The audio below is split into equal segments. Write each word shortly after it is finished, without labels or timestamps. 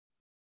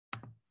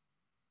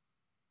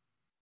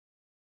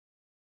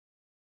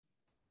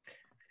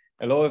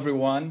Hello,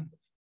 everyone.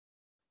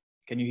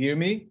 Can you hear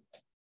me?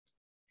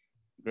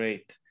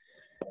 Great.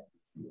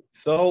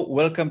 So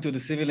welcome to the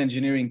civil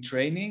engineering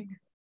training.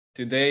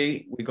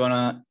 Today, we're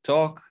gonna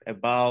talk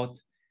about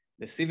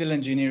the civil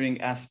engineering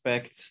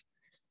aspects.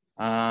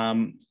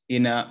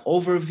 In an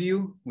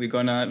overview, we're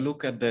gonna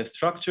look at the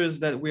structures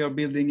that we are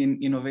building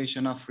in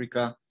Innovation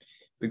Africa.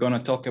 We're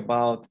gonna talk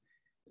about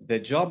the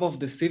job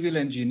of the civil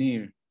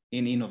engineer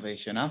in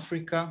Innovation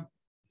Africa,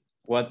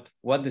 what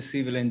the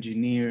civil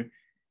engineer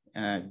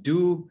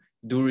do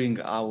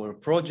during our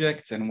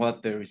projects and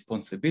what their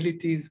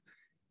responsibilities.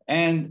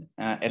 And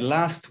at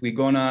last, we're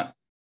gonna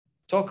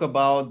talk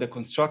about the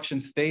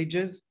construction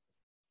stages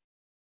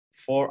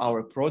for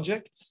our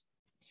projects.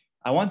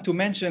 I want to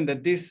mention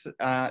that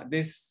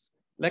this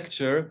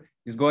lecture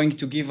is going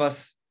to give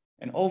us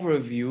an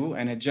overview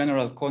and a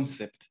general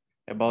concept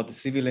about the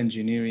civil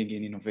engineering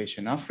in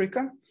Innovation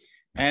Africa.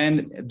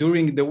 And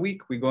during the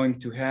week, we're going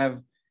to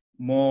have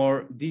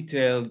more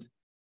detailed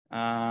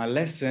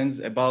lessons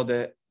about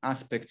the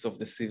aspects of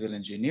the civil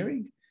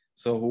engineering.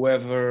 So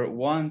whoever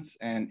wants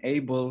and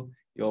able,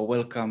 you're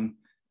welcome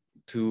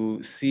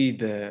to see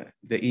the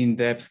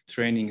in-depth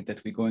training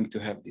that we're going to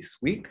have this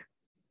week.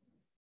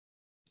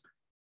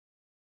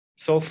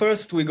 So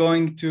first, we're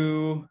going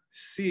to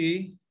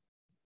see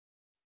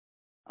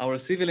our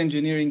civil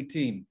engineering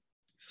team.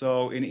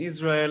 So in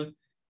Israel,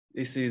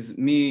 this is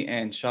me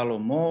and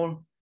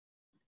Shalom.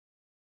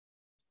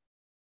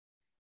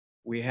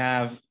 We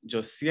have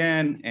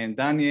Josien and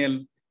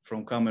Daniel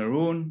from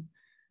Cameroon.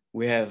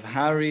 We have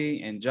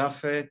Harry and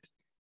Japhet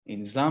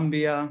in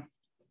Zambia.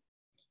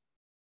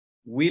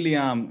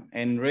 William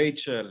and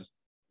Rachel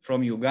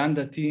from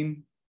Uganda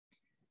team.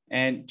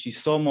 And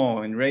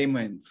Chisomo and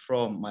Raymond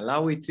from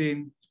Malawi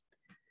team.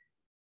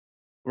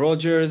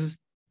 Rogers,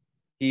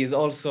 he is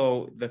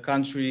also the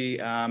country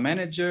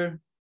manager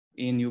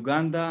in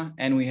Uganda.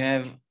 And we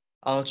have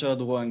Archer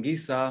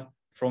Rwangisa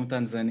from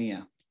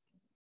Tanzania.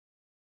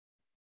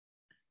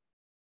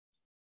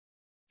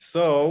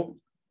 So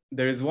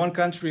there is one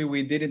country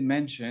we didn't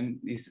mention,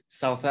 is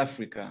South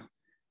Africa.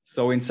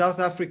 So in South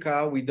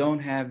Africa, we don't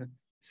have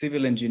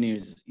civil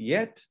engineers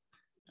yet,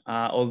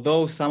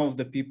 although some of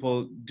the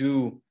people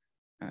do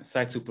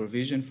site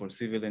supervision for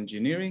civil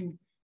engineering,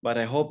 but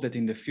I hope that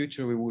in the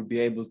future we will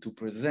be able to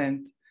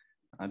present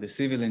the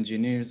civil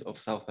engineers of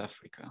South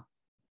Africa.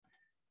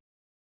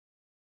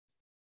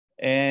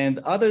 And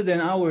other than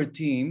our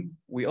team,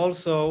 we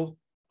also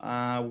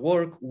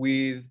work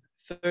with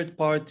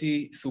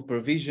third-party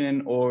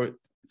supervision or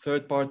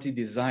third-party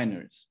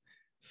designers.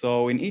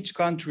 So in each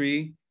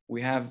country,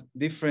 we have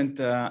different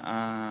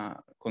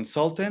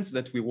consultants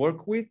that we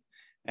work with.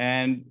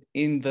 And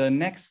in the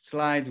next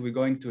slide, we're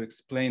going to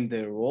explain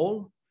their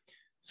role.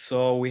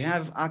 So we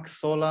have Ax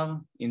Solar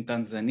in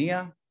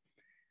Tanzania.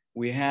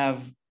 We have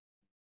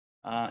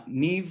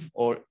Niv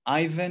or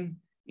Ivan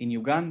in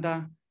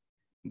Uganda,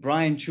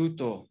 Brian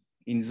Chuto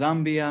in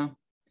Zambia,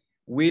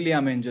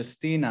 William and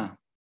Justina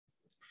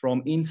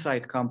from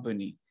Insight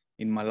Company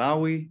in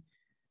Malawi.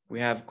 We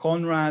have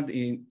Conrad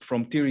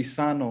from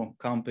Tirisano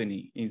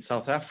Company in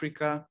South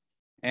Africa,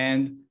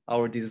 and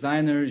our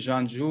designer,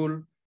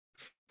 Jean-Jules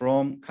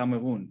from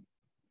Cameroon.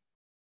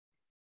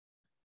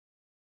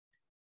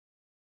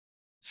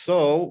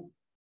 So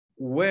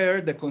where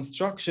the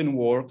construction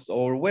works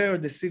or where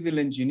the civil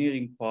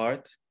engineering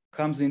part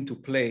comes into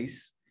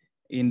place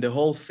in the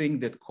whole thing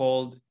that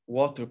called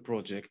water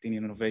project in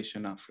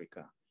Innovation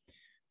Africa.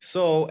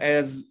 So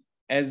as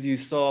you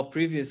saw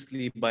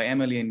previously by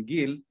Emily and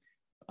Gil,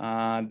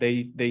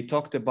 they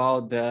talked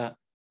about the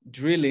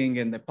drilling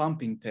and the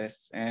pumping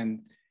tests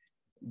and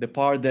the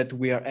part that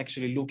we are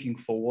actually looking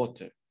for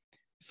water.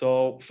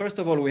 So first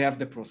of all, we have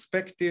the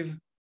prospective,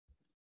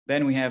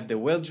 then we have the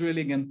well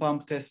drilling and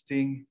pump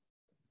testing.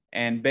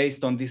 And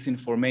based on this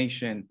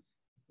information,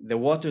 the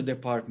water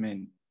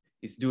department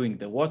is doing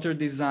the water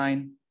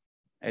design,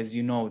 as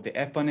you know, the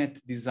EPANET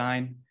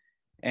design.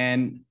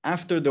 And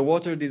after the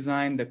water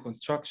design, the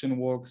construction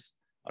works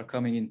are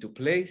coming into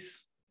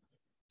place.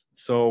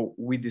 So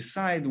we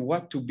decide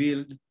what to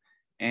build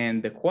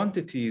and the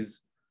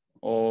quantities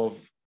of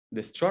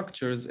the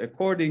structures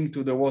according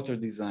to the water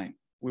design.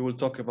 We will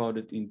talk about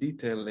it in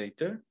detail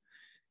later.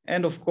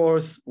 And of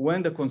course,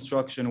 when the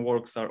construction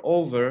works are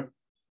over,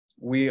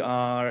 we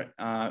are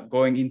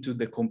going into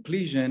the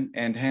completion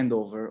and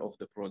handover of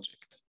the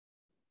project.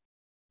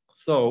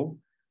 So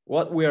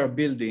what we are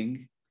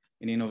building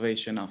in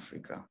Innovation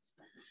Africa.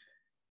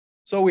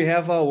 So we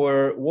have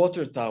our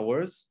water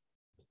towers.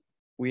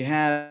 We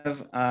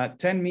have a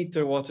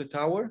 10-meter water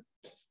tower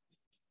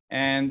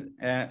and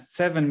a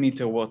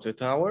 7-meter water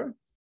tower,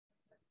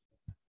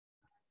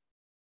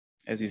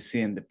 as you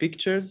see in the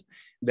pictures.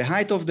 The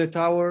height of the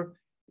tower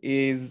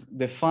is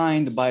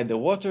defined by the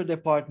water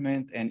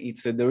department, and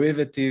it's a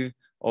derivative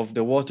of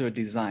the water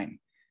design.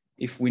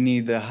 If we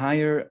need a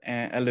higher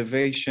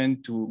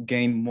elevation to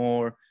gain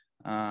more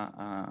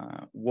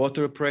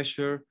water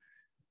pressure,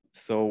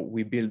 so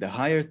we build a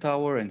higher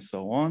tower and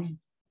so on.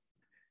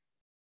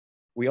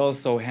 We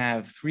also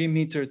have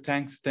 3-meter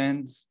tank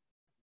stands.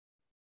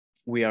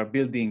 we are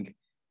building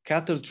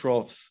cattle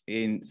troughs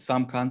in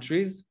some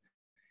countries.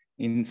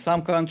 In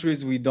some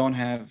countries, we don't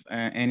have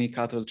any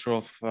cattle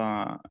trough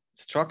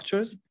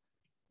structures.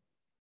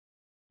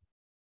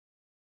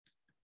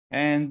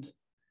 And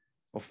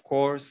of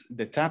course,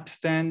 the tap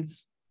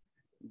stands,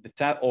 the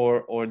tap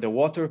or the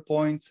water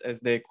points, as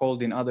they're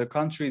called in other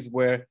countries,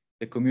 where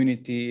the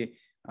community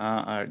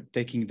are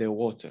taking their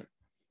water.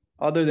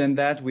 Other than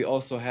that, we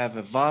also have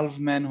a valve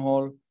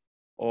manhole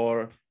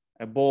or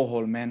a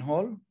borehole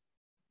manhole.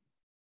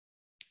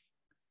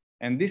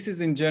 And this is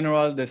in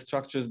general the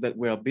structures that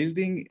we are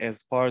building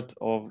as part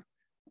of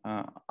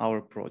our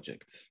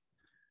projects.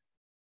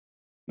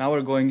 Now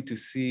we're going to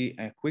see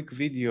a quick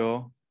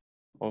video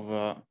of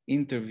an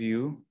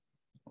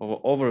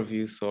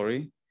overview,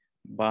 sorry,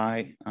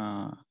 by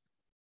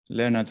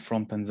Leonard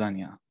from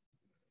Tanzania.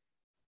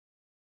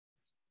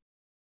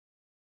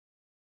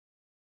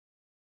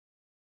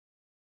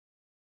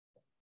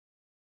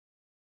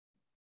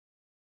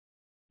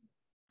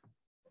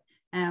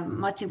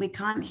 Moti, we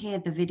can't hear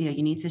the video.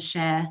 You need to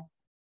share,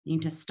 you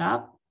need to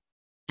stop.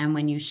 And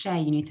when you share,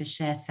 you need to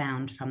share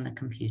sound from the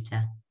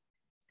computer.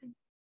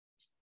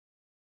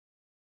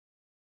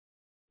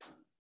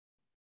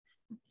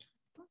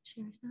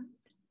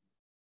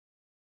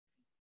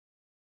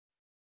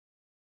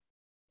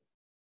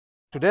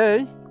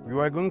 Today, we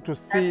are going to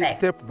see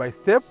step by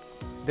step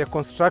the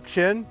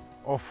construction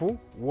of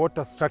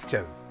water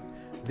structures.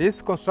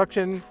 This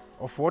construction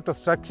of water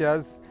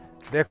structures,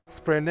 the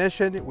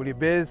explanation will be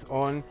based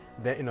on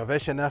the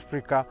Innovation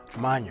Africa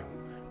manual.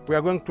 We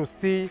are going to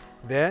see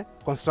the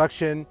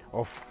construction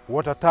of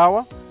water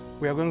tower.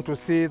 We are going to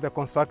see the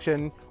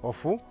construction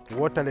of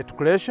water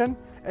reticulation,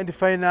 and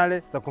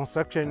finally the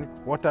construction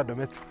water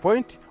domestic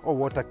point or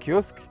water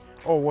kiosk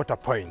or water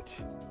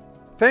point.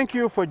 Thank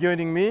you for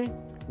joining me.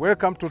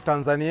 Welcome to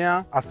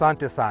Tanzania.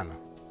 Asante sana.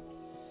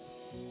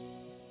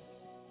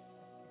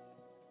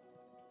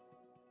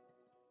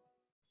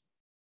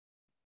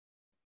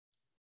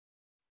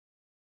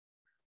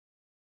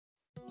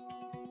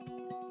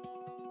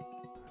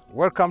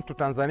 Welcome to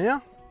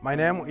Tanzania. My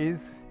name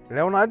is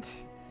Leonard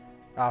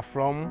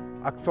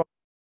from Axel.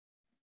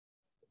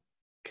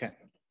 Okay.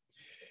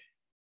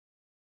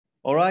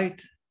 All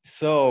right.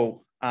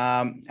 So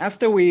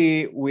after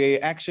we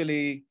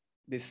actually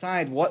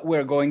decide what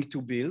we're going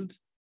to build,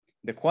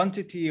 the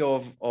quantity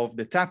of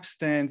the tap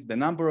stands, the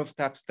number of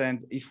tap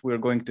stands, if we're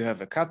going to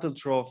have a cattle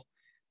trough,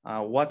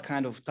 what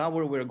kind of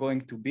tower we're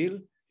going to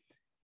build.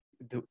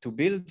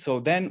 So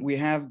then we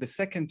have the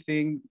second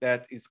thing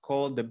that is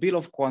called the bill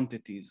of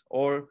quantities,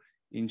 or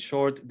in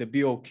short, the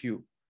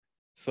BOQ.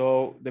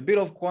 So the bill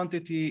of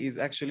quantity is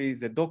actually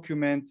the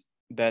document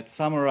that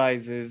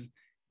summarizes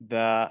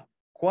the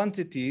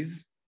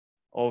quantities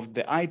of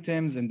the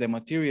items and the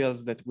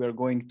materials that we're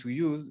going to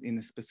use in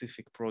a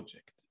specific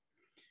project.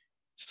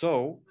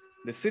 So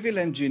the civil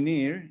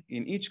engineer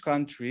in each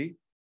country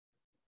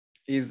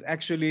is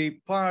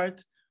actually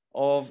part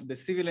of the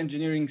civil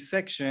engineering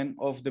section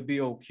of the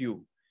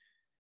BOQ.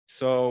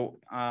 So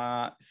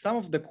some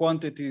of the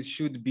quantities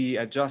should be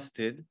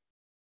adjusted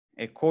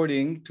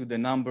according to the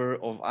number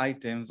of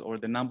items or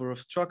the number of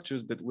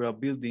structures that we are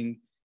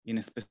building in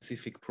a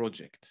specific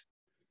project.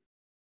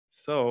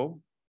 So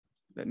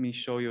let me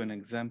show you an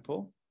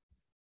example.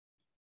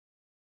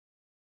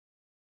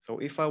 So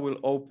if I will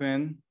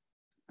open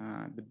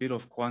the bill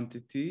of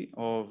quantity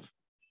of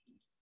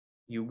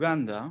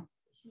Uganda.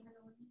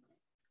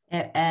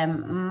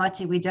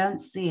 Moti, we don't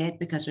see it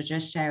because we're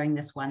just sharing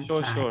this one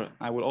slide. Sure.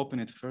 I will open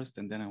it first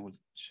and then I will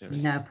share it.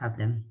 No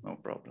problem. No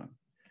problem.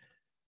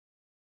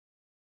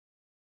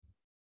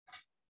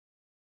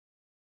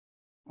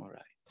 All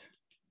right.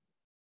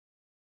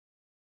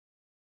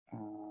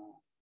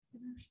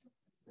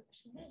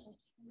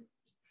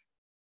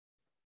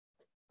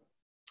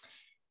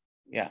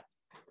 Yeah.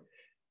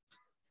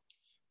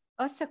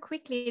 Also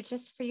quickly,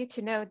 just for you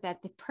to know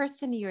that the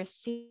person you're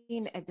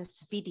seeing at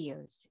those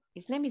videos,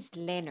 his name is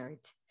Leonard,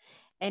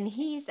 and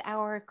he is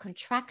our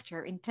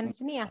contractor in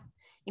Tanzania.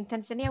 In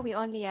Tanzania, we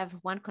only have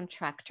one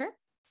contractor.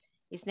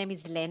 His name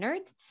is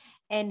Leonard,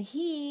 and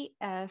he,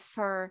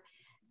 for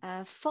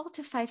 4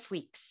 to 5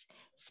 weeks,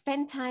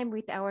 spent time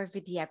with our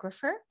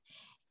videographer,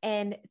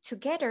 and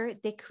together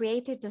they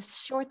created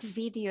those short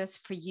videos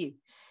for you.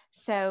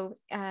 So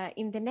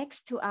in the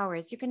next 2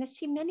 hours, you're gonna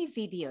see many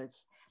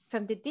videos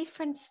from the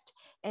different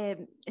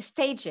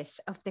stages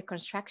of the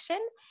construction.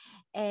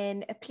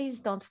 And please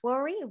don't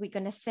worry, we're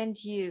gonna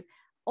send you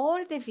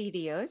all the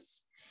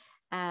videos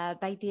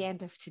by the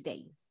end of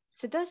today.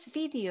 So those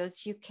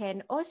videos, you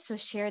can also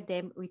share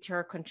them with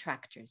your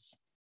contractors.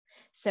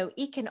 So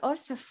he can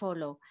also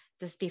follow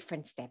those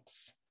different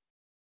steps.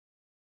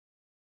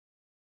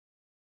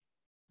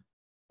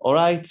 All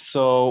right,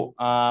 so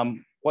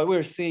what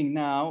we're seeing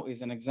now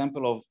is an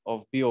example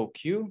of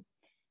BOQ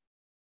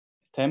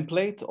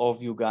template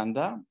of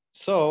Uganda.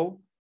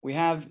 So we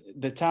have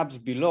the tabs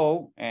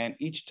below, and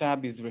each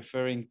tab is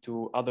referring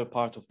to other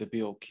part of the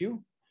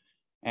BOQ.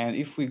 And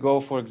if we go,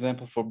 for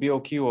example, for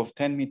BOQ of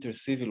 10-meter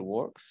civil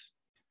works,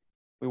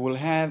 we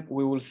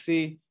will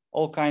see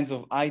all kinds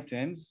of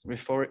items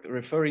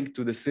referring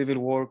to the civil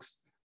works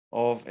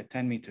of a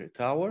 10-meter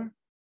tower.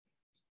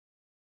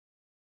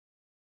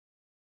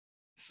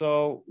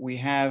 So we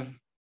have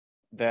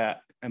the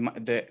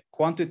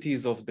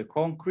quantities of the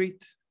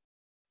concrete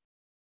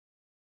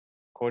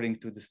according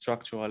to the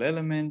structural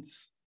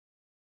elements,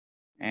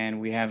 and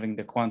we're having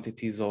the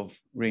quantities of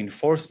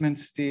reinforcement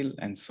steel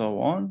and so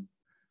on.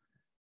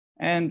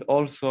 And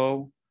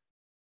also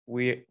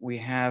we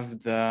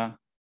have the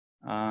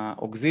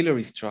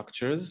auxiliary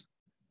structures.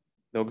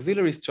 The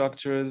auxiliary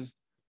structures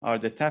are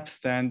the tap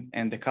stand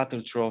and the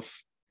cattle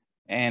trough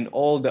and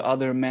all the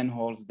other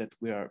manholes that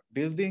we are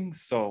building.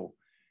 So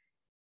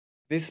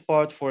this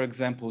part, for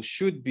example,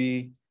 should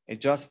be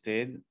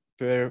adjusted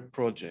per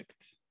project.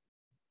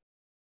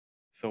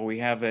 So we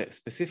have a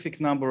specific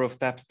number of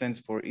tap stands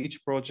for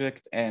each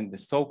project and the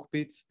soak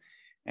pits,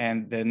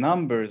 and the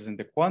numbers and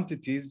the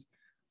quantities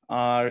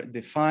are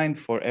defined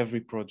for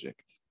every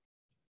project.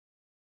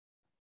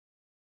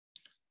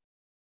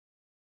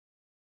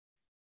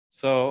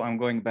 So I'm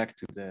going back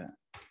to the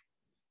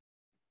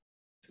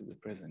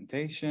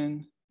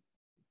presentation.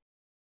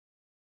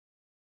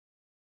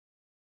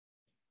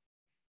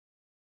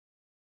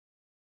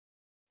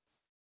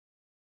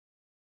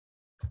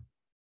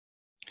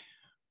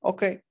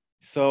 Okay,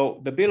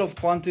 so the bill of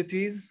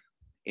quantities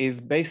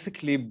is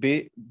basically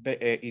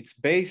it's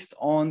based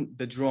on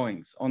the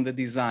drawings, on the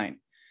design.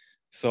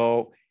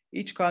 So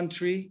each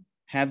country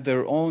had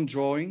their own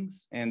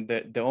drawings and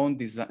their own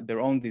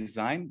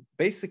design.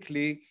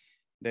 Basically,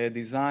 the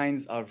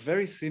designs are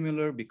very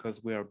similar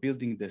because we are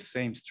building the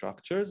same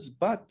structures,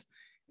 but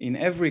in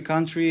every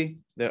country,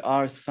 there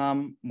are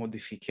some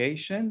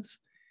modifications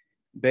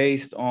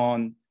based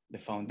on the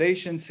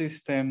foundation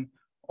system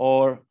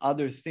or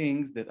other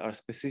things that are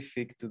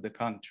specific to the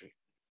country.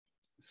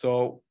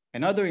 So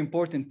another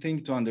important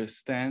thing to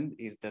understand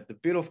is that the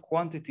bill of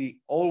quantity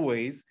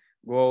always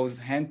goes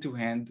hand to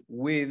hand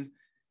with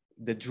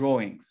the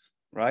drawings,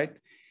 right?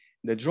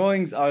 The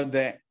drawings are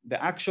the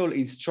actual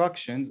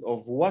instructions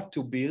of what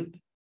to build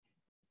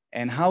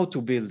and how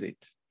to build it.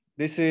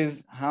 This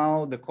is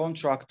how the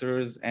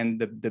contractors and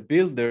the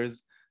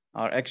builders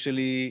are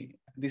actually,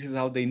 this is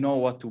how they know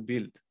what to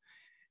build.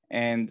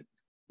 And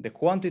the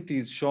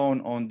quantities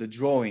shown on the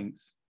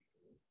drawings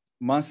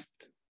must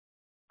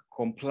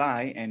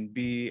comply and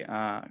be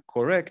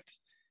correct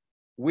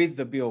with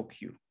the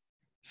BOQ.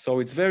 So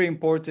it's very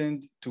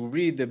important to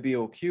read the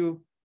BOQ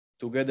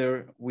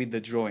together with the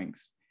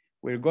drawings.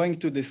 We're going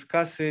to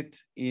discuss it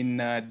in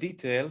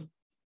detail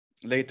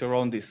later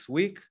on this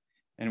week,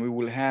 and we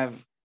will have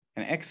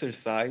an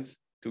exercise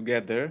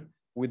together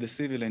with the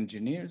civil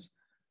engineers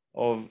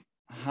of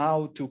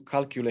how to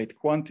calculate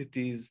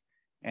quantities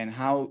and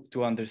how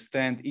to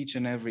understand each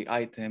and every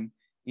item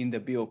in the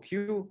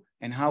BOQ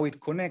and how it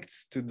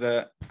connects to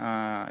the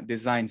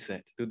design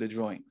set, to the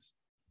drawings.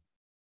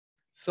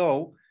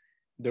 So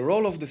the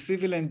role of the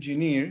civil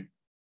engineer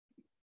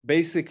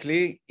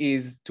basically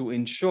is to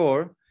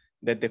ensure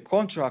that the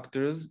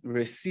contractors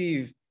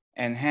receive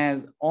and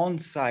has on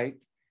site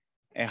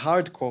a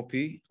hard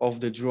copy of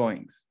the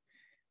drawings.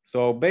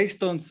 So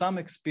based on some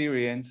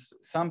experience,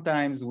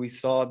 sometimes we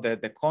saw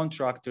that the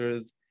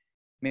contractors,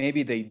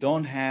 maybe they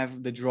don't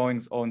have the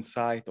drawings on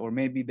site, or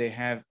maybe they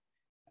have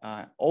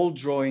old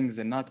drawings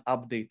and not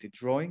updated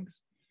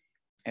drawings.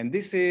 And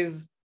this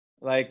is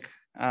like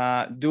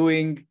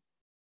doing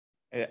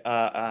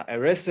a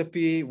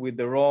recipe with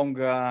the wrong,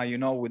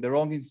 with the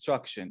wrong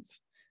instructions.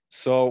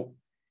 So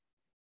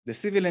the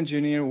civil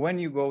engineer, when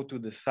you go to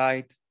the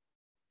site,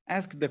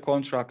 ask the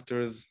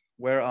contractors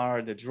where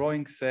are the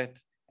drawing set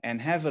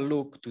and have a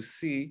look to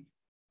see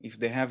if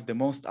they have the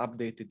most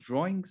updated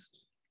drawings.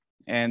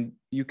 And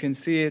you can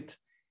see it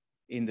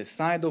in the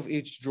side of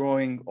each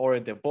drawing or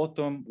at the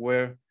bottom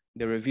where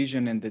the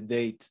revision and the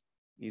date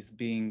is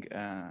being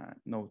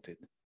noted.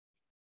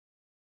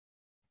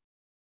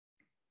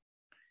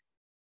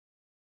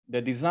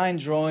 The design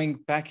drawing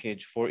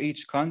package for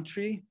each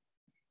country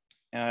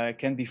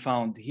can be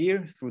found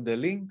here through the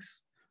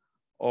links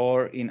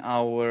or in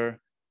our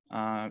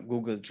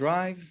Google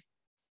Drive.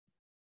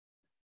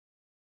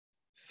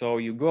 So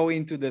you go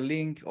into the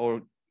link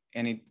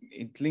and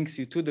it links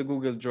you to the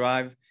Google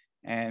Drive,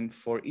 and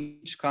for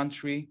each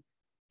country,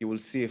 you will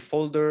see a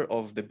folder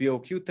of the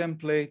BOQ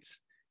templates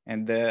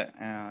and the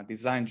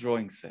design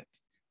drawing set.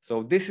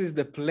 So this is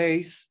the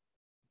place,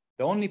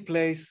 the only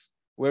place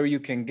where you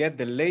can get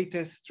the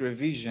latest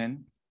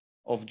revision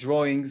of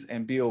drawings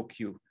and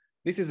BOQ.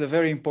 This is a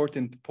very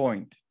important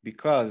point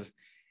because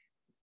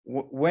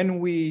when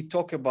we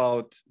talk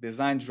about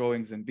design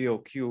drawings and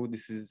BOQ,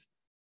 this is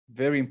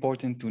very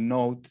important to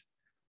note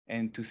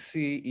and to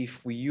see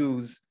if we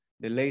use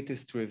the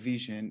latest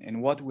revision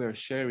and what we are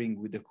sharing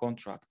with the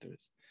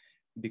contractors.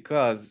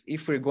 Because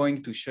if we're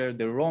going to share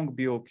the wrong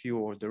BOQ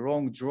or the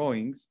wrong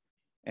drawings,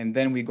 and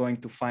then we're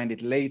going to find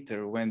it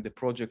later when the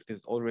project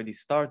is already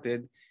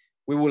started,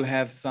 we will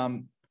have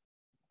some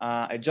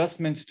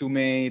adjustments to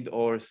made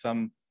or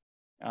some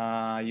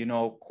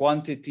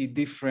quantity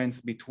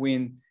difference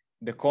between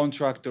the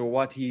contractor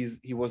what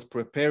he was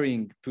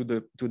preparing to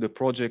the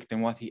project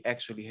and what he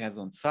actually has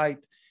on site.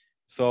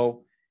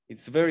 So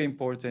it's very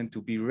important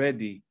to be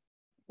ready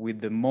with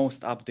the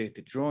most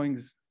updated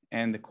drawings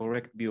and the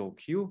correct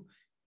BOQ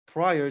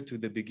prior to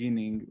the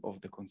beginning of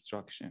the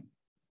construction.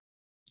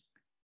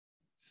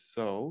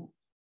 So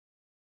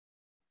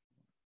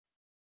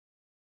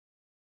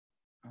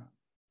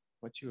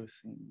what you're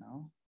seeing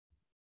now.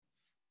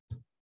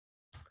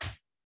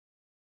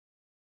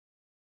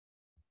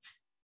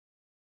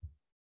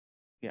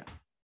 Yeah,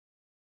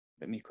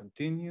 let me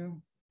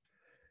continue.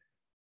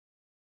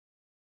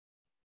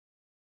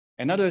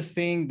 Another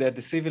thing that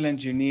the civil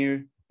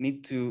engineer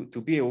need to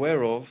be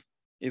aware of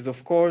is,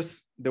 of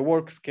course, the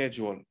work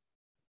schedule.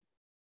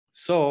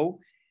 So,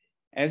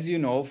 as you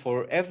know,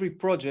 for every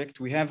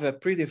project, we have a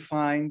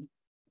predefined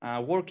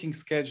working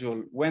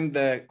schedule when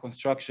the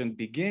construction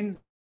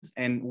begins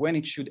and when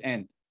it should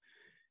end.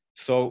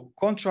 So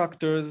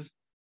contractors,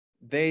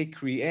 they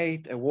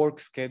create a work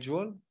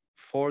schedule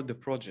for the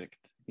project.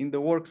 In the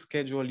work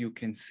schedule, you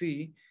can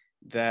see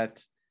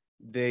that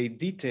they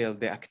detail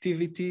the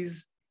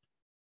activities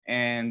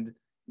and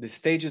the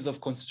stages of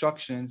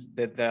constructions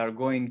that they are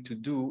going to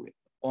do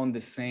on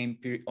the same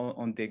period,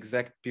 on the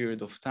exact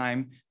period of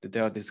time that they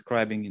are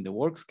describing in the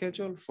work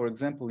schedule. For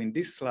example, in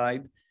this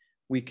slide,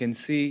 we can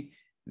see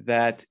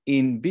that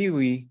in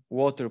Biwi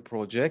water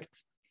project,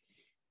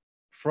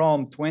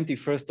 from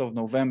 21st of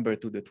November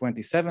to the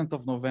 27th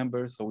of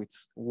November, so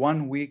it's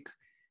 1 week,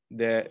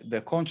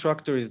 the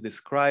contractor is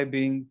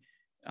describing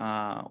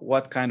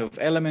what kind of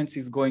elements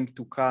he's going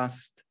to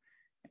cast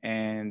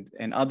and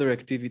other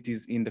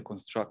activities in the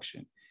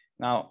construction.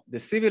 Now, the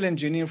civil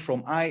engineer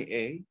from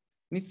IA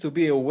needs to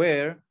be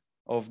aware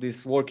of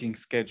this working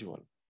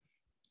schedule,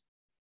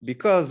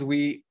 because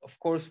of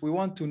course, we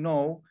want to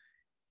know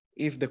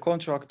if the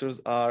contractors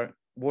are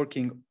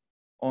working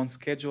on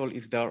schedule,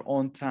 if they are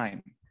on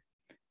time,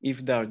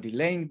 if they are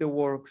delaying the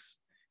works,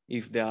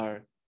 if they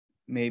are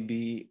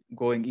maybe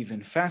going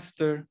even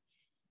faster.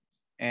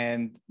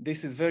 And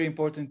this is very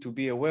important to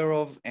be aware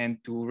of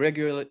and to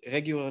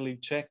regularly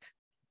check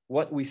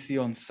what we see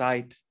on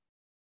site,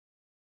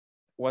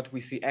 what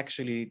we see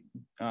actually,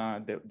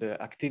 the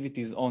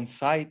activities on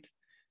site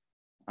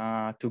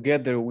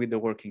together with the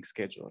working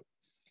schedule.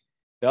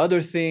 The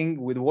other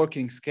thing with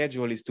working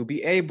schedule is to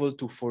be able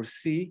to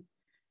foresee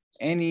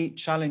any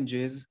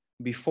challenges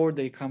before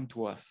they come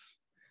to us.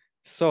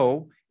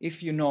 So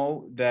if you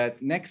know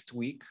that next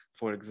week,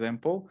 for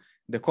example,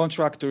 the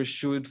contractor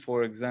should,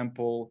 for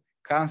example,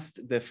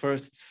 cast the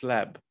first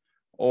slab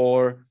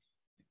or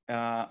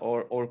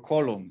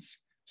columns.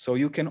 So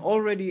you can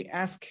already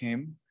ask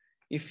him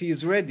if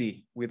he's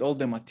ready with all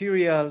the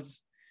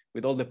materials,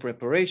 with all the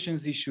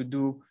preparations he should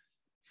do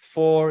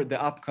for the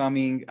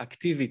upcoming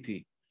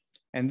activity.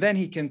 And then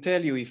he can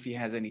tell you if he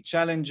has any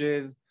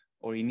challenges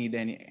or he need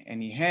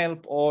any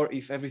help, or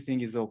if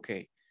everything is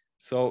okay.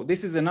 So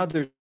this is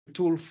another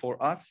tool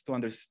for us to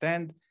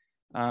understand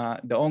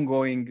the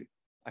ongoing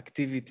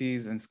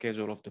activities and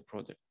schedule of the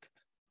project.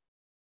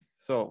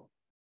 So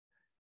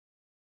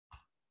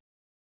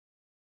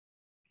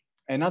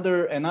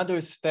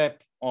another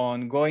step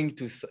on going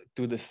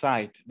to the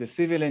site, the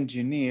civil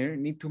engineer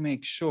need to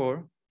make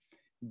sure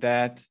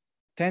that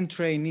 10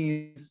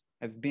 trainees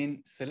have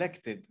been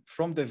selected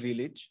from the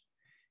village,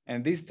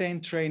 and these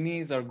 10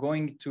 trainees are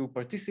going to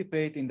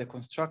participate in the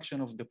construction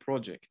of the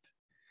project.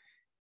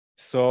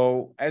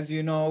 So as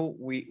you know,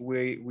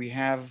 we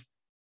have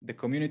the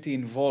community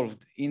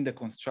involved in the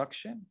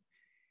construction,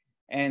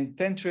 and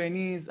 10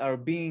 trainees are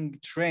being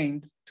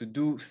trained to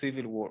do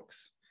civil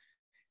works.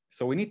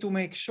 So we need to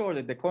make sure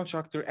that the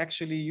contractor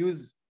actually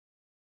use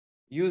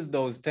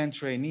those 10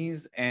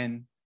 trainees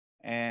and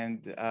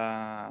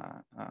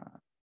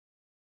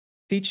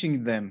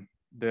teaching them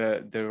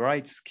the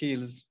right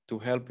skills to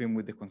help him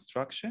with the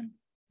construction.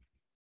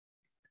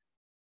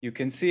 You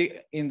can see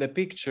in the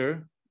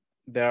picture,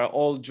 they are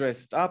all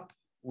dressed up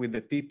with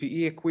the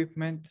PPE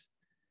equipment,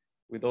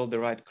 with all the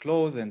right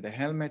clothes and the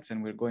helmets,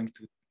 and we're going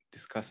to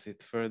discuss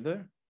it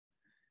further.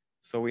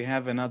 So we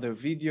have another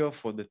video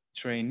for the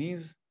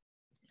trainees.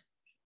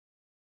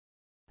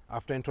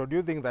 After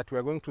introducing that, we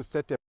are going to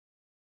set a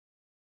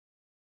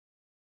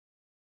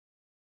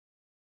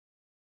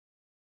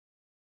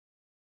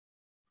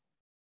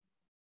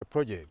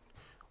project.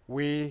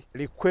 We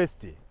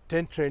request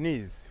 10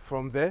 trainees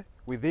from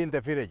within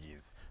the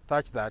villages,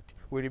 such that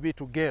we'll be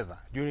together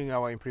during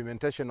our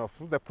implementation of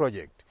the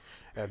project.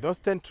 Those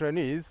 10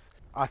 trainees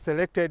are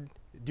selected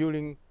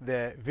during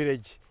the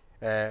village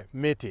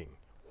meeting.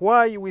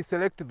 Why we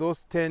select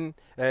those 10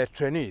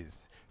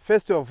 trainees?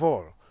 First of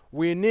all,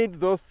 we need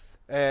those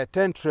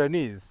 10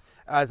 trainees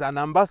as an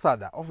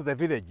ambassador of the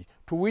village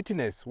to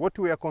witness what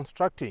we are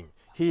constructing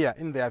here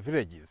in their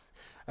villages.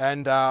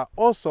 And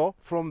also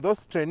from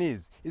those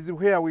trainees is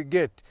where we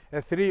get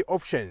 3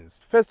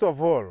 options. First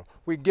of all,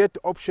 we get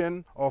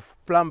option of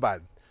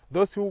plumbers,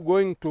 those who are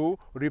going to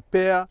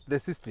repair the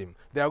system.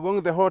 They are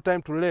going the whole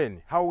time to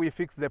learn how we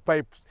fix the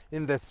pipes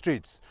in the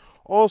streets.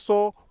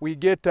 Also, we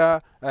get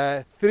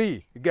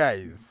 3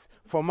 guys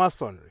for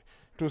masonry.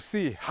 to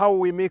see how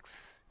we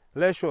mix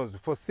ratios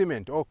for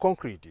cement or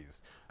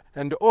concretes.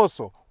 And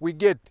also we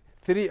get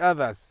 3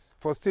 others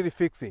for steel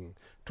fixing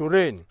to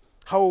learn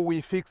how we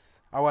fix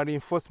our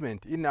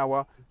reinforcement in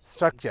our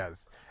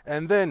structures.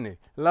 And then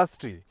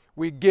lastly,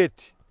 we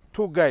get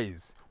 2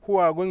 guys who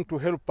are going to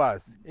help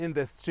us in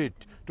the street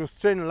to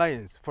strain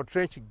lines for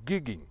trench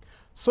digging.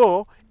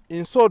 So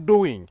in so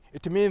doing,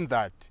 it means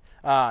that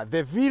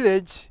the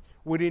village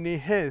will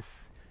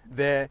enhance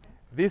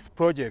this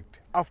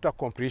project after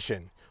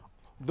completion.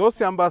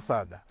 Those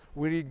ambassadors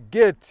will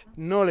get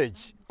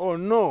knowledge or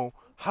know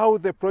how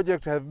the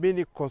project has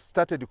been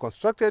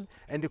constructed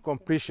and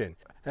completion.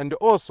 And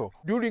also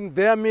during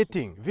their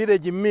meeting,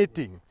 village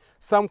meeting,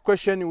 some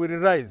question will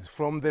arise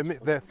from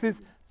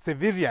the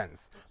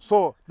civilians.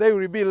 So they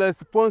will be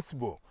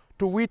responsible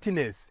to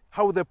witness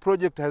how the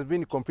project has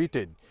been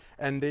completed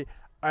and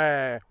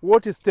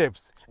what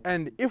steps,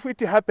 and if it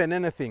happen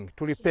anything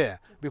to repair,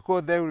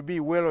 because they will be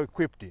well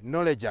equipped,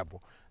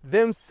 knowledgeable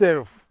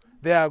themselves,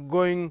 they are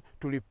going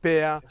to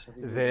repair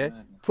the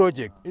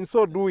project. In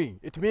so doing,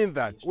 it means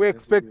that we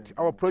expect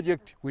our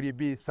project will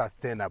be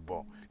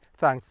sustainable.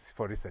 Thanks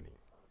for listening.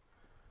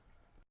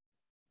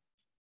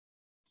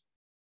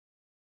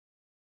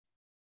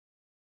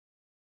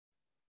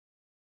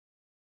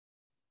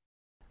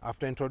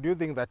 After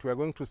introducing that we are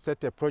going to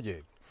start a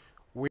project,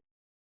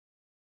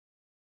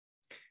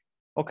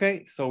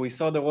 okay, so we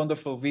saw the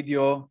wonderful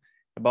video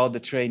about the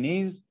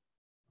trainees.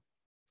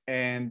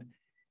 And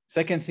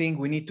second thing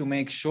we need to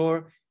make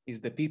sure is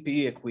the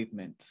PPE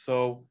equipment.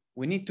 So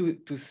we need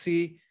to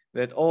see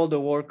that all the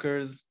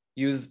workers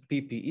use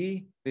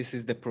PPE. This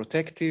is the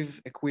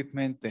protective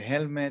equipment, the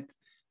helmet,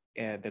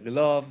 the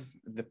gloves,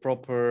 the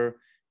proper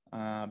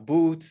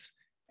boots,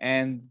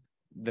 and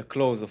the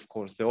clothes, of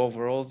course, the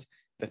overalls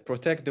that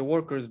protect the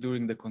workers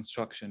during the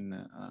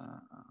construction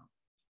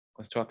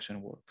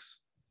works.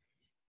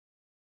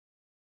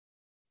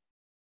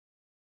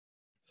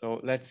 So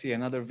let's see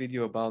another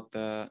video about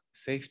the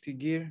safety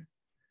gear.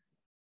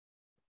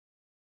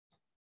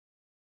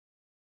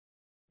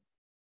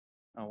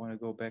 I want to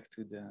go back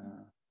to the...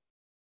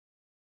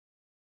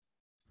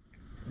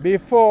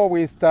 Before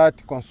we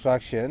start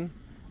construction,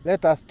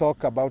 let us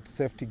talk about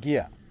safety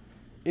gear.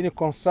 In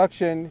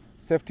construction,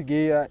 safety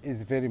gear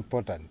is very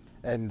important.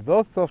 And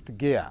those soft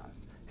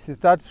gears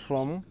start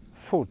from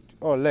foot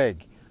or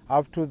leg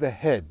up to the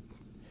head.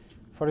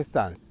 For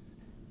instance,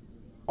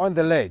 on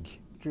the leg,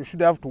 you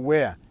should have to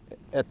wear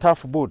a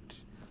tough boot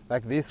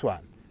like this one.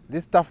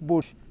 This tough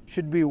boot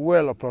should be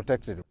well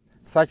protected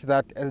such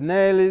that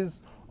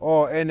nails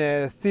or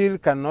any steel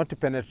cannot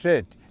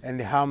penetrate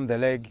and harm the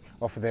leg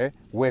of the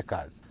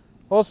workers.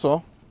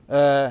 Also,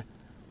 the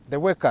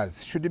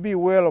workers should be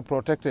well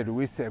protected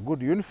with a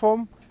good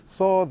uniform,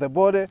 so the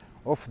body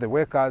of the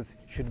workers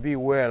should be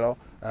well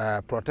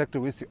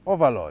protected with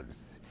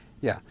overalls.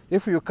 Yeah,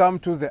 if you come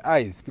to the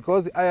eyes,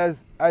 because the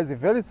eyes are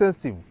very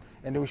sensitive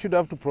and we should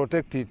have to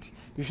protect it,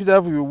 you should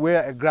have to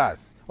wear a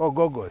glass or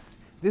goggles.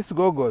 This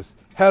goggles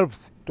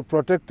helps to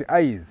protect the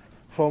eyes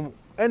from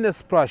any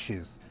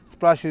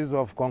splashes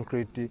of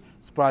concrete,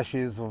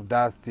 splashes of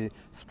dust,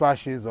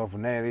 splashes of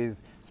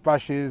nails,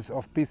 splashes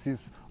of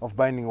pieces of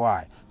binding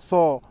wire.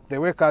 So the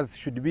workers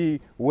should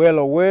be well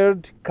aware,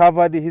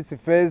 covered his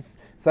face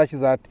such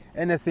that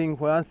anything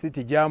once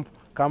it jump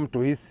come to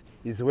his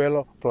is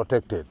well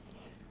protected.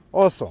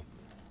 Also,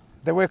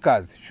 the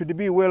workers should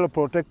be well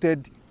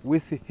protected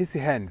with his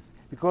hands,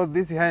 because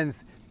these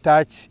hands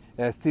touch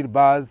steel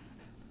bars,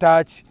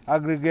 touch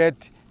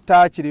aggregate,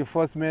 touch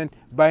reinforcement,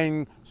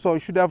 binding. So you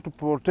should have to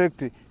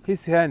protect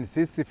his hands,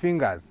 his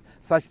fingers,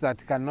 such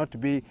that cannot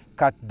be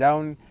cut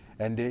down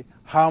and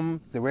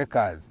harm the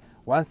workers.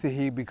 Once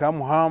he become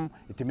harm,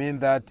 it means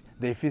that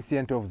the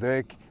efficiency of the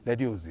work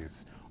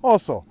reduces.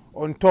 Also,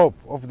 on top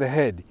of the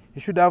head, he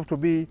should have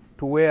to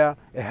wear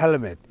a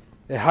helmet,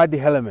 a hardy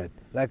helmet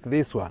like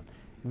this one.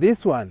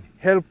 This one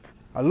help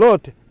a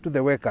lot to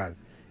the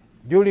workers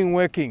during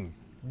working,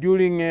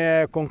 during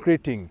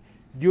concreting,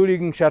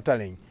 during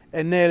shuttering.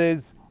 A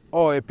nails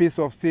or a piece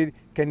of steel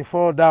can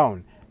fall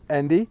down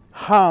and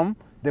harm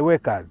the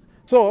workers.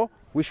 So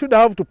we should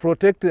have to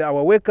protect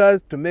our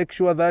workers to make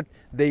sure that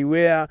they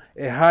wear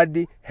a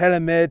hardy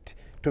helmet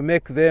to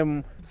make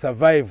them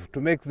survive,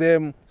 to make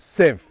them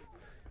safe.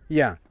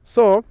 Yeah.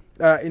 So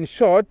in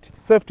short,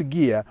 safety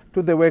gear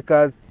to the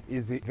workers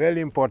is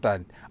very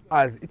important,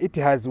 as it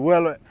has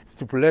well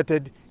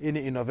stipulated in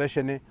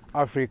Innovation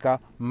Africa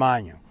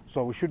manual.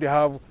 So we should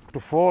have to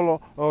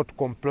follow or to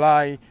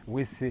comply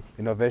with the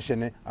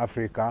Innovation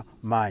Africa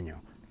manual.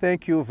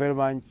 Thank you very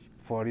much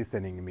for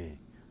listening to me.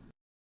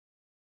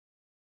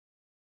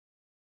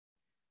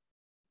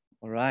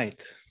 All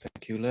right,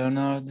 thank you,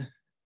 Leonard.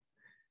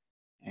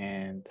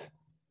 And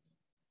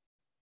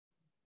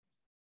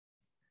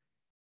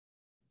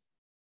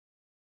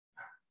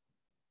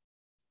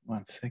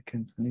one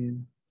second, please.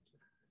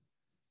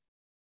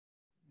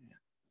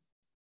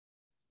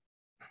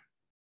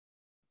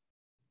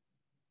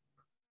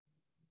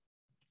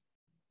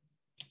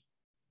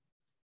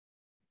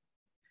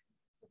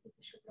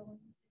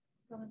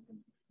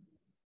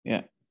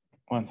 Yeah,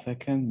 1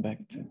 second, back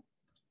to.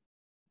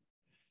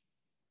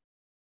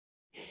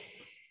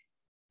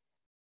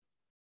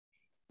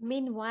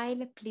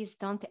 Meanwhile, please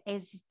don't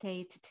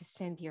hesitate to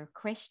send your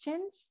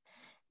questions.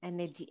 And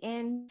at the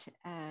end,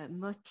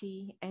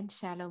 Moti and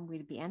Shalom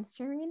will be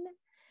answering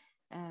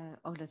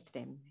all of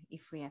them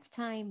if we have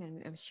time,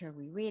 and I'm sure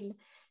we will.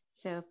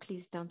 So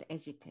please don't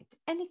hesitate.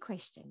 Any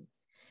question,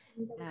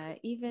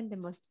 even the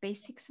most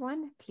basics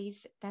one,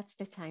 please, that's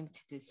the time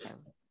to do so.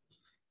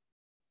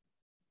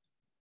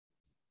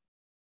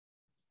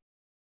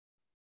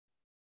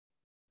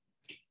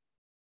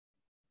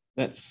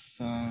 Let's,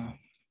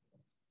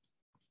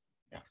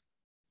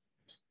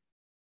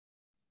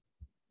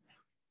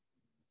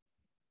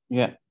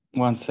 yeah,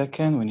 1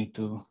 second, we need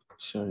to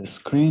share the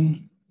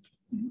screen.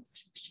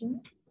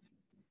 Sure.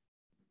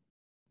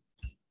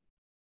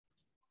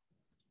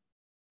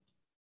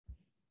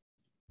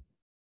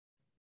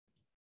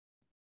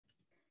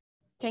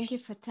 Thank you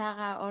for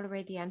Tara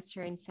already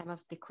answering some of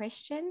the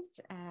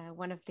questions.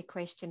 One of the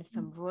questions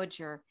from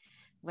Roger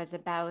was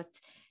about,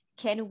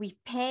 can we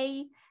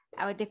pay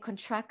the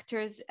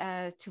contractors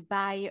to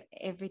buy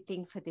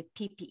everything for the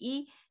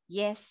PPE?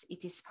 Yes,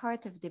 it is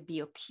part of the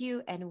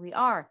BOQ, and we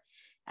are.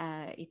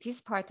 It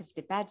is part of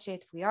the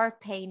budget. We are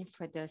paying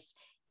for those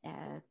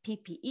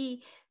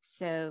PPE.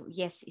 So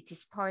yes, it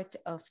is part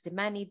of the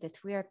money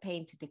that we are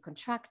paying to the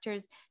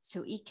contractors,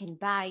 so he can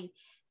buy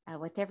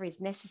whatever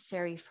is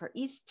necessary for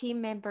his team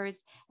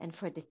members and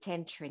for the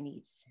 10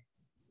 trainees.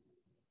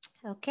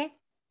 Okay.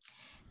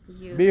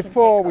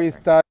 Before we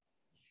start.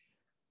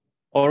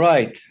 All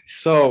right.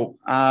 So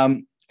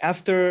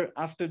after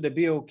the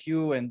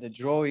BOQ and the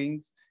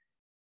drawings,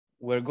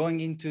 we're going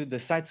into the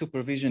site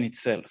supervision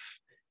itself.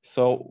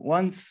 So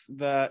once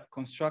the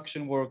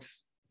construction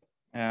works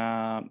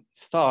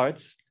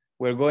starts,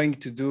 we're going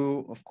to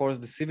do, of course,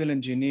 the civil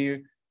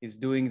engineer is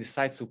doing the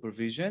site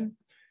supervision.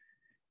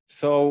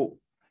 So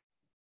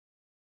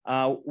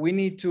we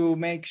need to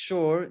make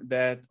sure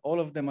that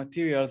all of the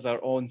materials are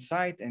on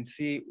site and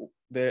see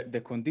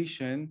the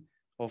condition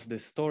of the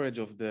storage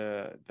of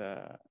the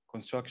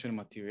construction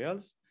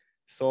materials.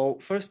 So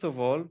first of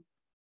all,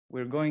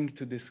 we're going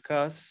to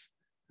discuss,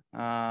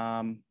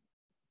 do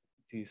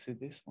you see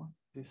this one,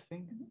 this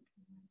thing?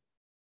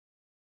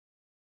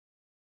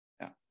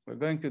 Yeah, we're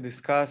going to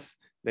discuss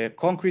the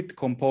concrete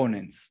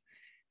components.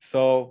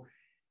 So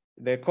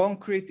the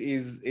concrete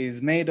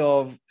is made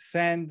of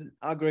sand,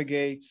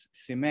 aggregates,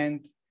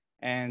 cement,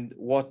 and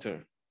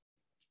water,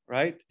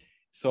 right?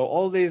 So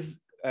all these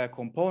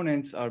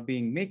components are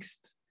being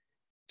mixed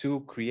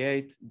to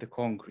create the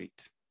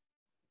concrete.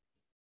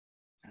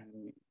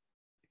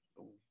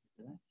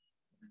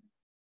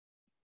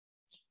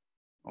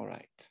 All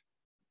right.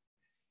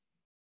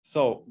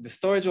 So the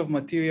storage of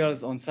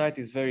materials on site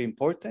is very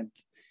important.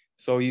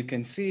 So you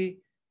can see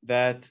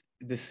that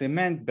the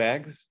cement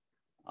bags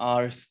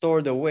are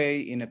stored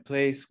away in a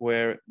place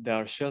where they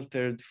are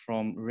sheltered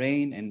from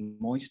rain and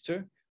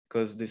moisture,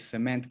 because the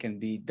cement can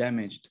be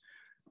damaged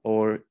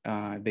or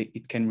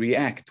it can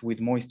react with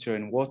moisture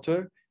and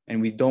water, and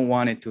we don't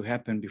want it to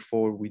happen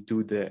before we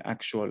do the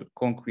actual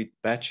concrete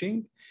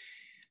batching.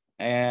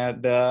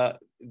 The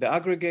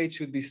aggregate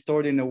should be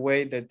stored in a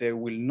way that they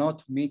will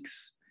not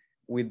mix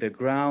with the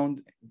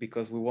ground,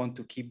 because we want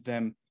to keep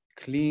them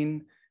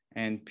clean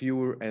and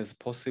pure as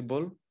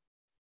possible.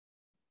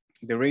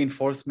 The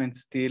reinforcement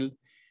steel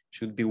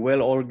should be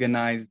well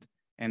organized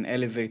and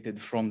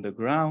elevated from the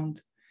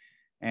ground.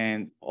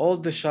 And all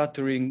the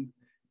shuttering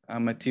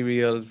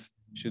materials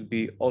should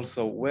be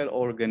also well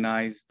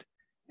organized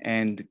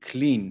and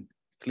clean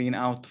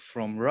out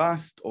from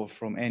rust or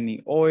from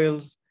any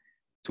oils,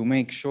 to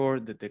make sure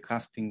that the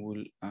casting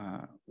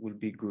will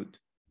be good.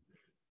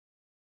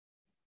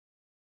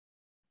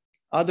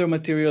 Other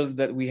materials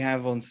that we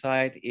have on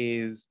site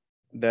is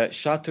the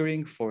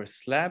shuttering for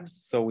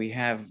slabs. So we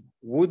have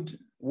wood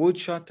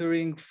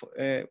shuttering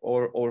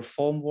or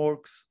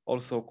formworks,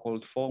 also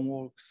called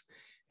formworks.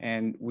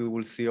 And we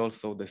will see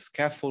also the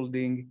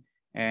scaffolding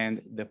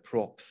and the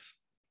props.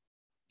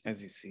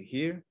 As you see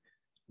here,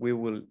 we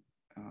will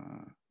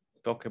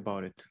talk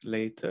about it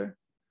later.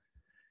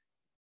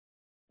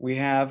 We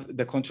have,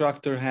 the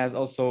contractor has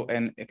also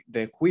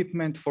the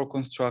equipment for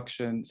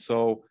construction.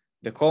 So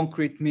the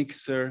concrete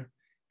mixer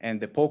and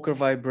the poker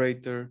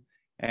vibrator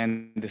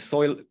and the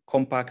soil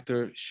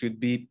compactor should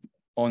be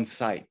on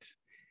site.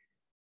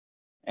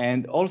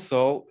 And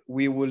also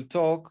we will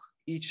talk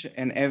each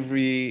and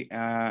every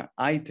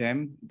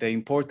item, the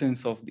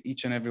importance of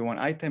each and every one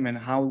item, and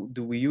how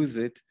do we use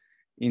it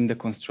in the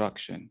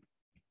construction.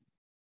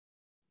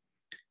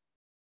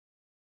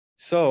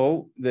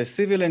 So the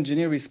civil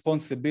engineer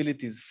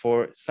responsibilities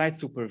for site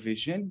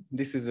supervision,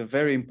 this is a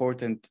very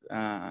important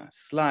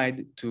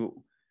slide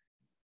to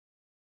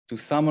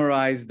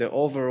summarize the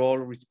overall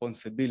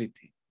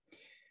responsibility.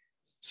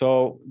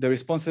 So the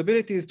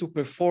responsibility is to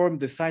perform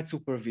the site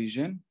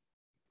supervision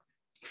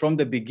from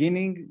the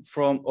beginning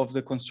of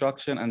the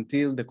construction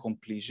until the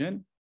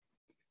completion.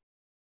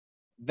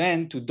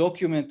 Then to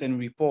document and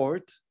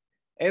report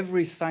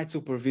every site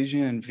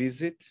supervision and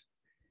visit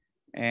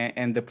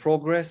and the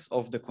progress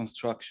of the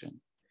construction.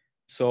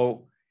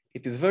 So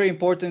it is very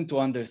important to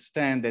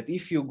understand that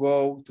if you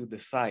go to the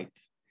site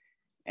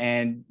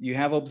and you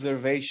have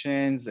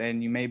observations and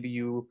maybe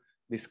you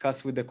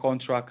discuss with the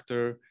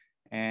contractor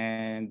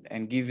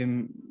and give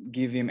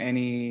him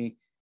any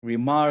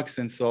remarks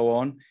and so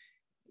on,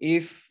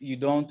 if you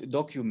don't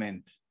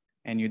document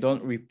and you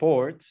don't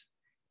report,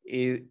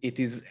 it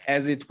is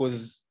as it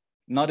was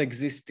not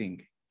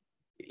existing,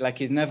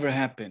 like it never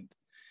happened.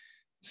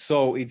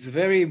 So it's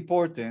very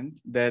important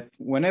that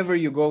whenever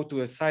you go to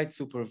a site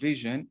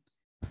supervision,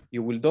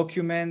 you will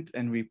document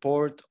and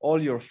report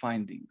all your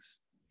findings.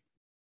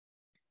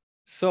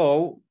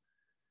 So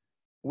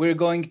we're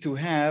going to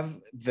have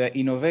the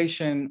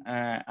Innovation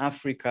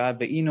Africa,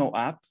 the Inno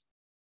app,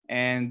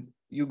 and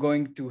you're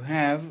going to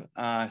have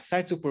a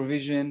site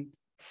supervision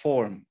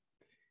form.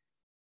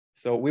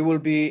 So we will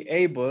be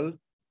able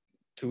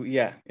to,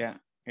 yeah,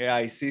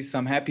 I see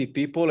some happy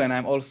people, and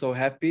I'm also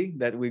happy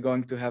that we're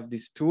going to have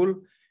this tool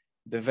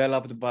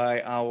developed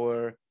by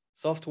our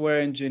software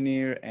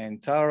engineer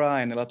and Tara,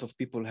 and a lot of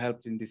people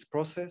helped in this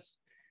process.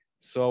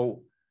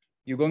 So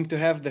you're going to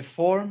have the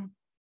form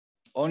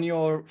on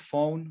your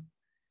phone,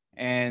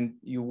 and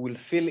you will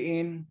fill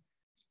in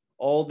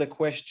all the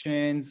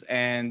questions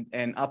and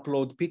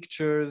upload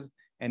pictures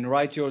and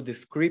write your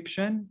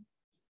description,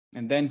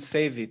 and then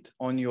save it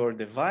on your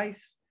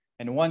device.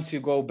 And once you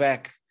go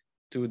back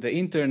to the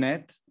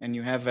internet and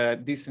you have a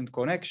decent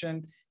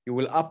connection, you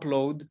will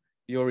upload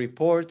your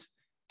report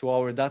to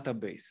our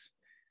database.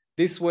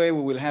 This way,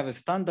 we will have a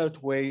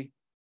standard way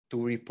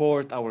to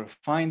report our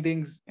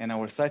findings and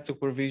our site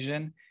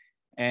supervision,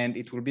 and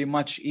it will be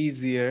much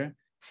easier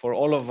for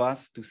all of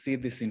us to see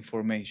this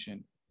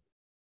information.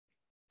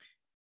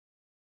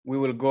 We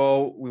will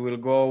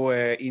go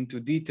into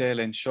detail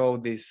and show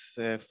these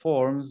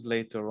forms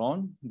later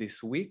on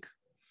this week.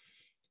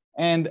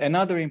 And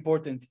another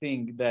important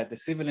thing that the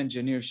civil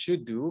engineer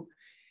should do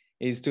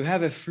is to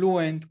have a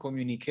fluent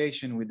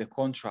communication with the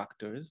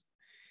contractors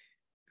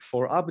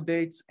for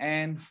updates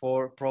and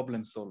for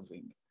problem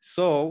solving.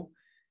 So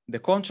the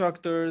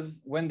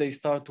contractors, when they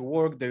start to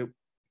work,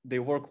 they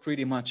work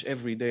pretty much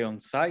every day on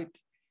site.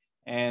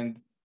 And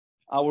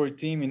our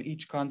team in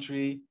each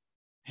country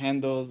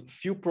handles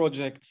few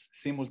projects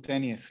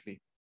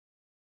simultaneously.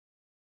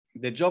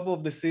 The job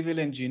of the civil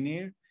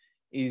engineer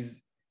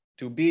is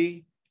to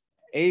be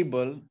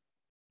able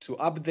to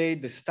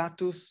update the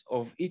status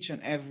of each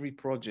and every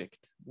project.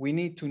 We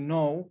need to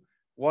know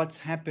what's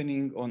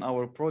happening on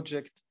our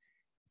project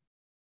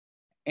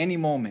any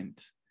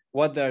moment,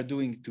 what they are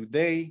doing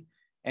today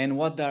and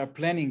what they are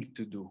planning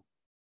to do,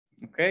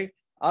 okay?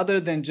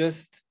 Other than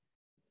just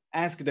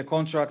ask the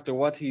contractor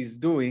what he's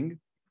doing,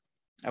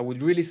 I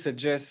would really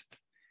suggest,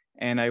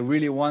 and I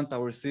really want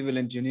our civil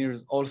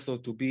engineers also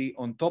to be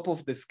on top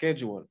of the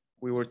schedule.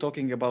 We were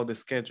talking about the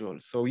schedule.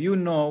 So you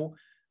know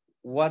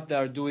what they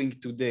are doing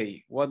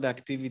today, what the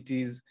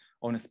activities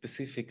on a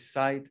specific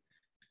site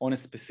on a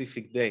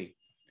specific day.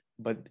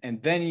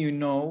 And then you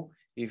know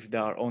if they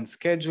are on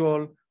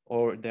schedule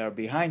or they are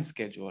behind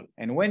schedule.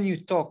 And when you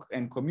talk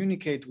and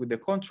communicate with the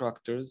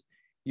contractors,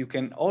 you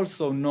can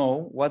also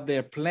know what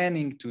they're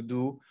planning to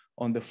do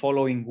on the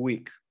following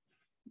week,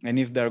 and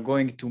if they're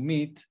going to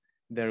meet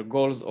their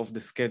goals of the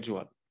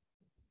schedule.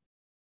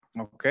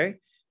 Okay,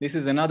 this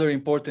is another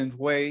important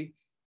way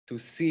to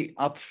see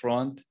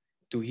upfront,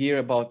 to hear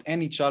about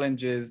any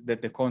challenges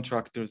that the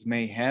contractors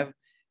may have.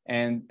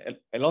 And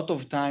a lot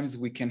of times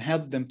we can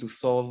help them to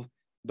solve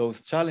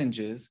those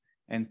challenges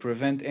and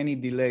prevent any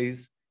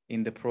delays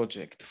in the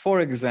project.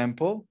 For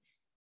example,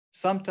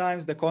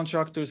 sometimes the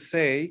contractors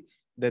say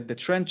that the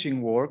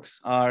trenching works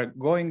are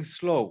going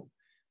slow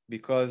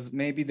because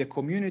maybe the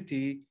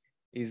community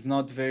is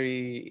not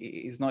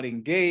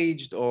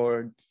engaged,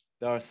 or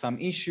there are some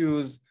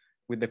issues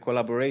with the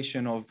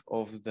collaboration of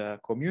the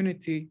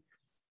community,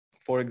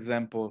 for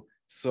example.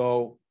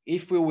 So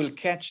if we will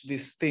catch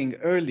this thing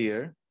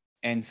earlier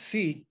and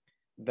see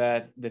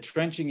that the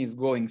trenching is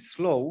going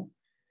slow,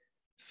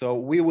 so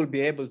we will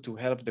be able to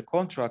help the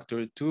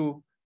contractor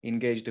to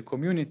engage the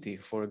community,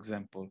 for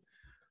example.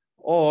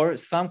 Or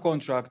some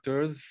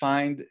contractors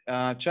find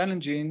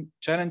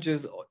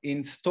challenges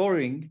in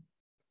storing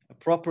a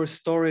proper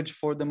storage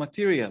for the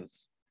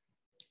materials,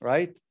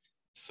 right?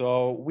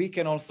 So we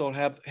can also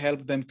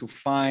help them to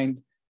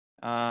find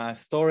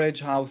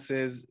storage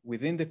houses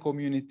within the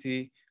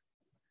community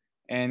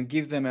and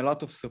give them a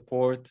lot of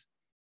support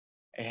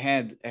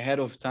ahead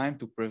of time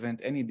to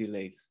prevent any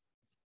delays.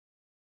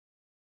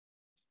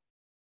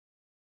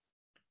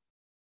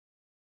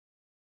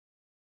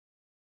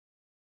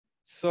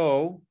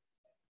 So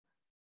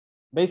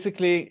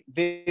basically,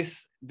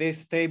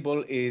 this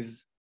table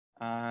is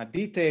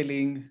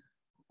detailing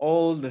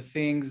all the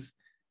things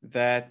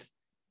that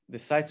the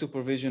site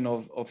supervision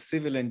of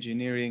civil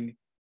engineering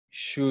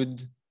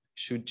should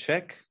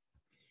check.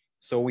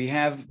 So we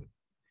have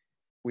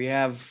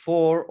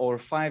 4 or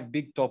 5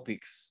 big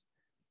topics.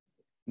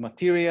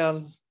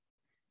 Materials.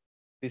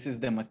 This is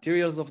the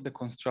materials of the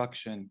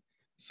construction.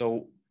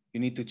 So you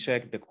need to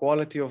check the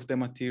quality of the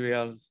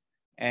materials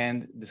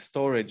and the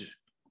storage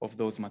of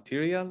those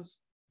materials.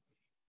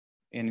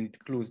 And it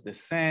includes the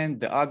sand,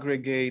 the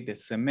aggregate, the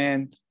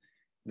cement,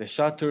 the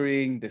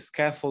shuttering, the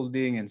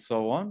scaffolding, and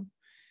so on.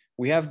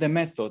 We have the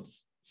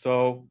methods.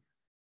 So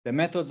the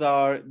methods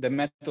are the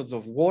methods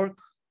of work,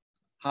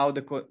 how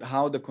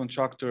the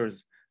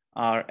contractors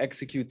are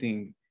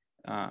executing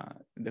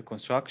the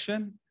construction.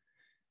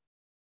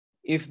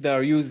 If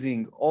they're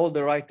using all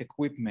the right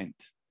equipment,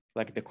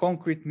 like the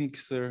concrete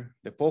mixer,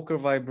 the poker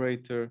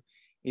vibrator,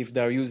 if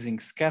they're using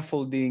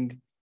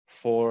scaffolding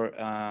for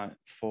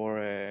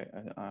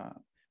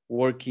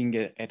working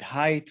at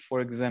height,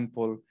 for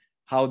example,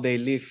 how they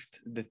lift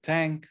the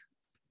tank,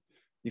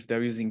 if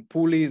they're using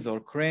pulleys or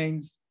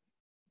cranes,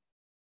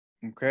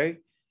 okay?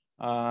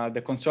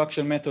 The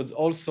construction methods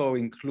also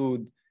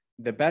include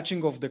the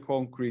batching of the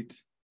concrete,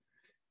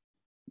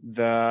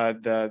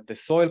 the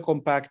soil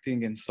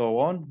compacting, and so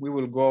on. We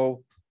will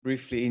go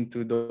briefly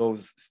into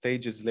those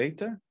stages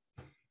later.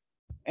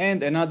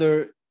 And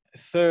another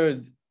third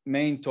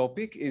main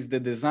topic is the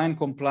design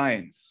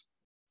compliance.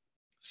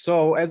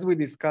 So as we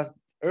discussed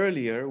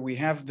earlier, we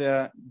have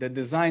the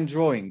design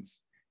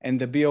drawings and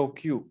the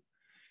BOQ,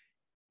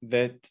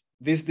 that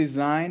this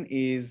design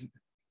is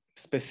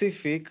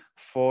specific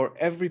for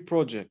every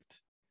project,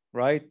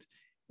 right?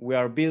 We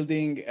are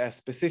building a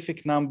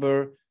specific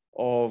number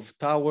of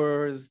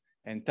towers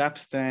and tap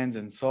stands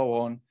and so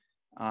on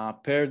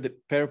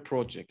per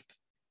project.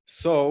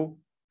 So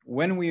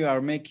when we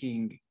are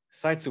making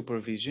site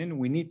supervision,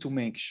 we need to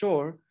make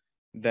sure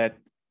that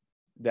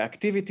the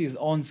activities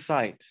on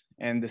site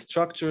and the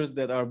structures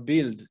that are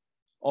built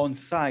on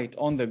site,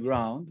 on the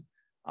ground,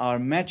 are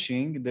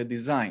matching the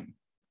design,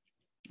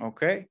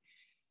 okay?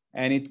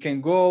 And it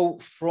can go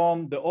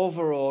from the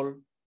overall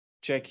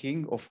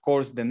checking, of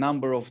course, the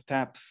number of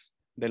taps,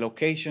 the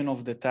location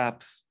of the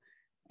taps,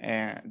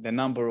 the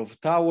number of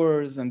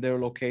towers and their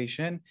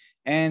location,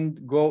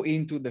 and go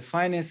into the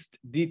finest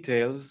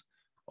details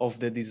of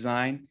the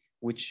design,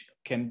 which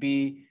can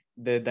be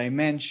the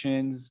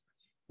dimensions,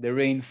 the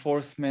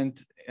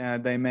reinforcement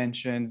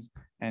dimensions,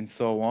 and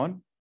so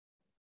on.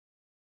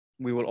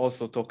 We will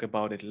also talk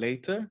about it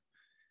later.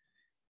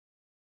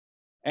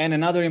 And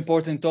another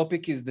important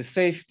topic is the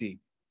safety.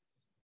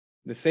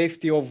 The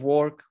safety of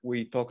work,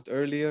 we talked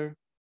earlier,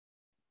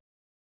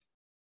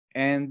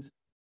 and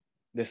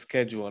the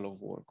schedule of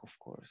work, of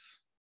course.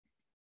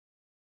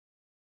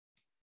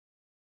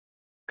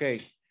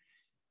 Okay,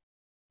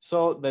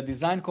 so the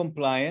design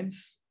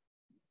compliance,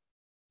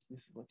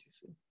 this is what you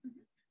see.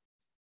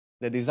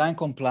 The design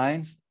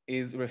compliance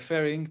is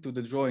referring to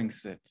the drawing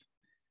set.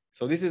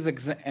 So this is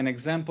an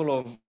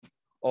example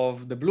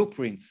of the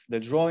blueprints, the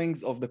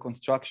drawings of the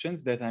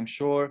constructions that I'm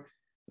sure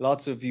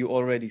lots of you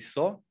already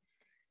saw.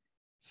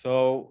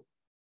 So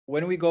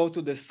when we go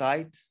to the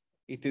site,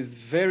 it is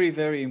very,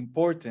 very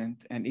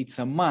important, and it's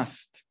a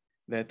must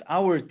that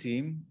our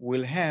team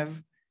will have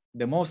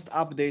the most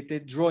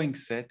updated drawing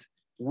set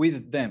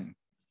with them.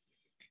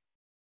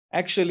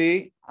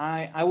 Actually,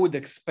 I would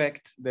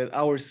expect that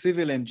our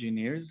civil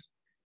engineers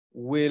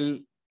will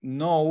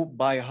know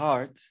by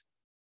heart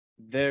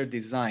their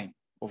design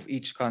of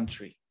each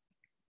country.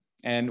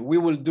 And we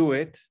will do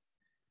it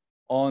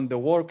on the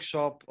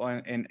workshop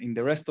and in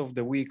the rest of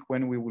the week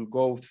when we will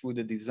go through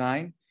the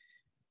design.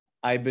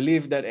 I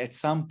believe that at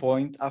some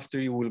point after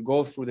you will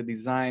go through the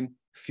design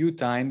a few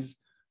times,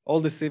 all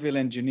the civil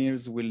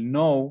engineers will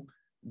know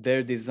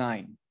their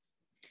design.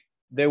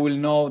 They will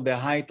know the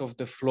height of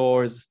the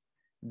floors,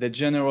 the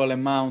general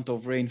amount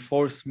of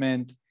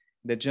reinforcement,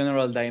 the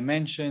general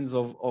dimensions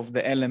of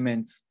the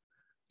elements.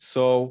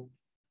 So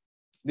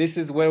this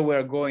is where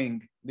we're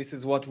going. This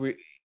is what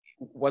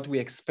we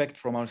expect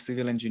from our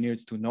civil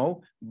engineers to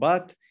know,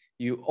 but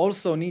you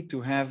also need to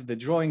have the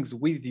drawings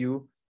with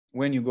you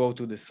when you go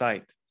to the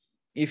site.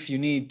 If you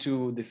need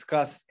to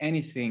discuss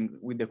anything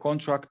with the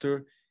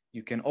contractor,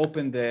 you can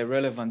open the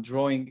relevant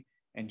drawing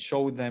and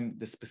show them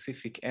the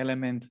specific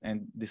element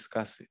and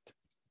discuss it.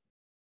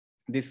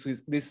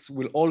 This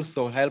will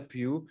also help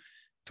you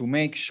to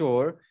make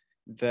sure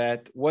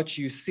that what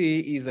you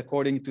see is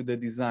according to the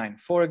design.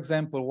 For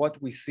example,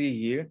 what we see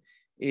here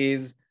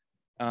is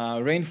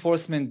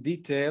reinforcement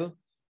detail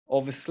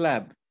of a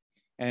slab,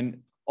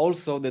 and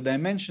also the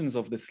dimensions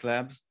of the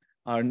slabs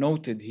are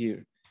noted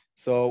here.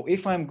 So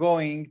if I'm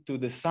going to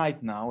the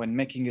site now and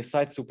making a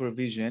site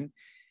supervision,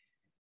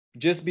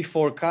 just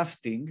before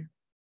casting,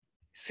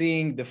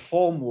 seeing the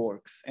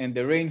formworks and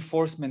the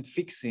reinforcement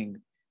fixing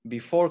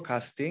before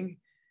casting,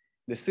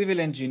 the civil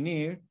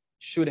engineer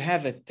should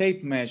have a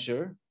tape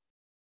measure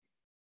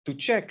to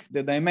check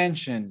the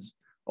dimensions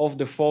of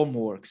the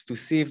formworks to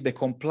see if they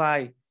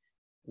comply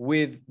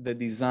with the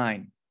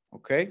design,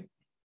 okay?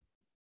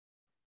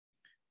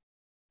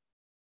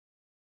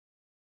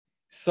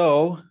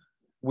 So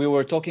we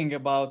were talking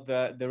about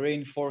the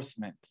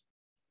reinforcement.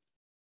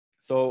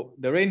 So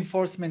the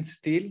reinforcement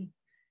steel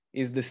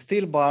is the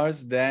steel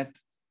bars that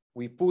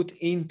we put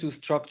into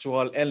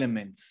structural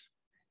elements,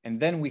 and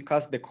then we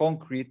cast the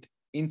concrete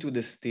into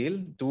the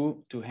steel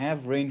to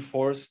have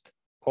reinforced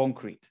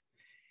concrete.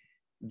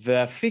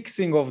 The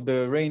fixing of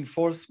the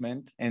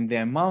reinforcement and the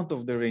amount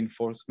of the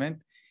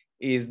reinforcement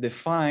is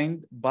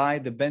defined by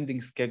the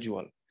bending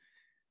schedule.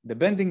 The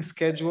bending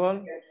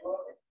schedule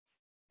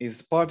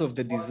is part of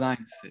the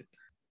design set.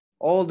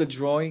 All the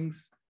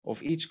drawings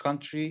of each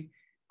country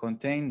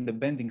contain the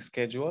bending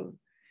schedule,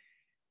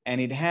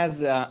 and it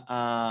has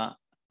a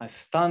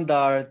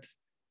standard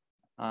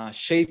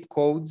shape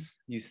codes.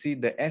 You see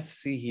the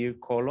SC here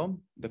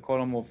column, the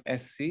column of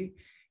SC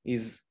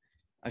is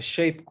a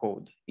shape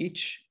code.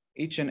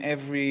 Each and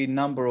every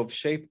number of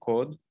shape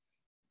code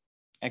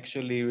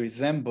actually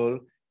resemble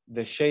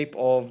the shape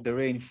of the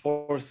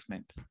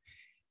reinforcement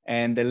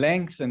and the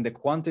length and the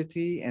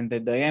quantity and the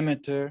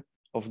diameter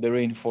of the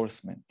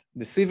reinforcement.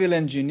 The civil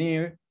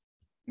engineer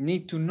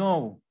need to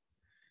know,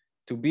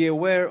 to be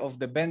aware of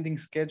the bending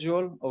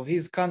schedule of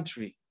his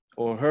country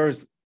or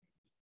hers,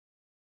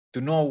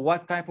 to know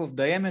what type of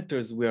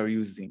diameters we are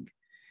using.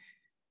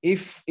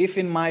 If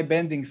in my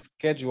bending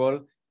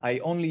schedule, I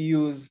only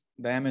use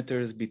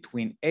diameters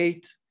between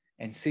 8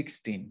 and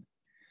 16,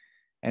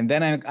 and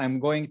then I'm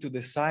going to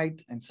the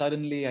site and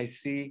suddenly I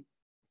see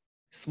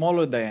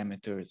smaller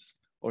diameters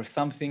or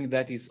something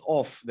that is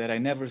off that I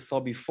never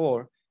saw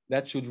before,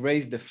 that should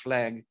raise the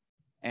flag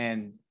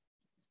and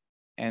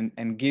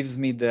gives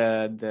me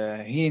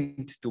the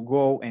hint to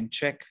go and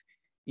check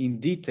in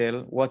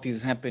detail what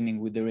is happening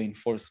with the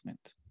reinforcement.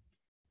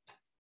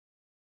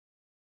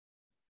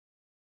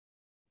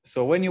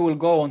 So when you will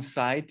go on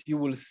site, you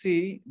will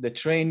see the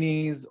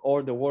trainees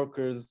or the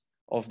workers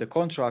of the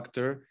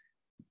contractor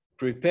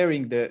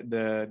preparing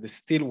the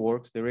steel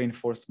works, the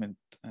reinforcement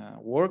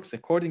works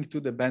according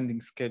to the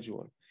bending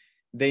schedule.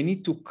 They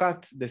need to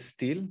cut the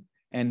steel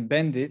and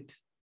bend it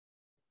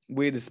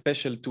with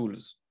special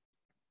tools.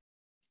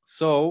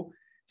 So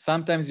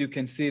sometimes you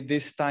can see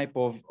this type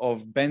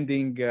of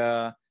bending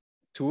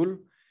tool.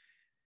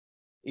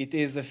 It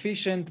is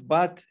efficient,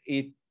 but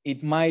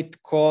it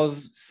might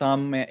cause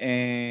some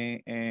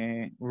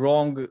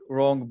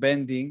wrong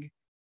bending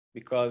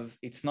because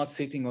it's not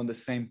sitting on the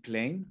same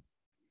plane.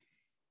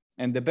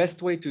 And the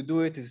best way to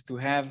do it is to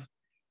have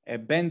a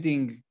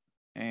bending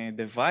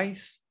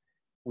device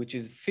which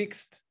is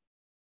fixed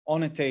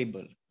on a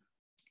table.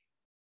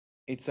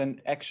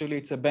 Actually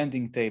it's a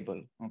bending table,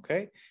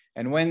 okay?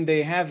 And when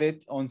they have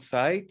it on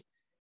site,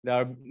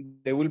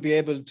 they will be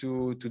able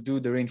to do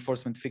the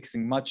reinforcement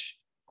fixing much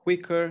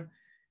quicker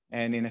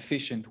and in an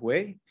efficient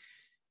way.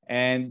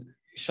 And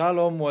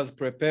Shalom was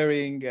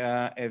preparing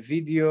a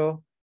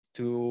video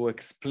to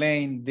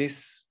explain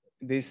this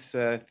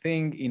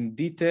thing in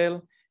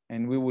detail,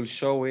 and we will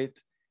show it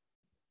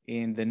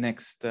in the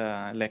next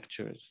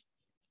lectures.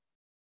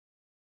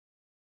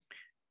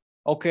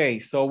 Okay,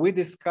 so we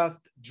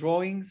discussed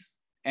drawings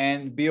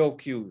and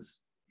BOQs.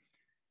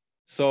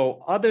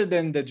 So other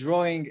than the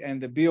drawing and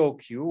the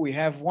BOQ, we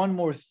have one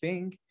more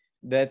thing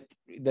that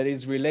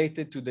is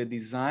related to the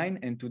design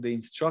and to the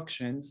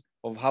instructions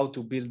of how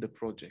to build the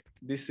project.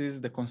 This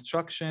is the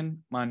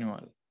construction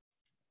manual,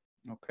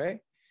 okay?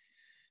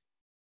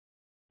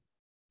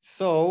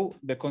 So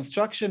the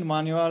construction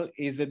manual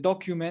is a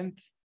document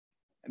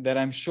that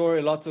I'm sure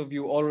a lot of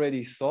you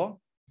already saw.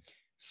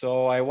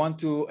 So I want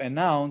to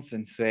announce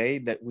and say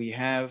that we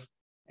have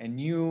a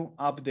new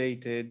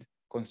updated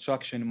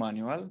construction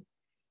manual,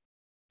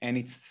 and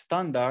it's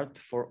standard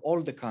for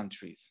all the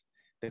countries.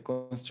 The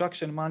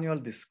construction manual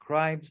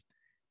describes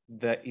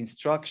the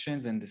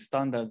instructions and the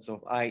standards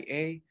of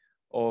IA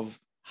of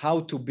how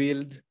to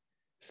build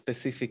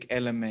specific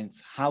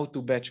elements, how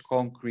to batch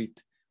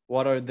concrete,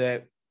 what are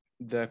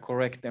the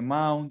correct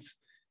amounts,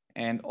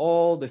 and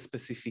all the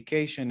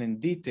specification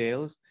and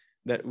details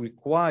that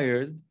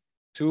required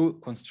to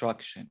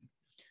construction.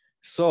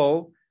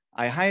 So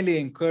I highly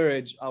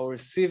encourage our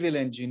civil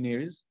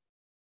engineers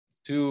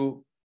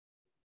to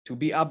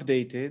be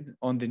updated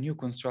on the new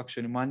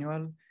construction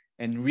manual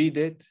and read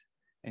it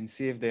and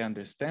see if they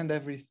understand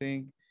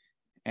everything.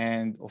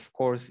 And of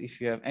course, if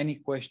you have any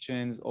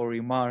questions or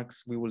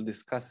remarks, we will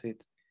discuss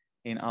it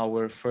in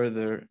our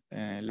further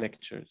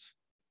lectures.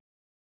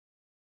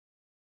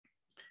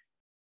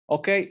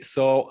 Okay,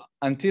 so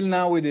until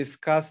now we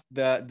discussed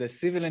the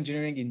civil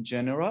engineering in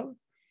general,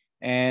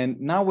 and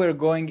now we're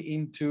going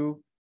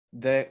into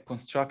the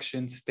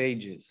construction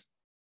stages.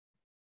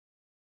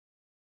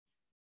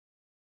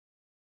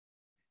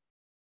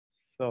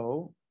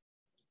 So,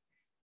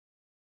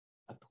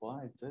 את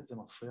רואה את זה? זה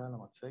מפריע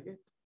למצגת?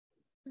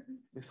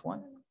 This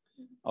one?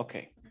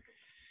 Okay.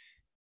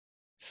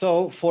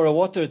 So for a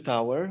water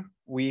tower,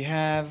 we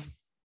have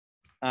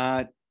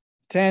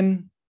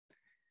 10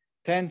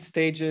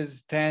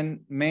 stages,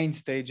 10 main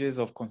stages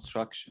of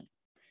construction.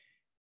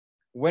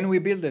 When we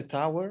build a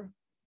tower,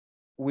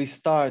 we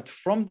start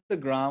from the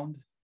ground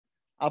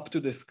up to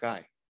the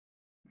sky.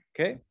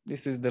 Okay,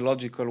 this is the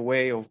logical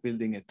way of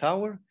building a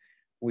tower.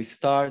 We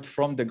start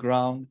from the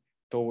ground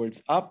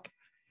towards up.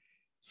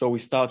 So we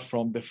start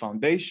from the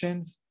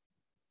foundations.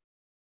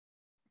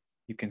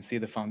 You can see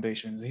the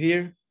foundations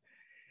here.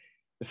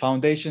 The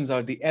foundations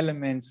are the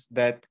elements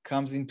that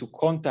comes into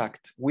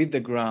contact with the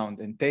ground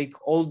and take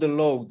all the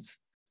loads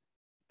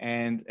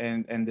and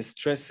the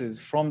stresses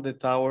from the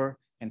tower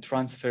and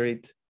transfer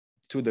it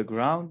to the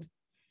ground.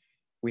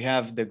 We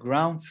have the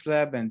ground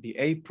slab and the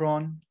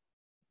apron.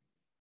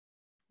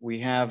 We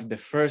have the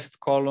first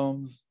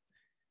columns,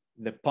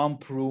 the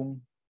pump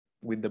room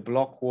with the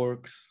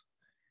Blockworks.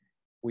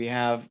 We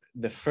have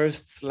the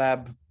first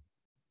slab,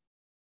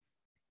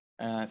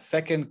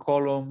 second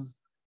columns,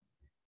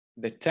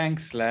 the tank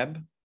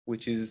slab,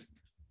 which is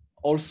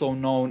also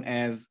known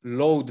as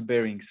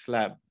load-bearing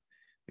slab,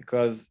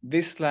 because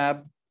this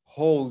slab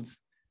holds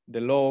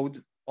the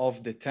load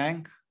of the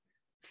tank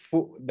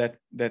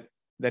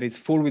that is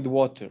full with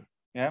water,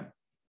 yeah?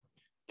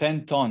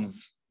 10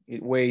 tons,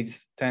 it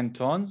weighs 10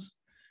 tons.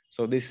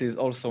 So this is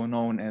also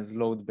known as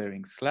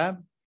load-bearing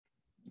slab.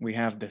 We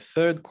have the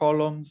third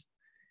columns,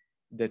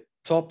 the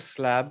top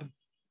slab,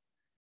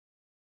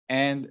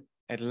 and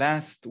at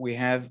last we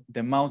have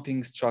the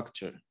mounting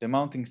structure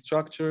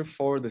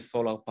for the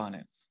solar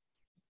panels.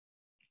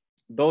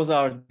 Those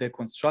are the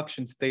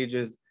construction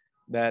stages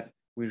that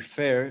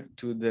refer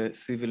to the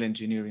civil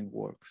engineering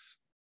works.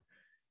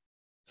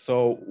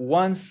 So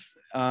once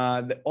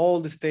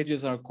all the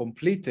stages are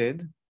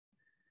completed,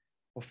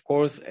 of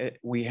course,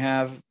 we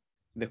have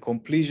the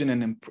completion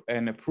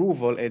and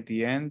approval at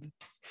the end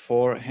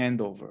for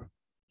handover.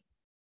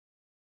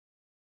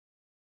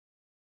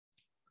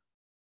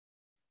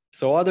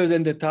 So other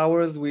than the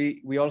towers,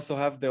 we also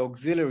have the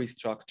auxiliary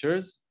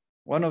structures.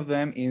 One of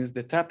them is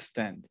the tap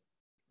stand,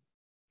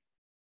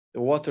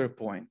 the water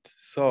point.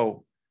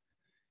 So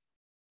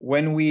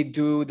when we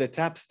do the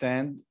tap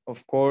stand,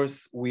 of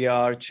course, we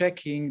are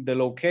checking the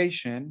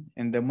location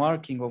and the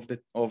marking of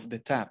the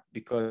tap,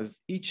 because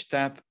each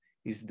tap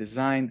is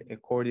designed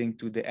according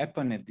to the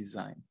EPANET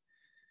design.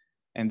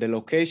 And the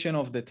location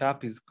of the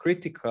tap is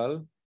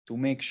critical to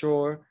make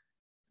sure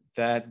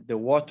that the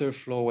water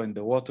flow and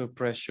the water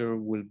pressure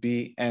will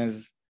be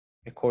as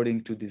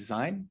according to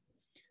design.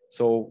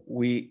 So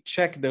we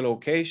check the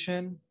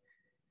location,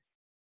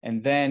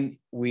 and then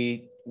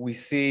we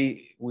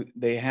see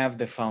they have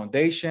the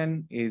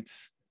foundation.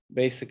 It's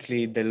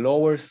basically the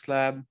lower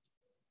slab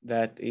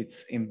that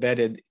it's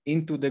embedded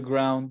into the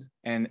ground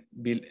and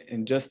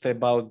just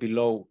about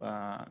below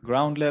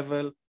ground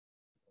level.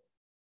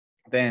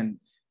 Then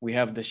we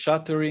have the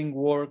shuttering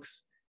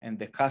works and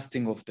the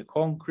casting of the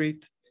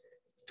concrete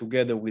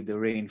together with the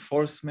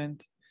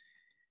reinforcement,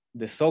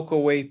 the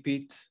soak-away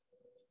pit,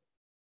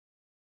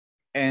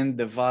 and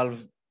the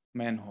valve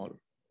manhole.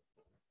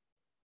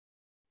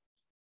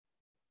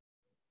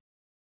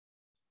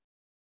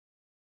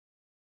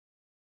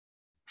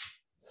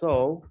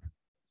 So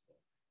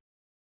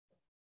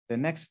the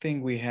next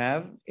thing we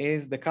have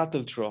is the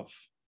cattle trough.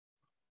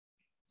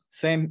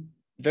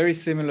 Very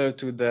similar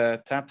to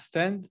the tap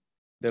stand.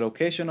 The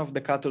location of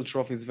the cattle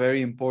trough is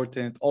very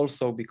important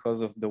also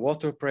because of the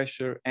water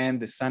pressure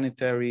and the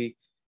sanitary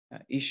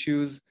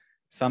issues.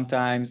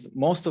 Sometimes,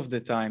 most of the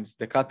times,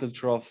 the cattle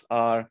troughs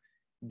are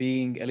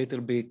being a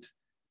little bit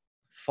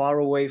far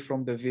away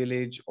from the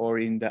village or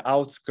in the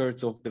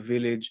outskirts of the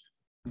village,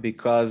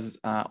 because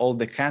all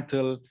the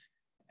cattle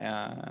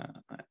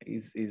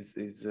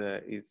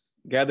is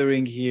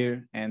gathering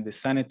here, and the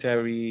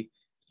sanitary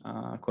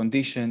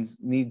conditions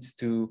needs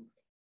to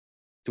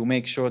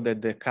make sure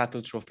that the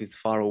cattle trough is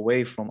far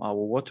away from our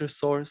water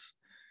source.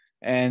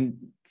 And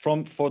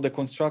for the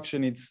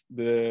construction, it's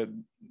the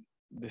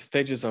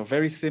stages are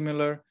very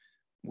similar.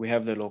 We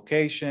have the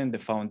location, the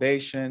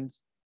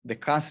foundations, the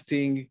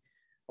casting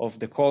of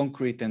the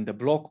concrete and the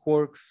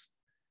blockworks,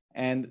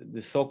 and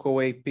the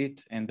soak-away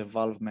pit and the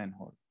valve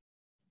manhole.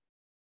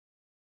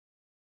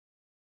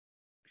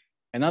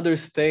 Another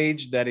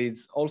stage that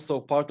is also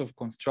part of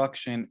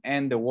construction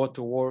and the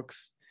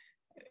waterworks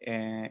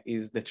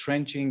is the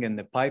trenching and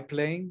the pipe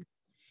laying.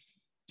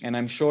 And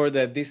I'm sure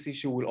that this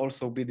issue will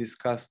also be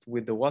discussed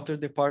with the water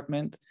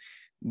department,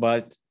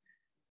 but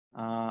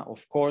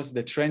of course,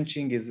 the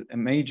trenching is a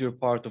major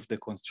part of the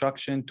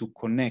construction to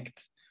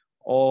connect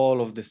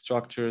all of the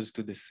structures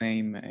to the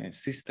same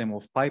system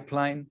of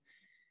pipeline.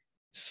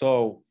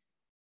 So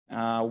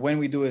when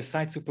we do a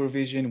site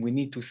supervision, we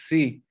need to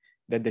see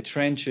that the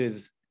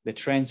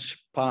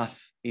trench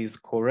path is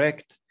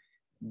correct,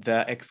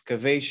 the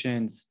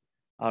excavations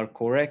are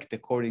correct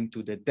according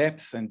to the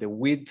depth and the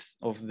width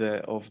of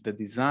the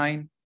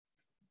design.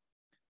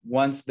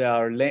 Once they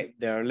are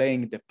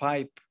laying the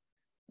pipe,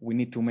 we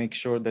need to make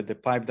sure that the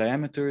pipe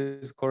diameter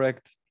is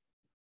correct.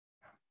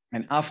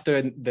 And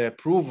after the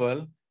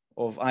approval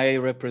of IA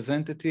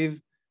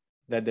representative,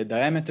 that the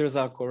diameters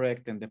are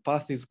correct and the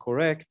path is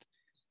correct,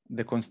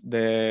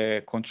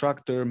 the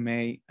contractor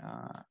may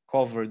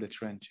cover the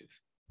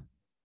trenches.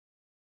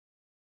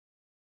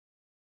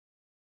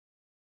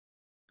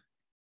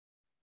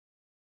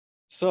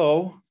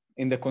 So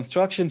in the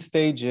construction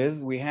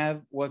stages, we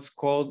have what's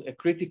called a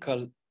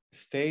critical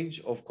stage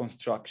of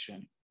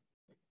construction.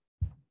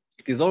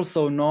 It is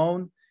also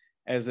known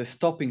as a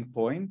stopping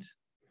point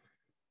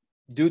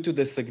due to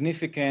the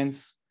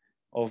significance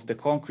of the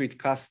concrete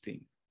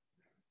casting.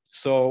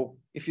 So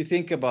if you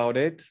think about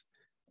it,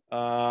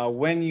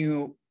 when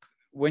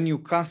you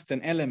cast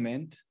an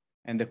element,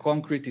 and the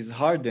concrete is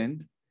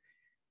hardened,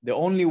 the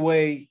only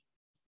way,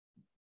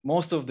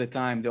 most of the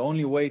time, the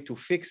only way to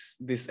fix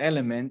this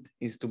element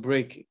is to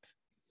break it.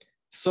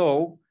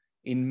 So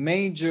in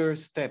major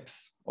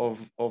steps of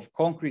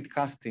concrete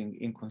casting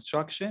in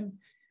construction,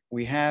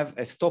 we have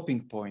a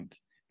stopping point,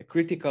 a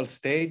critical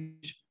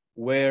stage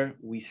where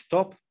we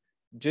stop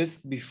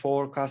just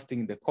before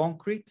casting the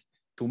concrete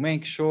to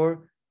make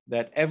sure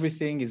that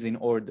everything is in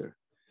order.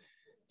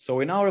 So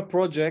in our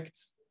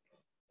projects,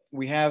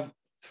 we have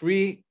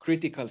 3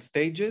 critical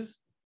stages.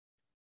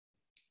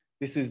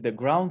 This is the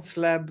ground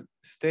slab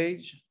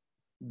stage,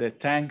 the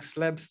tank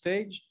slab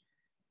stage,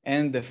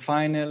 and the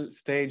final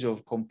stage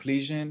of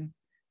completion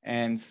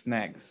and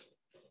snags.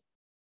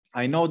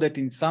 I know that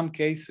in some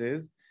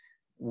cases,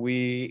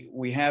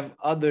 we have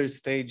other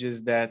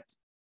stages that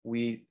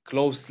we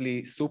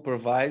closely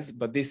supervise,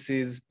 but this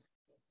is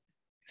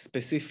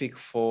specific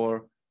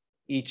for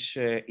each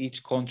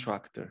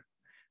contractor.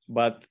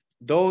 But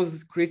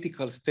those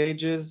critical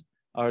stages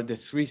are the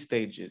 3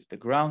 stages: the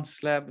ground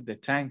slab, the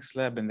tank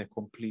slab, and the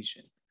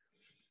completion.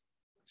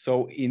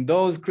 So in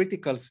those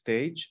critical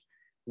stage,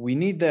 we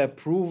need the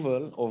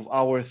approval of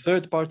our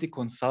third-party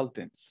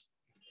consultants.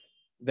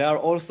 They are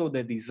also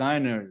the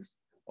designers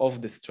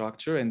of the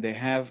structure, and they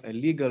have a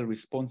legal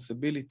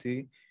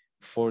responsibility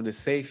for the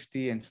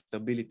safety and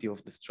stability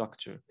of the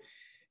structure.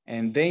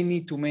 And they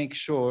need to make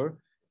sure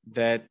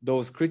that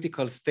those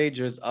critical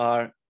stages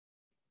are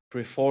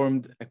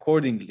performed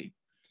accordingly.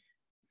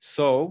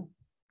 So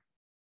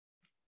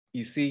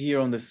you see here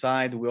on the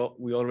side,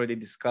 we already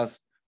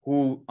discussed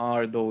who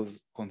are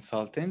those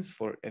consultants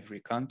for every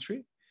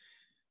country.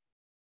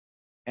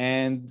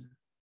 And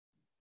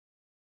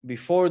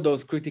before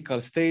those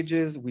critical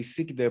stages, we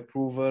seek the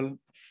approval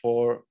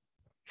for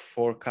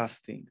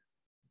forecasting.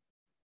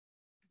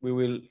 We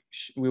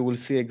will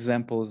see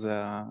examples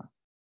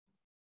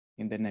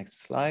in the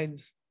next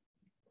slides.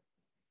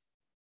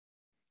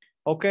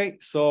 Okay,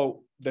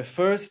 so the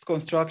first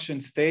construction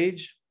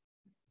stage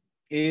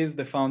is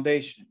the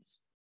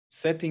foundations,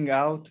 setting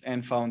out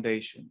and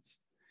foundations.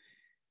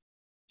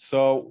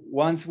 So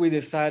once we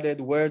decided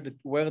where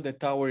the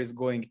tower is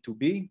going to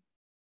be,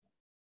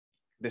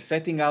 the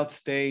setting out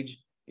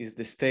stage is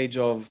the stage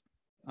of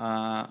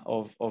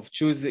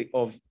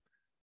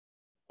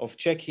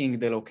checking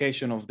the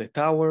location of the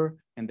tower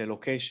and the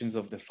locations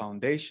of the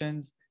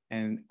foundations,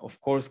 and of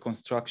course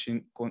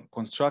constructing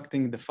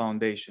the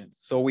foundations.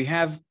 So we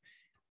have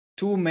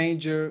 2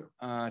 major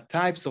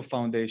types of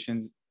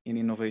foundations in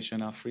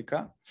Innovation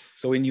Africa.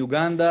 So in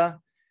Uganda,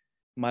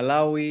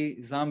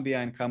 Malawi, Zambia,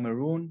 and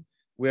Cameroon,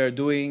 we are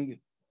doing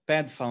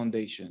pad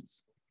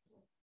foundations.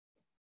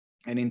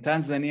 And in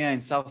Tanzania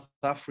and South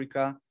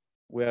Africa,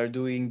 we are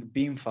doing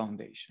beam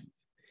foundations.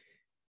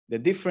 The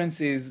difference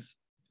is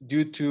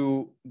due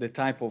to the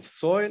type of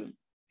soil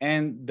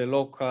and the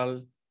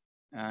local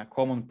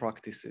common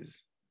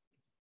practices.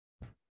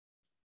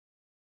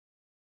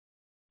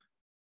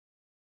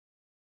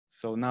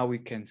 So now we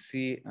can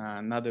see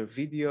another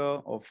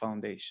video of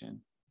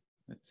foundation.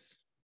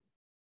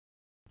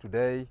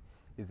 Today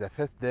is the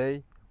first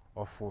day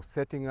of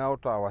setting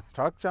out our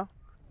structure.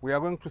 We are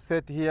going to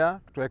set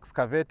here to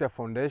excavate a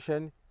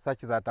foundation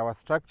such that our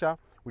structure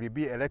will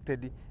be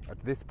erected at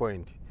this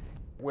point.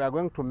 We are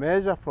going to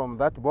measure from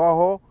that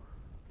borehole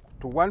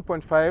to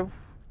 1.5,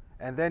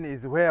 and then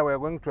is where we are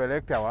going to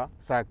erect our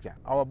structure.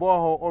 Our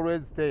borehole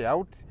always stay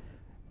out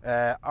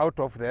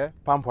of the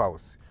pump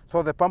house.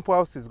 So the pump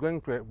house is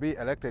going to be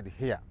erected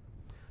here.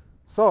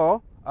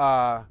 So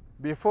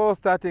before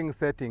starting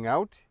setting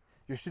out,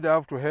 you should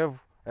have to have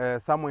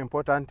some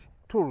important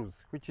tools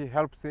which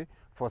helps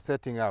for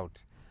setting out.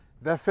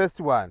 The first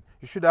one,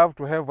 you should have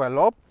to have a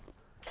loop.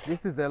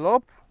 This is the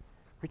loop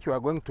which you are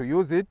going to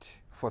use it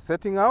for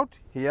setting out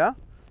here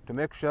to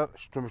make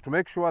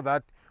sure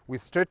that we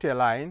straight a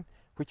line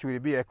which will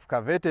be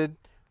excavated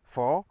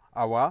for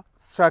our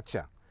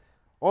structure.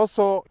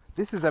 Also,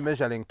 this is a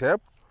measuring tape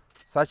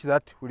such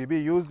that will be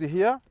used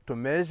here to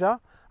measure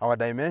our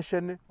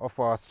dimension of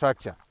our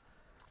structure.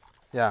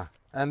 Yeah,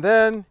 and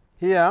then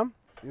here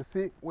you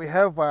see we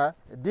have a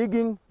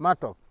digging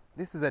mattock.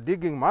 This is a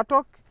digging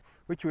mattock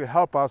which will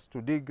help us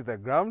to dig the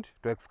ground,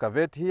 to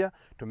excavate here,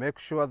 to make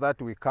sure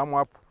that we come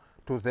up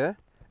to the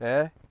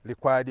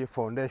required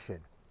foundation.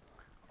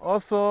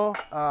 Also,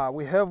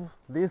 we have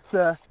this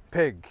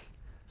peg.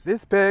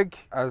 This peg,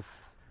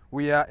 as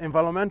we are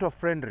environmental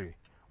friendly,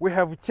 we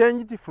have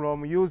changed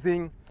from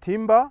using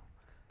timber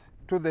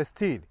to the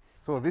steel.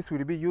 So this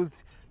will be used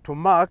to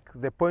mark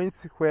the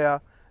points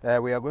where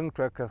we are going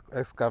to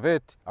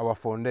excavate our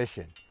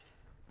foundation.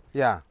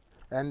 Yeah,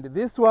 and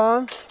this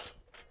one,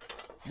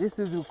 this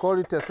is, we call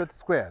it a set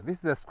square. This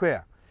is a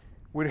square.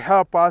 Will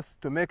help us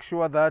to make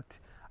sure that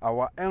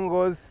our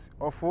angles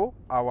of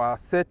our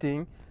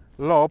setting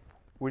loop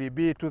will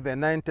be to the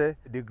 90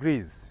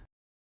 degrees.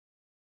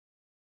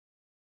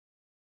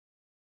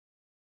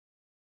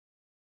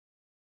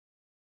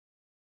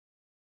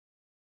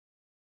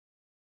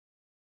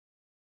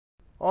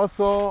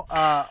 Also,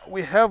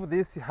 we have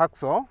this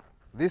hacksaw.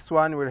 This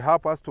one will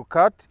help us to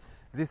cut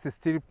this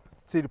steel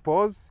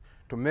poles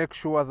to make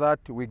sure that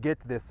we get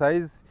the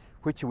size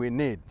which we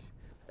need.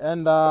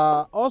 And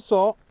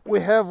also we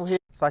have here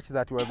such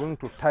that we are going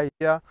to tie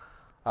here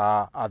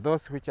are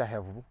those which I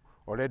have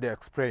already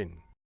explained.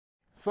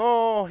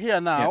 So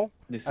here now,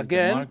 this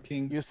again,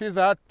 is you see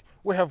that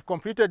we have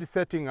completed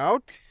setting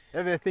out.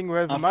 Everything we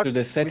have after marked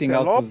the setting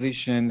out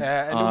positions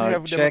and we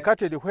have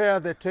demarcated where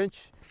the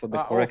trench for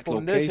the correct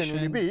foundation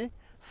location will be.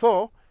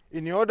 So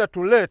in order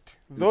to let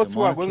those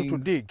who are going to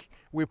dig,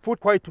 we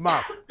put white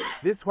mark.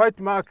 This white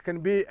mark can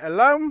be a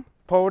lime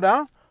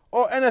powder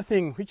or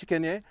anything which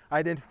can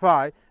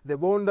identify the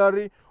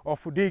boundary of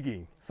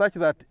digging, such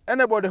that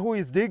anybody who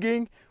is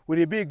digging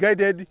will be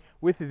guided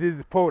with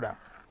this powder.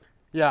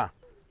 Yeah.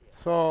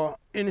 So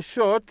in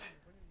short,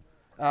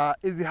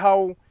 is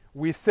how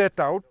we set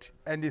out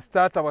and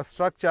start our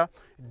structure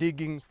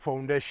digging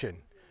foundation.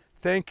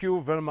 Thank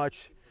you very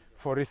much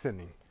for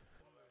listening.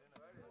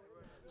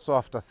 So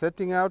after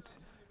setting out,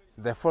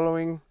 the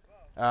following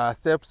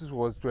steps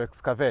was to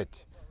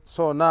excavate.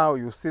 So now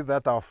you see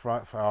that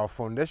our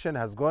foundation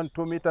has gone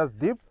 2 meters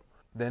deep.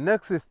 The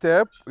next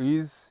step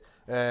is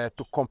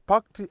to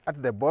compact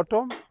at the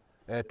bottom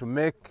to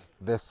make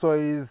the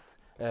soils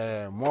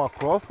more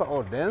closer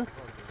or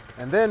dense.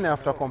 And then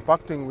after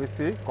compacting with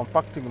the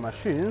compacting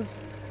machines,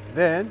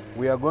 then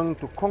we are going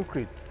to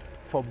concrete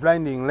for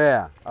blinding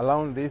layer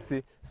around this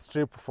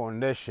strip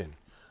foundation.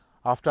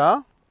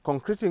 After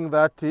concreting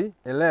that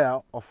a layer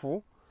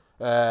of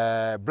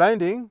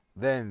blinding,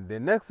 then the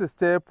next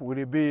step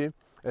will be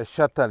a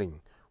shuttering.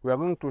 We are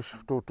going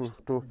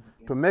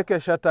to make a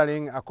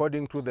shuttering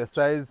according to the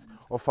size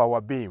of our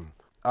beam.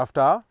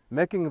 After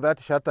making that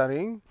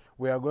shuttering,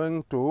 we are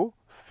going to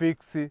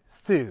fix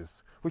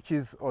steels, which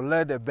is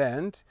already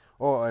bent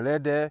or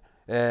already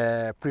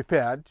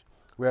prepared.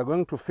 We are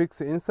going to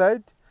fix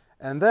inside,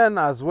 and then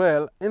as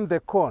well in the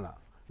corner,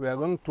 we are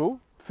going to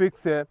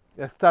fix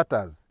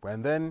starters.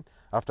 And then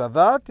after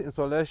that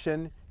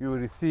installation, you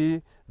will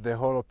see the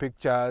whole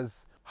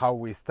pictures, how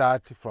we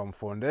start from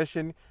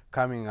foundation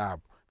coming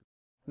up.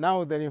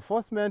 Now the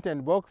reinforcement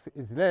and box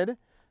is laid.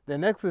 The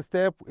next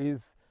step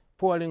is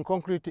pouring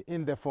concrete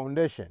in the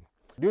foundation.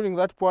 During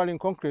that pouring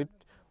concrete,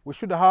 we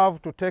should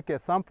have to take a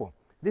sample.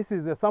 This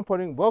is a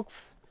sampling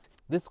box.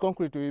 This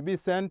concrete will be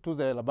sent to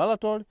the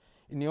laboratory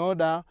in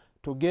order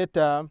to get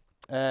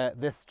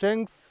the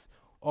strength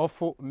of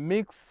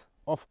mix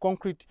of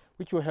concrete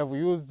which we have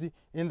used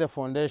in the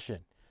foundation.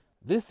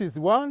 This is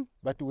one,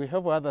 but we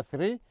have other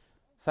 3,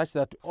 such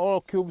that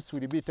all cubes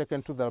will be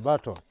taken to the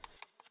laboratory.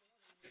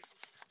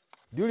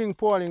 During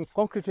pouring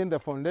concrete in the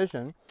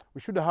foundation,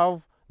 we should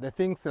have the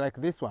things like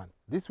this one.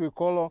 This we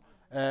call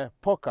a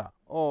poker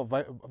or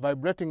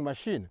vibrating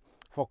machine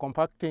for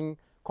compacting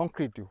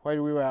concrete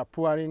while we were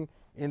pouring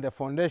in the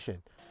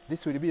foundation.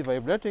 This will be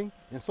vibrating.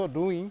 In so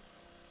doing,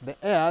 the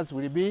airs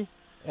will be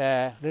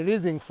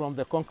releasing from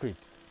the concrete.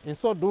 In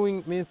so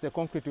doing means the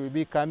concrete will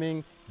be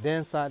coming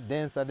denser,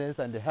 denser,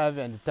 denser, and heavy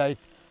and tight,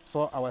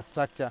 so our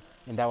structure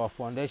and our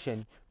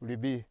foundation will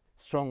be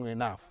strong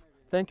enough.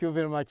 Thank you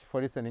very much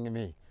for listening to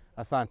me.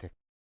 Asante.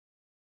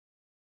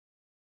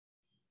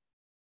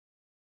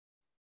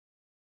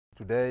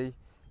 Today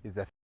is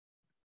a...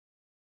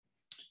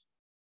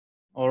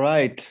 All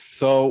right,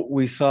 so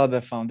we saw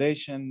the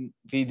foundation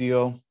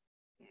video,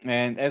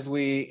 and as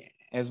we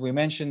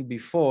mentioned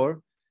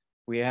before,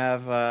 we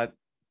have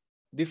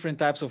different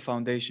types of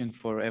foundation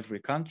for every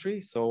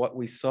country. So what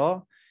we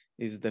saw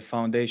is the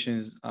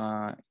foundations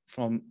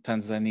from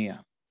Tanzania,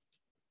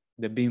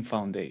 the beam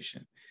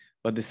foundation.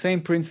 But the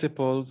same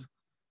principles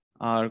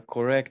are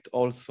correct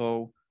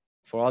also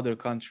for other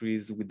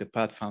countries with the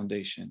pad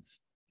foundations.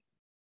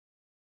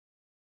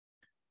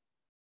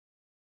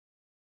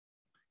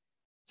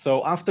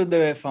 So after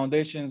the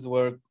foundations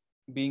were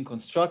being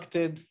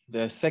constructed,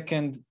 the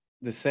second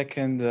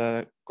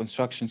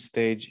construction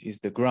stage is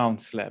the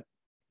ground slab.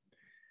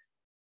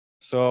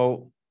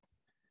 So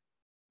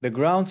the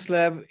ground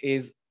slab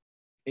is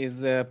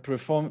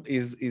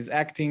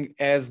acting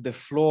as the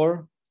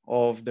floor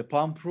of the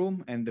pump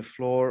room and the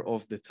floor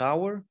of the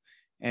tower.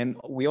 And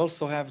we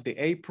also have the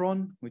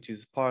apron, which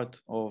is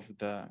part of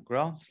the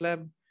ground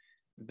slab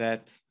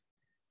that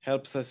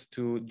helps us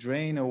to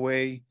drain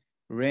away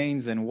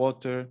rains and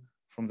water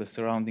from the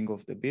surrounding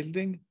of the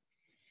building.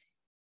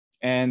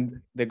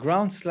 And the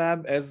ground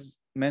slab, as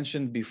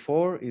mentioned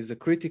before, is a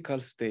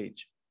critical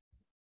stage.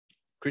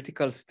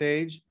 Critical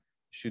stage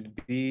should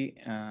be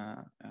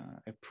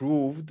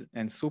approved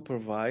and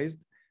supervised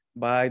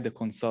by the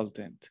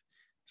consultant.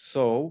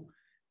 So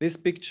this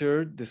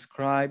picture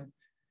describes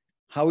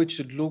how it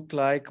should look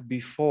like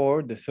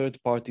before the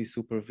third-party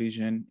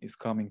supervision is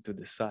coming to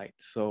the site.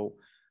 So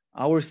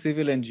our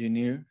civil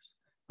engineers,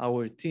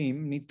 our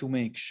team need to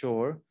make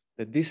sure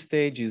that this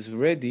stage is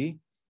ready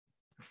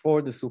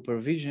for the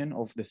supervision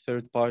of the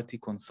third-party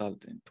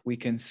consultant. We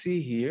can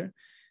see here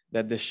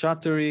that the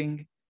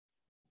shuttering,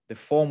 the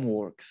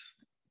formworks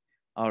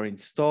are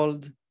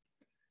installed,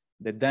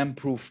 the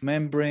damp-proof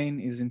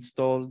membrane is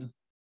installed,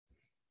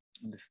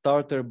 the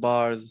starter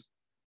bars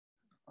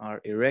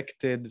are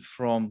erected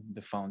from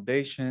the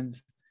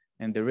foundations,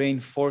 and the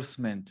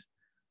reinforcement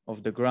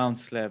of the ground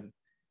slab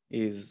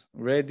is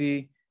ready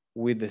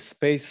with the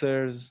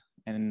spacers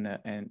and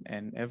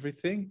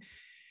everything.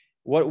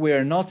 What we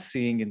are not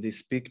seeing in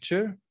this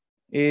picture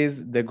is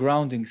the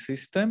grounding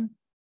system.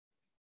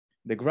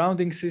 The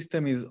grounding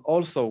system is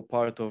also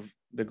part of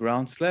the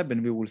ground slab,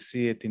 and we will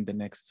see it in the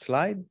next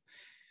slide.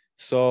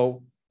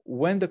 So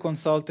when the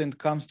consultant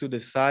comes to the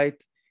site,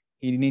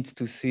 he needs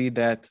to see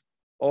that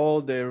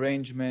all the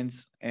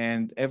arrangements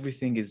and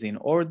everything is in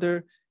order,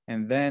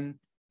 and then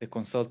the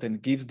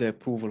consultant gives the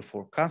approval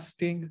for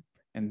casting,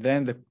 and then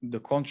the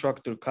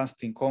contractor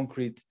casting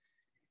concrete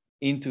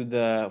into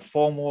the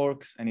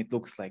formworks, and it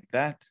looks like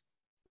that.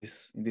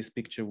 In this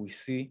picture, we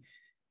see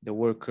the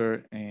worker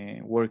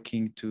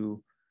working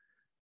to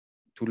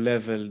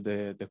level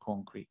the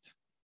concrete.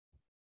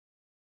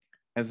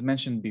 As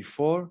mentioned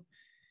before,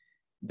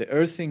 the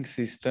earthing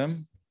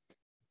system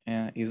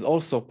is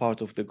also part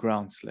of the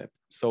ground slab.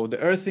 So the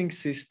earthing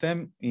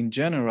system in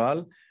general,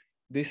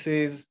 this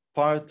is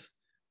part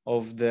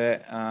of the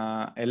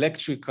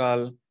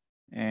electrical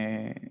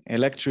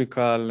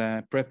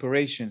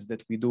preparations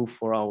that we do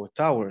for our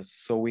towers.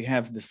 So we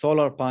have the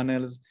solar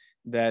panels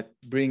that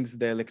brings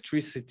the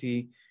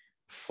electricity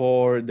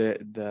for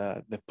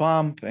the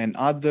pump and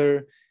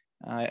other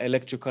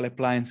electrical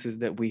appliances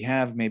that we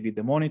have, maybe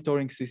the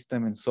monitoring system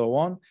and so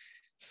on.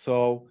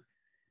 So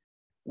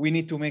we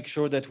need to make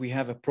sure that we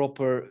have a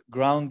proper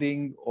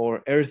grounding or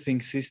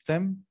earthing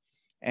system.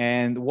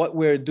 And what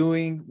we are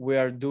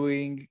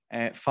doing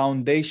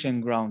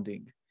foundation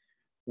grounding.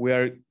 We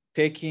are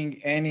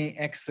taking any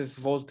excess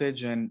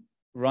voltage and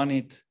run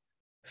it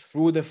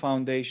through the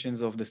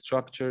foundations of the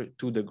structure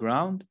to the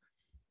ground.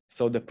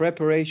 So the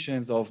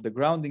preparations of the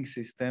grounding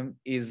system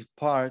is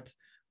part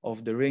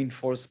of the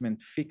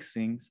reinforcement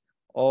fixings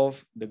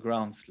of the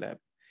ground slab.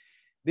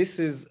 This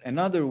is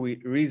another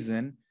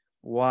reason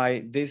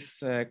why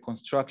this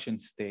construction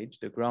stage,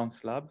 the ground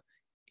slab,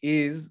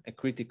 is a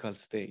critical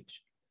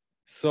stage.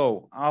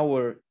 So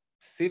our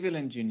civil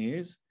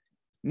engineers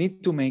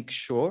need to make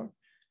sure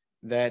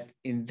that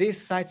in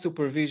this site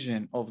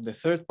supervision of the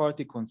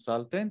third-party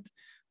consultant,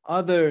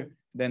 other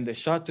than the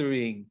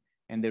shuttering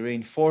and the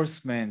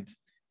reinforcement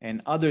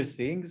and other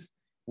things,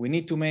 we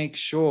need to make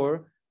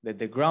sure that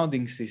the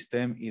grounding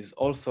system is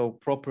also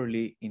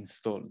properly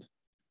installed.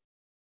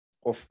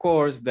 Of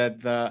course, that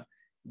the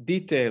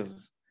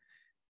details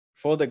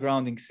for the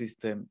grounding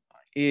system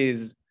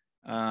is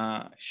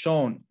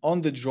shown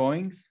on the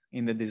drawings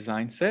in the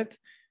design set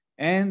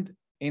and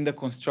in the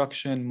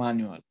construction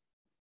manual.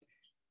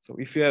 So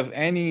if you have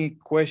any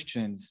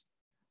questions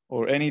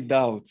or any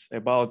doubts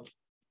about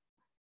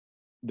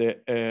the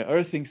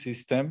earthing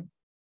system,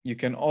 you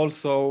can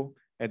also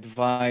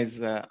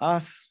advise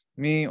us,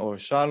 me or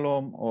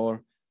Shalom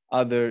or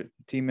other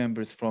team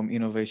members from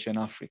Innovation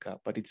Africa.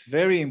 But it's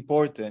very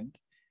important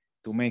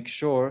to make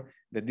sure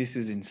that this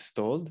is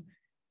installed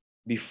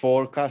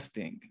before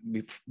casting,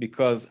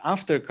 because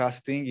after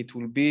casting, it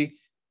will be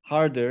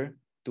harder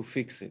to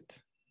fix it.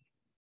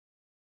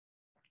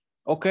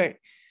 Okay,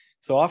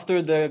 so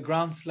after the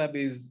ground slab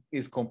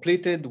is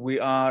completed, we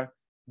are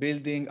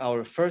building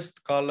our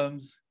first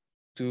columns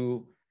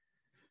to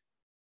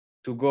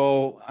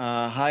go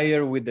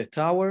higher with the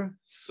tower.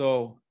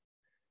 So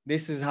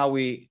this is how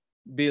we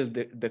build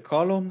the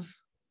columns.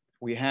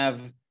 We have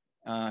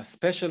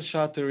special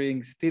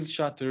shuttering, steel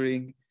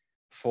shuttering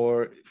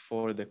for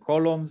the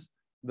columns.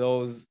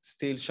 Those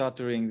steel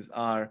shutterings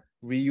are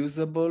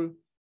reusable.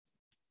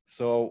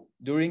 So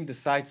during the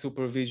site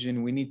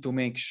supervision, we need to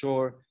make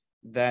sure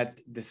that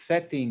the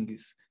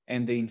settings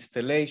and the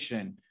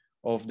installation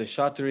of the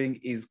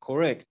shuttering is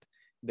correct.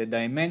 The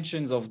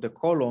dimensions of the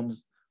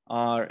columns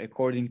are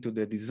according to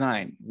the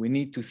design. We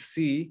need to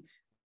see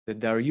that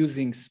they're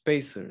using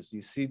spacers.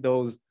 You see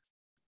those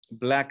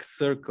black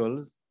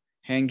circles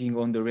hanging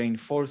on the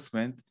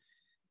reinforcement.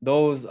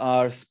 Those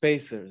are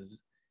spacers.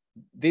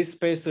 These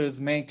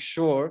spacers make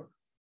sure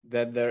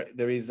that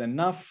there is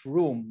enough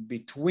room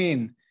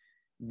between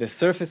the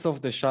surface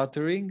of the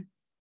shuttering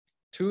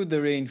to the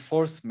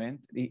reinforcement.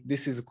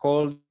 This is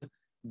called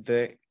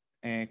the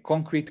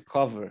concrete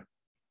cover.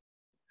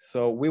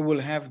 So we will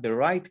have the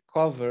right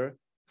cover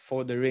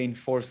for the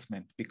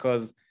reinforcement,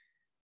 because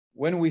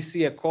when we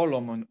see a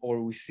column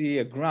or we see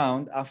a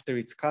ground after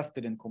it's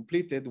casted and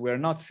completed, we're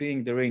not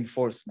seeing the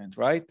reinforcement,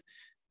 right?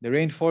 The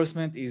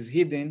reinforcement is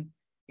hidden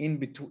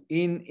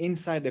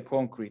inside the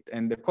concrete,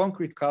 and the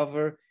concrete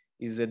cover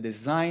is a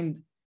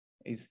designed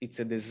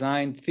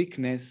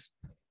thickness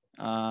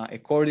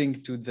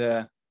according to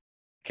the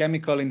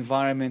chemical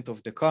environment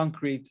of the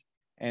concrete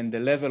and the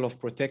level of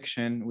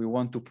protection we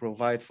want to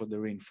provide for the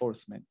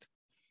reinforcement.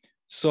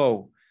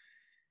 So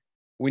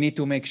we need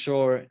to make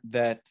sure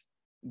that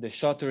the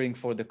shuttering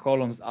for the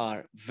columns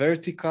are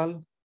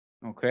vertical,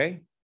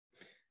 okay?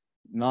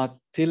 Not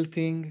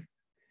tilting.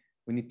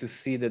 We need to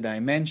see the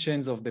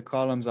dimensions of the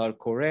columns are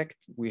correct.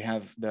 We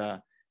have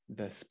the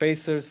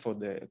spacers for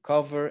the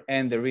cover,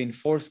 and the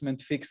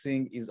reinforcement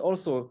fixing is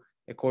also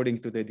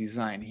according to the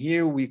design.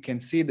 Here we can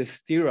see the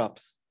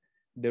stirrups,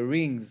 the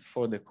rings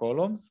for the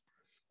columns.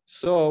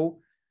 So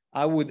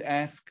I would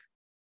ask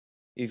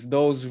if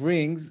those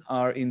rings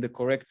are in the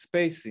correct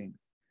spacing.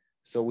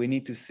 So we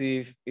need to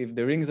see if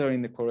the rings are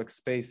in the correct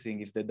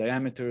spacing, if the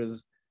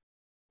diameters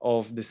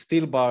of the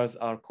steel bars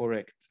are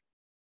correct.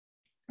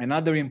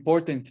 Another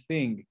important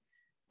thing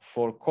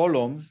for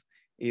columns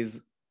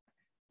is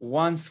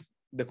once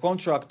the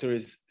contractor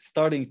is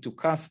starting to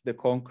cast the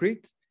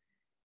concrete,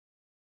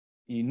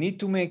 you need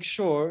to make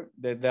sure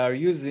that they are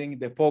using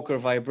the poker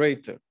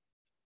vibrator.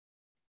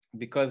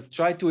 Because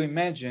try to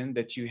imagine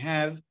that you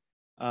have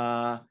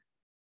a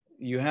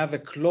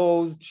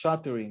closed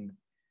shuttering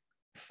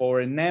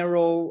for a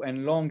narrow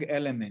and long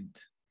element,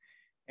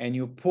 and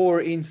you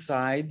pour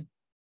inside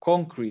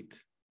concrete,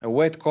 a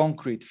wet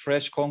concrete,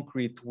 fresh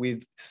concrete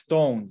with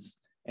stones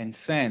and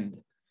sand.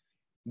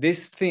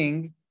 This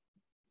thing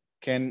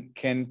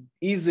can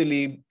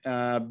easily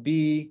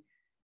be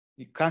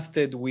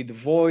casted with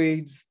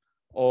voids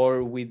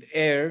or with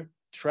air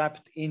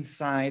trapped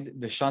inside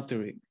the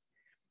shuttering.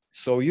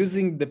 So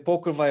using the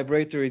poker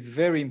vibrator is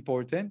very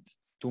important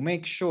to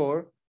make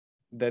sure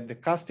that the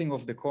casting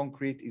of the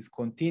concrete is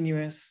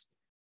continuous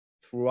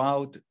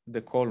throughout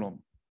the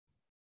column.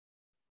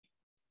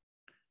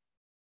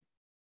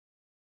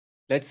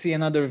 Let's see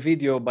another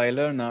video by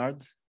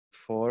Leonard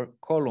for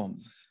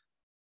columns.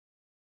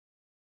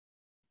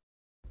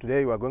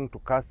 Today we are going to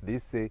cast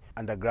these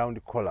underground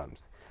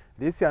columns.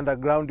 This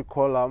underground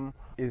column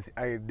is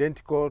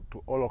identical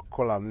to all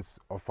columns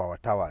of our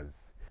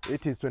towers.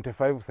 It is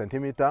 25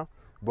 centimeter,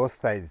 both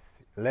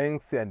sides,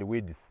 length and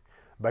width,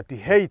 but the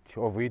height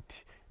of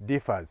it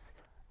differs.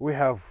 We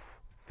have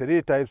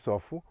 3 types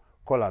of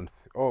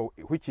columns,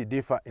 which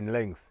differ in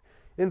length.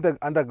 In the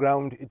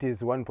underground, it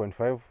is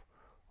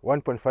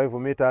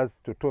 1.5 meters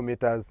to 2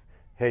 meters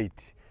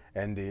height.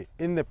 And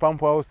in the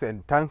pump house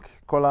and tank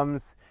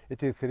columns,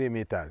 it is 3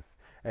 meters.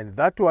 And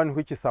that one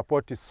which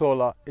supports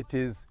solar, it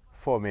is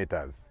 4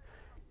 meters.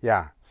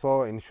 Yeah,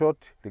 so in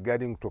short,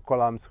 regarding to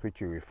columns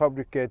which we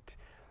fabricate,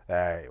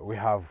 we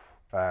have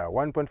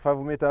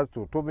 1.5 meters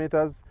to 2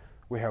 meters,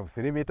 we have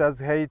 3 meters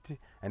height,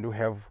 and we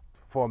have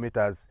 4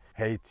 meters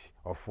height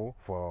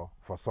for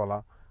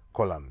solar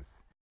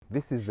columns.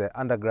 This is the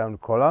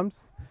underground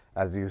columns,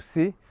 as you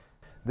see.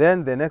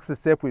 Then the next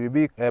step will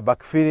be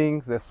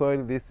backfilling the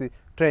soil, these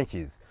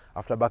trenches.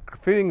 After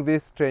backfilling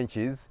these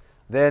trenches,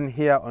 then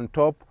here on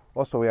top,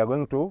 also we are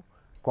going to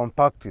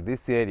compact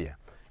this area.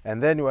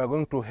 And then we are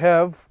going to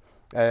have,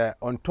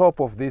 on top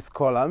of these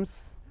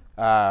columns,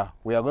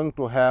 we are going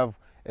to have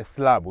a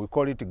slab. We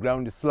call it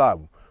ground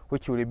slab,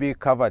 which will be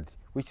covered,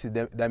 which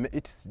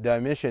its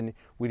dimension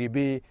will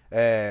be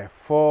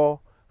 4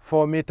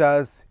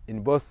 meters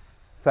in both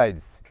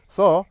sides.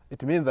 So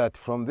it means that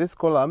from these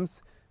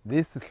columns,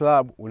 this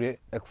slab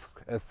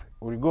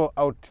will go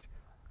out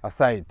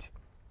aside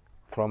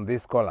from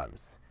these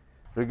columns.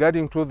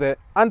 Regarding to the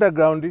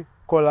underground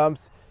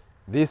columns,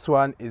 this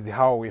one is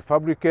how we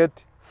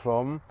fabricate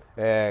from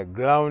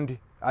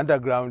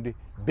underground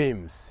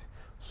beams.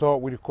 So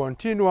we'll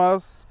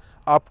continuous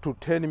up to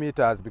 10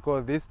 meters,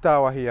 because this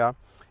tower here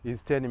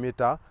is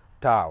 10-meter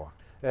tower.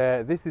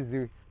 This is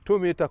the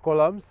 2-meter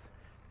columns.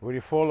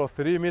 We'll follow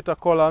 3-meter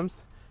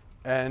columns,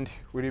 and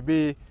will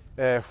be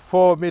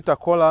 4-meter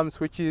columns,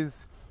 which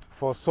is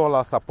for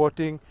solar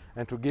supporting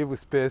and to give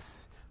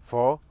space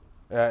for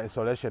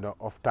installation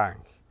of tank.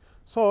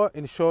 So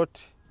in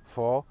short,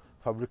 for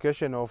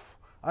fabrication of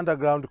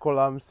underground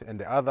columns and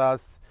the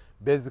others,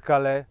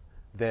 basically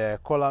the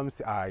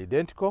columns are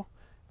identical.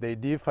 They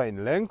differ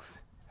in length.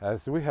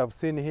 As we have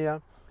seen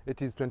here,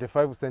 it is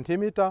 25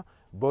 centimeter,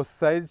 both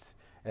sides,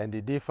 and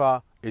the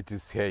differ, it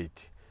is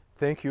height.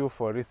 Thank you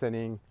for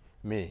listening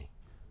me.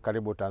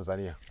 Karibu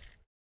Tanzania.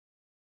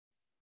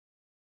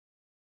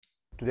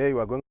 Today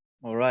we are going.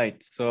 All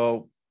right,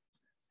 so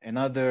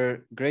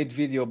another great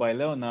video by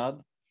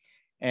Leonard.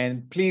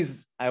 And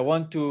please, I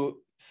want to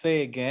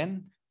say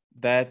again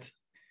that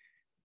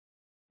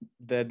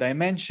the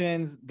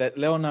dimensions that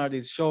Leonard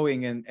is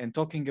showing and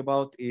talking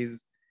about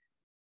is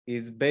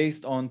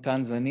based on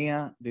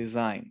Tanzania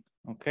design,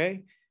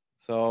 okay?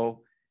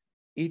 So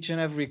each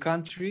and every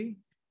country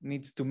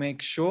needs to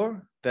make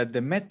sure that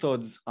the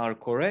methods are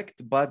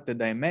correct, but the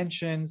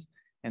dimensions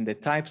and the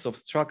types of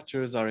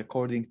structures are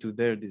according to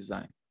their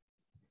design.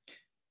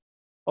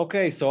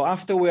 Okay, so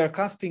after we are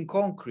casting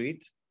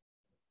concrete,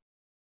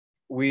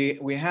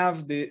 we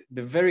have the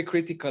very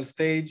critical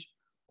stage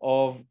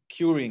of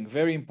curing,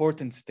 very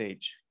important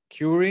stage.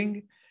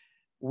 Curing,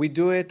 we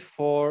do it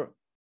for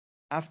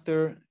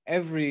after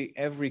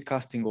every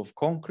casting of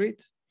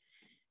concrete.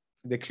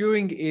 The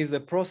curing is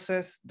a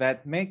process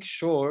that makes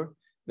sure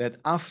that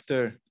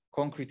after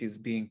concrete is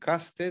being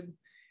casted,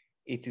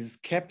 it is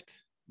kept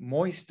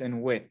moist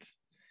and wet,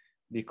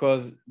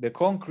 because the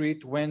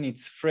concrete, when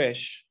it's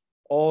fresh,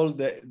 all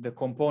the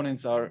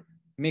components are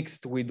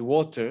mixed with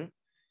water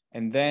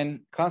and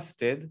then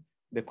casted.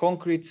 The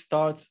concrete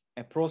starts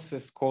a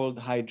process called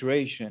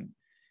hydration.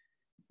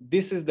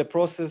 This is the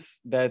process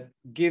that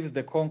gives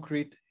the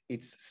concrete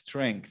its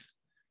strength.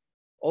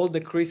 All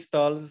the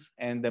crystals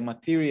and the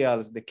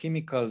materials, the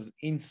chemicals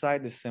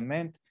inside the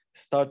cement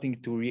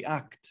starting to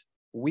react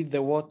with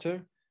the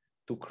water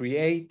to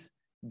create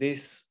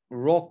this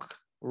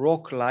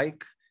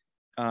rock-like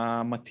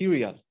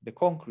material, the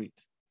concrete.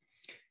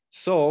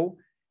 So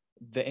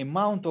the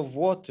amount of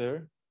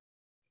water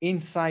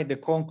inside the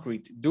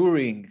concrete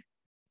during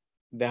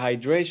the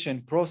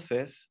hydration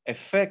process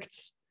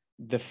affects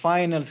the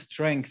final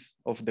strength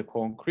of the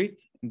concrete,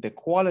 the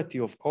quality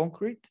of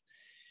concrete,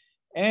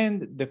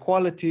 and the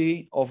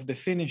quality of the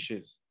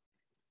finishes.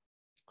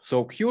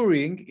 So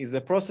curing is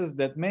a process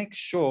that makes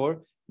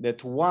sure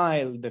that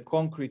while the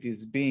concrete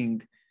is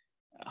being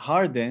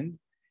hardened,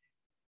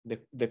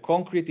 the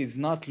concrete is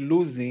not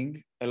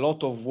losing a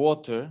lot of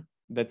water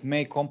that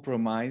may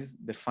compromise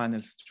the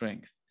final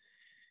strength.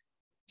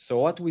 So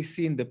what we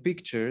see in the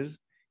pictures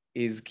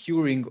is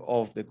curing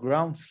of the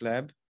ground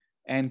slab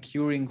and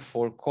curing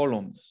for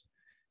columns.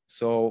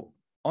 So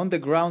on the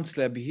ground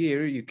slab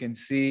here, you can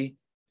see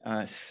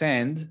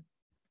sand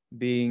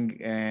being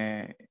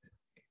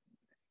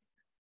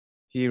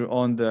here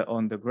on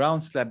the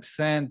ground slab,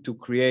 sand to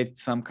create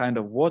some kind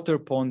of water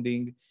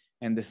ponding,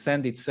 and the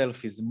sand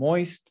itself is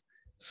moist.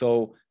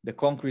 So the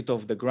concrete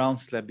of the ground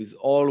slab is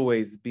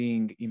always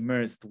being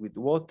immersed with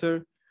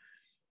water,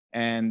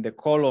 and the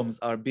columns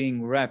are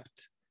being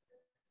wrapped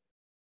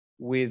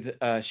with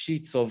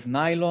sheets of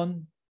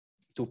nylon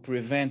to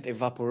prevent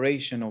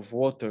evaporation of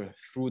water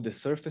through the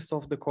surface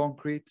of the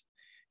concrete.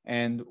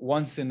 And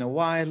once in a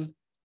while,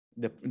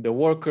 the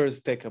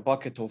workers take a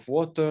bucket of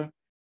water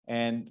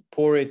and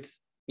pour it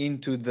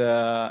into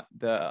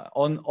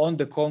on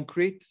the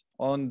concrete,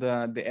 on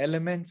the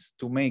elements,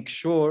 to make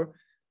sure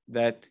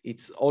that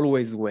it's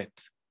always wet.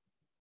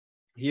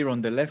 Here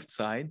on the left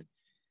side,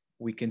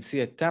 we can see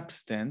a tap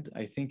stand.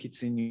 I think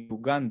it's in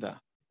Uganda.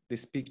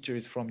 This picture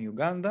is from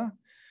Uganda,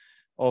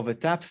 of a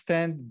tap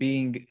stand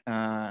being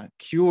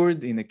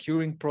cured in a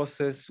curing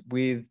process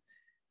with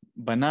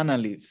banana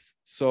leaves.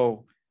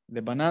 So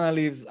the banana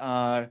leaves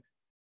are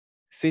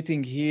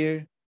sitting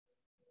here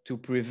to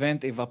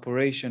prevent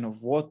evaporation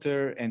of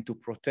water and to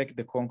protect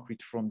the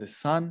concrete from the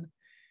sun.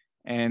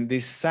 And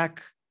this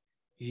sack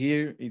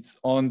here, it's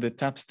on the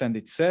tap stand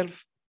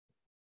itself.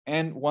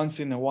 And once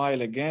in a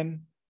while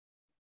again,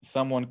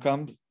 someone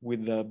comes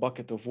with a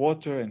bucket of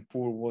water and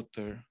pour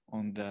water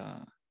on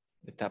the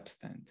tap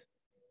stand.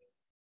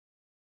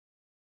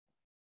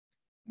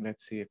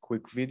 Let's see a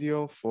quick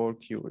video for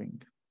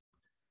curing.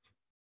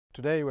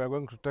 Today we are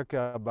going to talk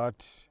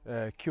about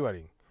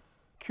curing.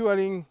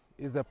 Curing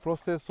is a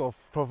process of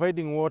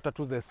providing water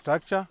to the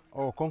structure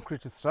or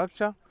concrete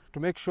structure to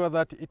make sure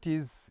that it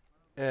is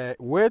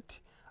wet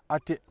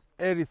at the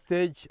early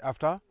stage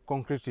after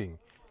concreting.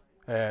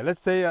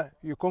 Let's say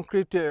you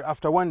concrete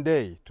after 1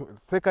 day. To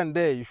second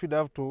day, you should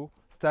have to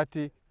start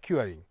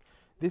curing.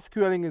 This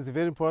curing is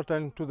very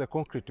important to the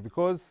concrete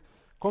because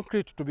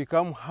concrete, to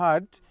become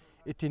hard,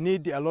 it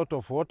needs a lot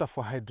of water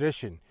for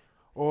hydration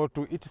or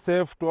to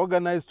itself to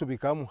organize to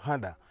become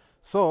harder.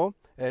 So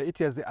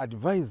it is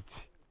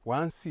advised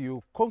once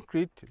you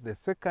concrete, the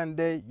second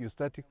day you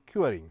start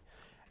curing.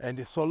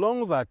 And so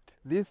long that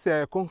this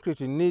concrete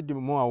needs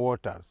more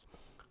water.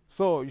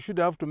 So you should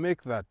have to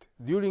make that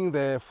during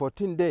the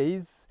 14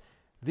 days,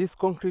 this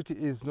concrete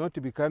is not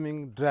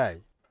becoming dry.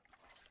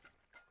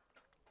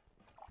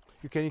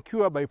 You can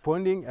cure by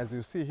ponding, as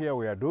you see here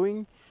we are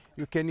doing.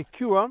 You can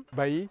cure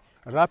by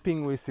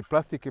wrapping with a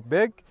plastic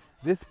bag.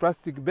 This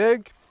plastic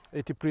bag,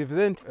 it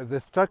prevents the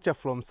structure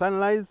from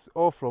sunlight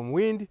or from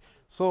wind.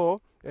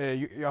 So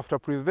after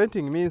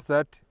preventing means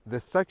that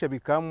the structure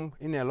become,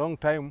 in a long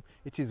time,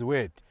 it is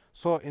wet.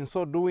 So in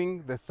so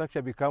doing, the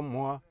structure become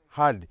more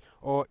hard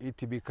or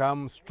it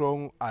becomes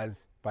strong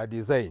as per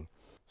design.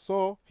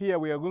 So here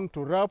we are going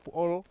to wrap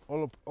all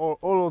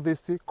of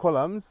these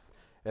columns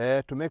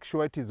to make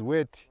sure it is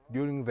wet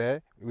during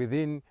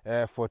within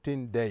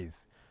 14 days.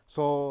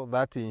 So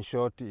that in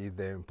short is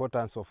the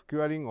importance of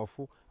curing of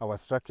our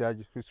structure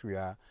which we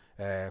are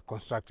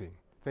constructing.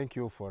 Thank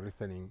you for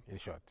listening in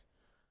short.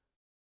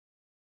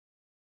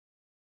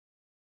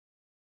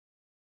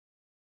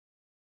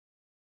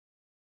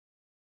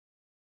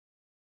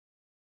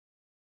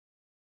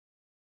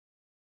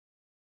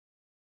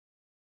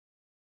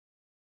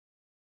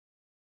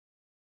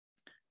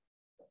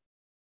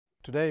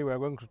 Today we are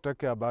going to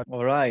talk about.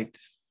 All right.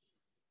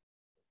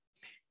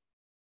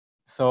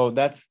 So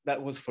that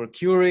was for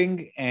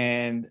curing,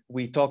 and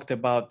we talked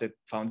about the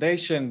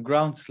foundation,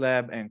 ground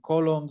slab, and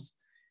columns.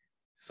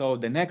 So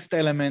the next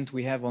element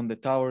we have on the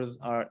towers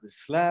are the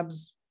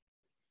slabs.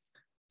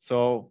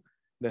 So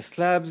the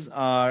slabs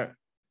are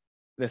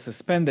the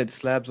suspended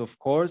slabs, of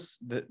course,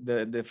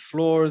 the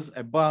floors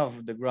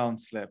above the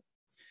ground slab.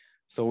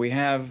 So we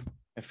have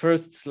a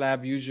first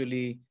slab,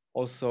 usually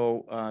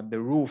also the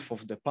roof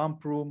of the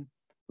pump room.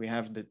 We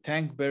have the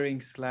tank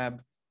bearing slab,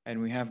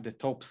 and we have the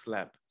top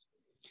slab.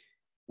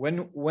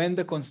 When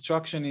the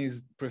construction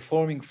is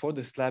performing for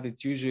the slab,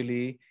 it's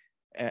usually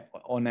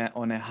on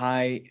a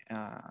high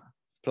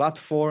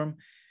platform,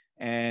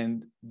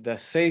 and the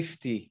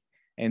safety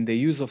and the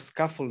use of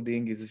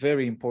scaffolding is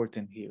very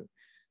important here.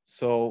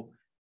 So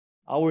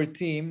our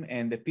team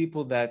and the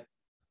people that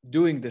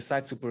doing the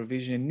site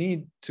supervision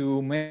need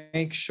to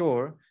make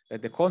sure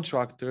that the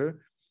contractor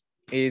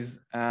is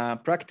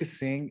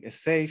practicing a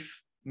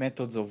safe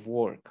methods of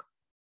work.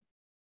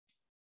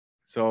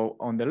 So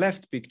on the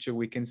left picture,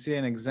 we can see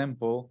an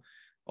example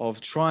of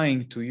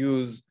trying to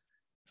use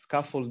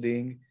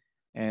scaffolding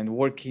and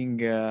working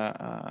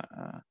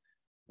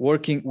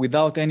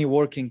without any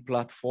working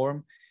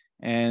platform,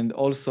 and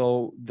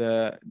also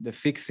the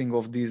fixing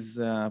of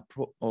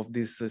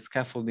this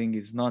scaffolding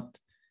is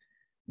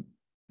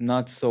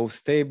not so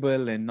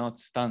stable and not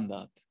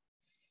standard.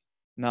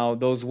 Now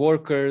those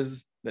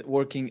workers that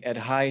working at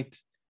height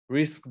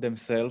risk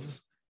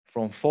themselves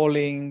from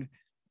falling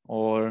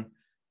or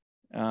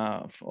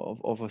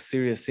of a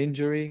serious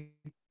injury.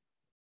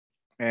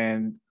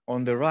 And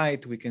on the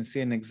right, we can see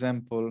an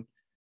example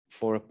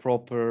for a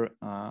proper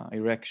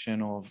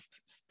erection of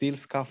steel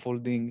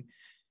scaffolding.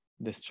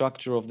 The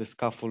structure of the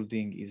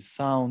scaffolding is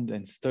sound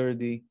and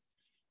sturdy.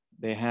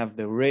 They have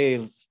the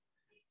rails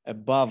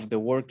above the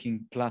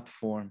working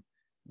platform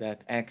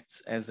that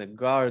acts as a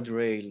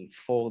guardrail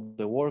for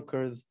the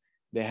workers.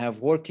 They have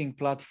working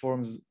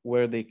platforms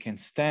where they can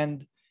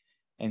stand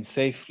and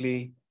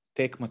safely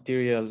take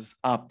materials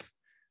up,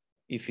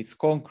 if it's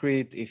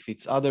concrete, if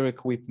it's other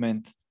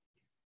equipment.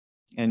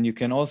 And you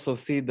can also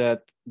see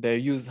that they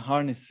use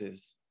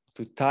harnesses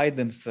to tie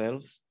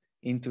themselves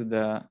into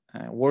the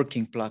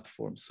working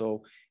platform.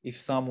 So if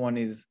someone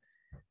is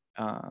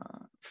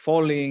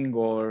falling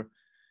or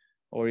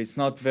is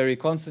not very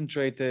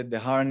concentrated, the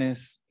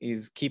harness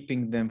is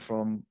keeping them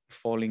from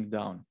falling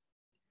down.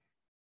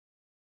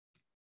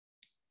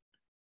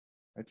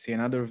 Let's see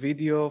another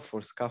video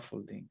for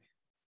scaffolding.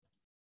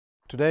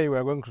 Today we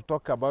are going to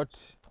talk about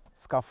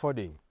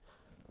scaffolding.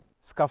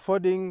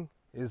 Scaffolding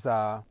is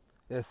a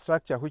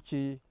structure which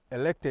is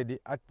erected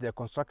at the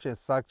construction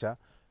structure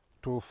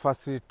to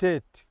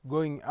facilitate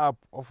going up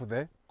of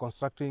the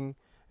constructing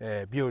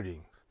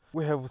buildings.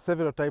 We have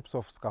several types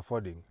of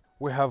scaffolding.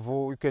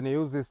 You can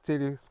use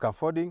steel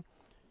scaffolding,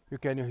 you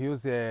can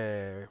use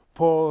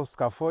pole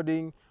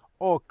scaffolding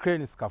or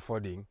crane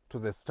scaffolding to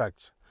the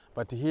structure.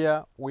 But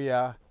here we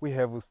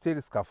have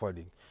steel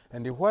scaffolding.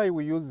 And why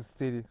we use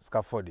steel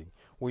scaffolding?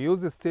 We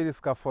use steel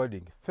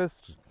scaffolding.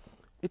 First,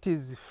 it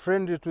is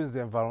friendly to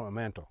the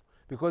environmental,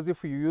 because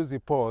if you use the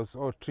poles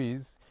or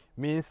trees,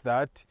 means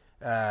that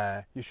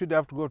you should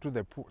have to go to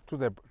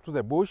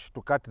the bush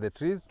to cut the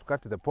trees, to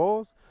cut the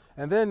poles,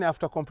 and then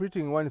after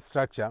completing one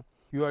structure,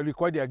 you are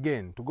required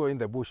again to go in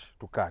the bush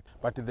to cut.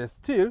 But the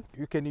steel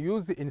you can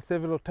use in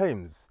several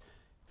times.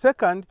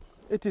 Second,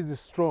 it is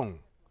strong.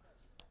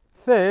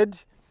 Third,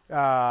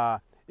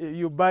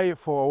 you buy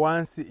for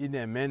once in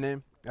a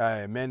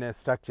many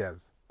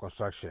structures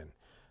construction.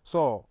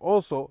 So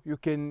also you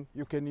can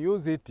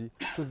use it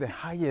to the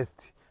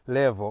highest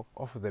level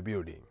of the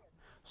building.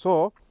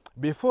 So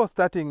before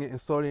starting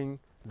installing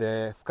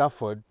the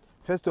scaffold,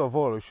 first of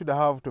all, you should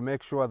have to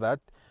make sure that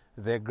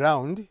the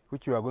ground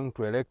which you are going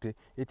to erect,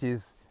 it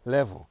is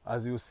level.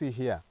 As you see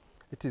here,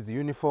 it is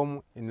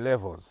uniform in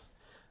levels.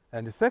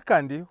 And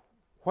second,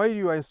 while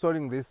you are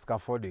installing this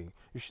scaffolding,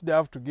 you should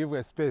have to give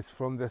a space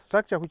from the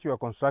structure which you are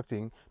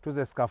constructing to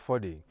the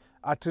scaffolding,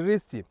 at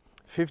least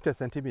 50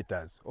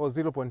 centimeters or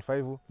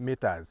 0.5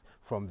 meters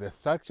from the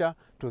structure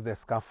to the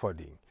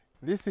scaffolding.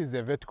 This is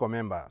the vertical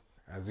members,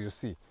 as you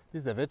see.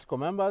 These are the vertical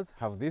members,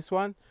 have this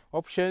one,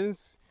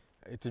 options.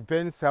 It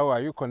depends how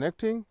are you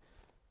connecting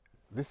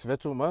this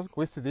vertical member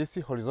with these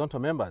horizontal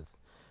members.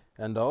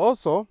 And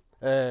also,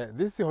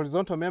 these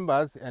horizontal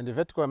members and the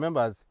vertical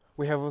members,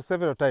 we have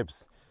several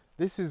types.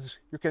 This is,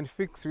 you can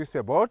fix with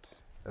a bolt,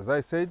 as I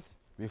said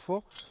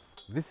before.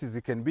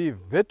 It can be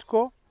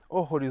vertical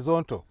or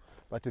horizontal.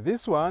 But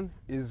this one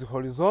is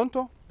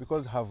horizontal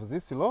because have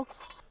these locks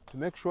to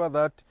make sure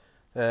that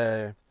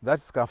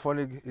that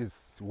scaffolding is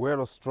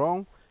well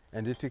strong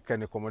and it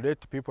can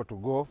accommodate people to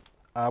go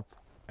up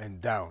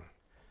and down.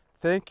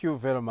 Thank you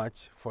very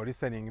much for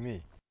listening to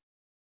me.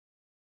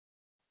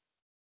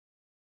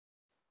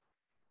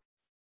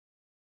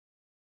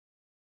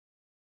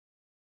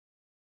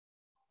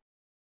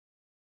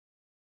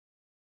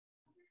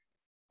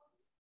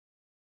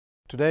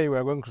 Today we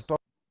are going to talk.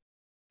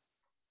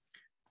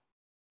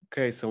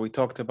 Okay, so we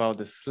talked about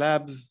the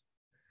slabs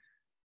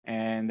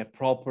and the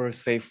proper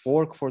safe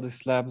work for the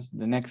slabs.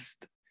 The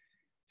next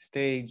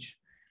stage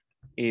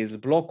is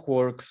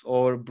blockworks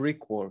or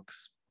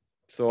brickworks.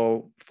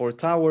 So for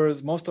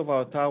towers, most of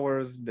our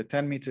towers, the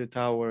 10-meter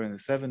tower and the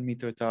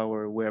 7-meter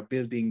tower, we're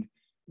building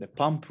the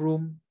pump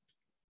room.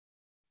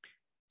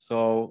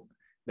 So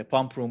the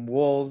pump room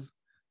walls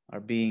are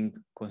being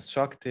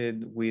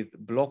constructed with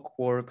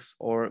blockworks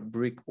or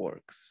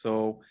brickworks.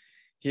 So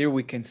here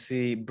we can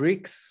see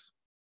bricks,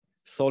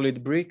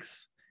 solid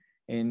bricks.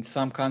 In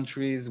some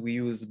countries, we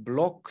use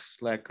blocks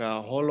like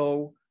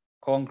hollow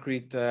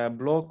concrete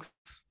blocks.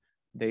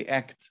 They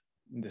act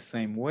in the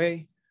same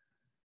way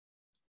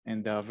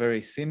and they are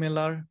very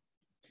similar.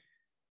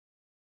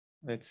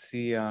 Let's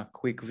see a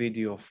quick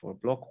video for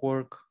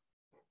blockwork.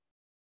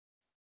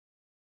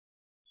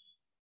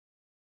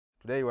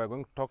 Today we are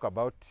going to talk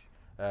about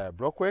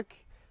blockwork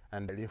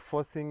and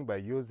reinforcing by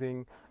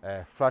using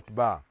flat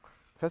bar.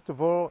 First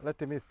of all,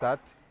 let me start.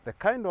 The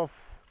kind of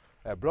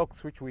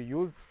blocks which we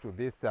use to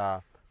this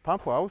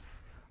pump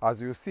house,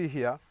 as you see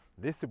here,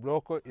 this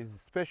block is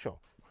special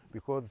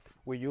because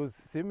we use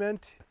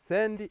cement,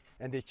 sand,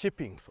 and the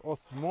chippings or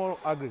small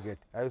aggregate.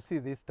 I see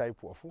this type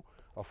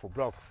of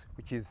blocks,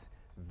 which is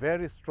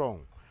very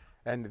strong.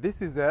 And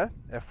this is a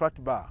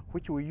flat bar,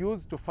 which we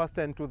use to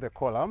fasten to the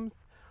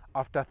columns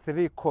after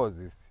 3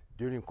 courses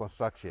during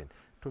construction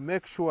to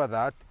make sure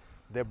that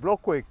the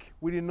blockwork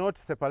will not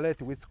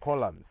separate with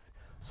columns.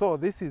 So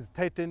this is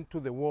tightened to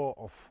the wall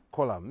of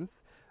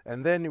columns,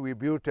 and then we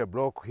built a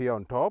block here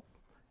on top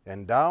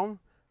and down,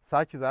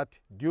 such that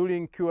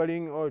during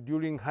curing or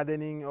during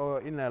hardening or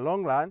in a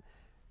long run,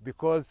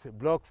 because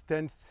blocks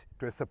tends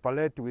to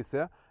separate with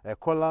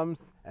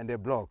columns and the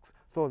blocks.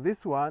 So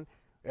this one,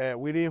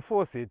 we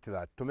reinforce it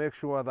that to make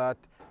sure that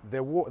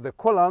the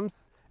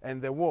columns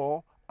and the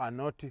wall are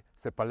not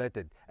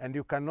separated, and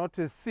you cannot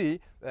see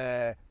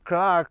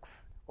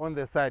cracks on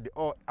the side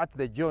or at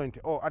the joint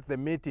or at the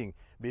meeting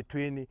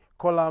between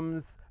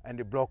columns and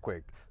the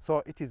blockwork.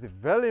 So it is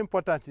very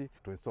important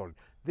to install.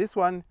 This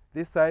one,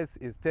 this size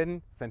is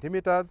 10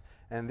 centimeters,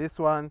 and this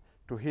one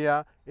to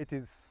here, it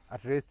is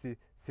at least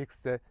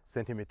 60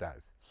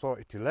 centimeters. So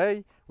it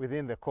lay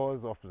within the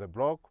cores of the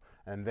block,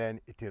 and then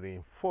it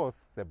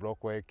reinforces the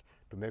blockwork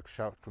to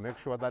make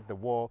sure that the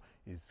wall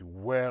is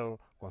well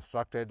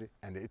constructed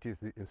and it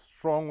is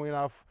strong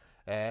enough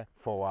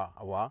for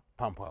our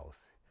pump house.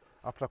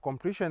 After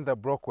completion the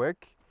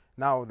blockwork,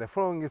 now the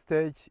following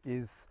stage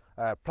is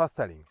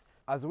plastering.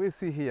 As we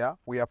see here,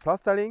 we are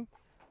plastering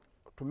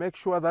to make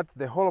sure that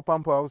the whole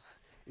pump house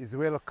is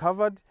well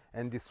covered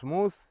and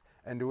smooth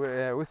and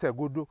with a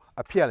good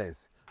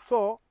appearance.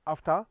 So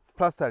after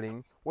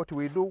plastering, what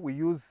we do,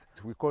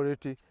 we call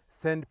it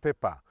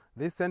sandpaper.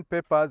 These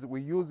sandpapers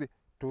we use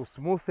to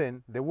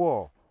smoothen the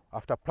wall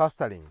after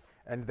plastering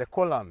and the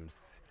columns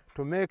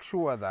to make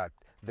sure that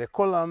the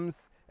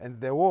columns and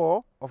the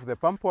wall of the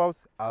pump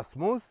house are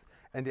smooth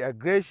and are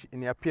grayish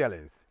in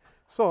appearance.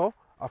 So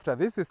after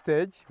this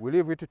stage, we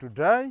leave it to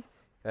dry,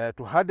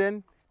 to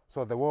harden,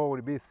 so the wall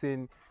will be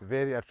seen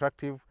very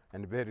attractive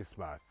and very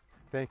smart.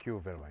 Thank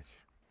you very much.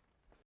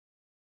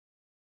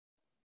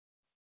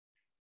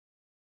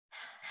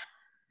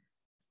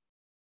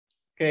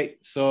 Okay,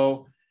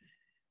 so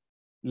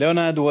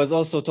Leonard was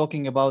also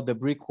talking about the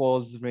brick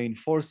walls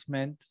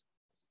reinforcement,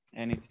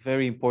 and it's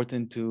very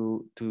important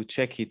to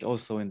check it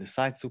also in the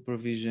site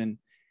supervision,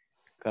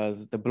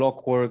 because the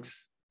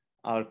blockworks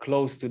are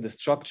close to the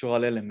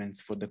structural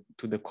elements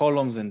to the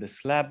columns and the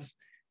slabs,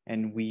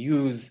 and we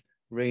use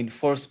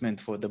reinforcement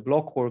for the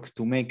blockworks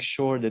to make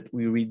sure that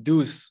we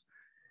reduce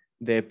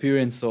the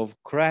appearance of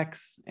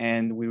cracks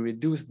and we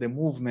reduce the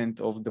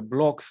movement of the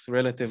blocks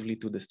relatively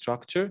to the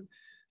structure.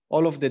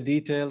 All of the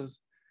details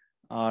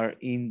are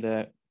in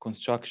the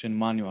construction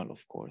manual,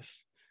 of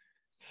course.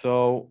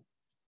 So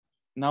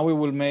now we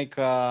will make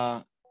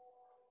a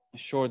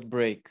short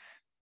break.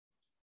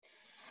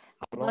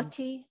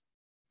 Moti,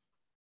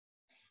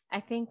 I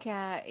think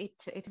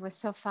it was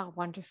so far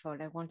wonderful.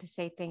 I want to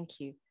say thank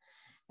you.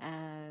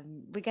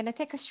 We're going to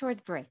take a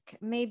short break,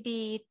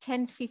 maybe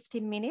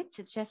 10-15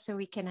 minutes, just so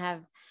we can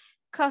have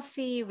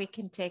coffee, we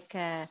can take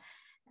a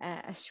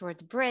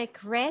short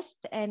break,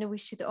 rest, and we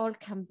should all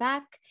come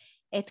back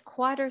at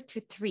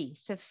 2:45.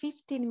 So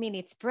 15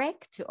 minutes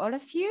break to all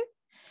of you,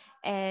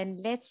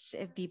 and let's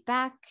be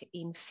back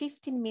in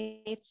 15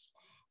 minutes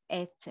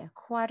at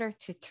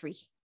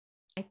 2:45.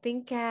 I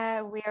think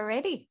we are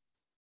ready.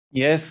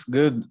 Yes,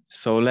 good.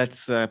 So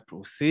let's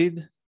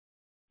proceed.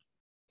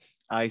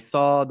 I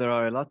saw there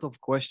are a lot of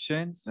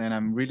questions, and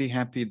I'm really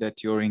happy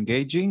that you're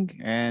engaging.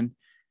 And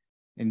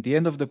in the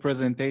end of the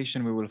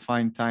presentation, we will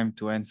find time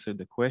to answer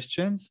the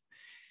questions.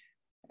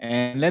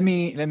 And let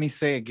me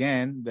say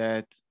again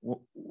that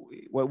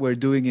what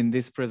we're doing in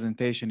this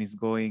presentation is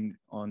going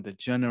on the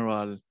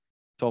general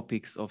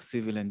topics of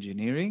civil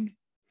engineering.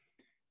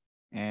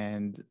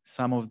 And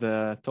some of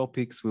the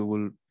topics, we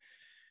will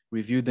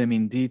review them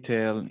in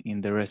detail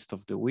in the rest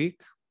of the week.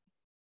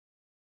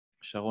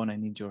 Sharon, I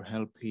need your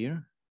help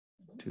here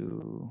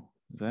to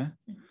that.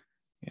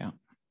 Yeah,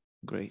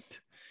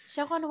 great.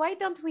 Sharon, why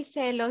don't we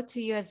say hello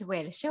to you as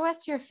well? Show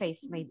us your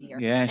face, my dear.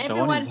 Yeah, Sharon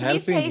everyone, is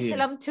please say here.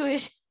 shalom to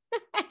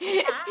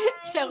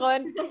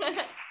Sharon.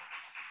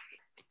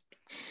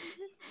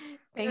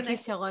 Thank you,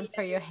 Sharon,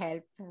 for your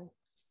help.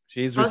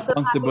 She's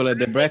responsible at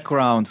the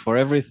background for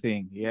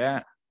everything.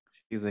 Yeah,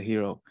 she's a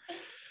hero.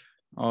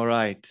 All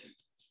right.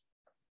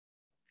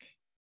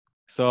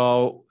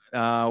 So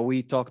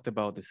we talked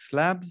about the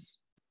slabs.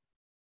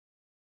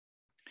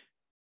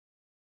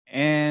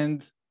 And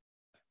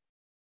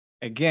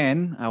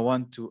again, I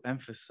want to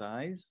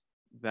emphasize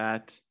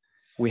that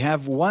we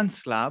have one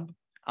slab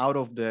out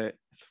of the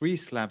 3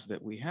 slabs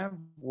that we have.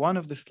 One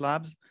of the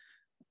slabs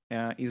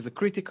is a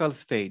critical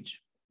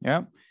stage.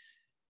 Yeah.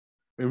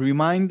 A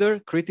reminder,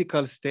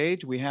 critical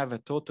stage, we have a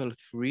total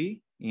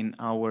 3 in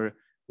our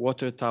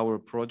water tower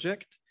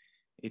project.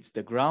 It's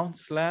the ground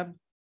slab,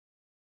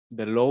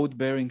 the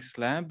load-bearing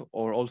slab,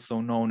 or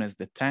also known as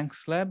the tank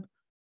slab,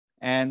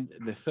 and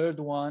the third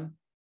one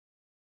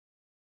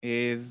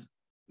is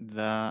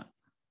the,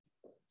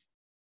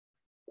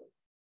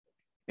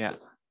 yeah.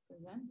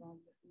 No,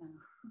 you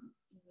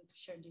need to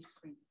share this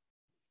screen.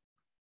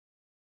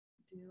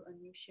 Do a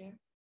new share?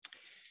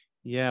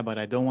 Yeah, but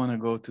I don't want to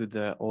go to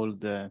the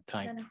old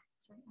type. No.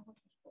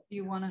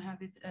 You want to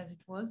have it as it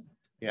was?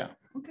 Yeah.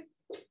 Okay.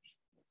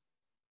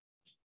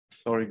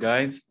 Sorry,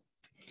 guys.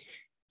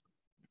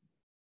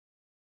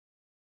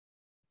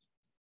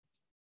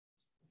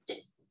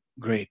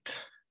 Great.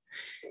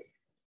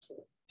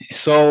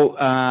 So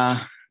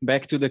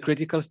back to the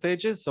critical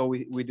stages. So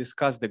we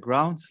discussed the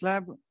ground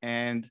slab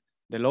and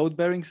the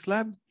load-bearing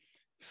slab.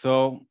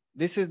 So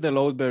this is the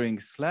load-bearing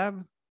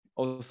slab,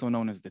 also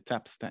known as the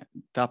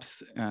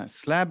TAPS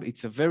slab.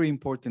 It's a very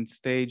important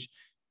stage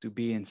to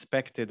be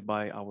inspected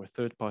by our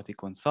third-party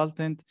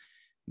consultant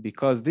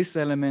because this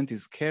element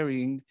is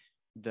carrying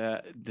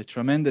the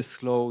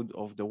tremendous load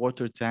of the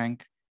water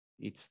tank.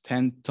 It's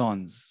 10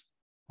 tons,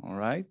 all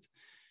right?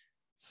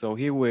 So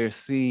here we're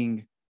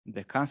seeing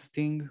the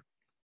casting,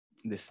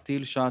 the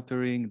steel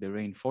shuttering, the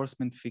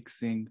reinforcement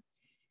fixing.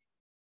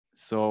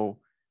 So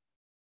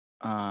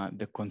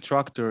the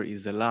contractor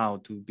is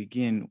allowed to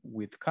begin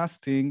with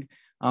casting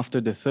after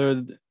the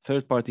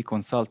third-party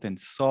consultant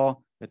saw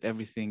that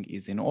everything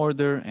is in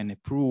order and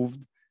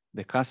approved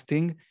the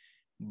casting.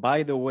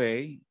 By the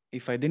way,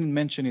 if I didn't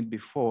mention it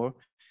before,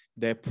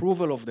 the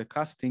approval of the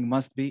casting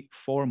must be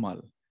formal,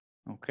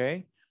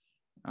 okay?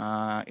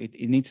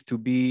 It needs to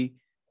be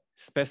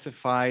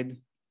specified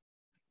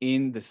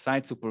in the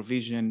site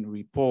supervision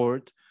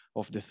report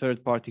of the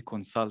third-party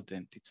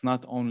consultant. It's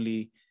not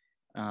only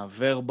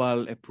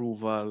verbal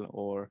approval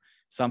or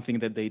something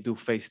that they do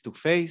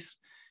face-to-face.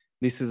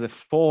 This is a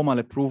formal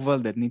approval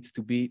that needs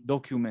to be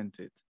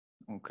documented,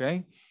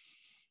 okay?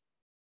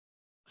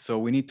 So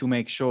we need to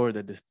make sure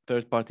that the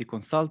third-party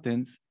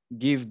consultants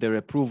give their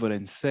approval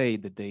and say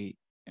that they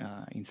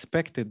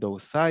inspected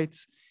those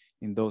sites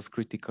in those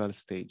critical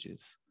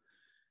stages.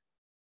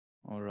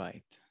 All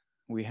right,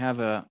 we have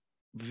a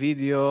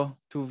video,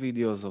 2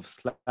 videos of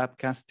slab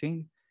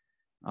casting.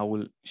 I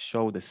will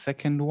show the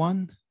second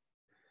one.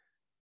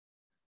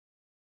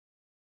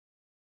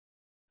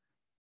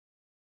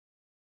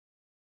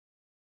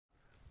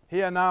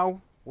 Here now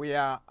we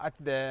are at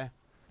the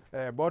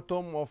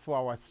bottom of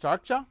our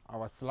structure,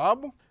 our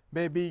slab.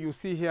 Maybe you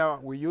see here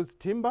we use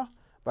timber,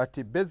 but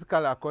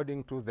basically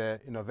according to the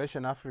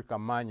Innovation Africa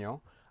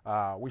manual,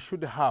 we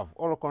should have,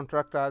 all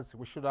contractors,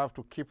 we should have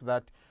to keep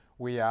that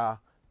we are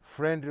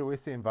friendly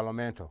with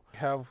environmental. We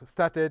have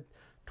started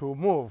to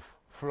move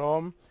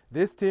from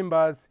these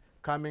timbers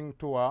coming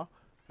to our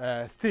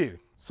steel.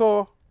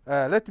 So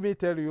let me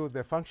tell you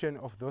the function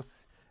of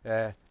those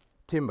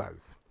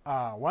timbers.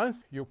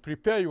 Once you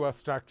prepare your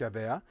structure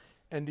there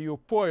and you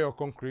pour your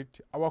concrete,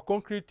 our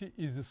concrete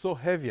is so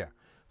heavier.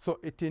 So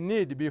it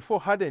need, before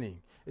hardening,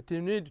 it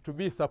need to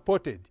be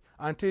supported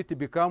until it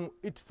become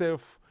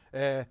itself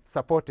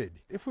supported.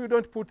 If we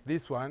don't put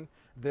this one,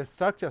 the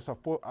structure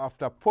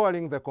after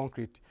pouring the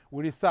concrete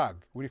will sag,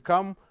 will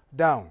come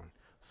down.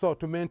 So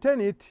to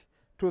maintain it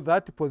to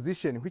that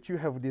position which you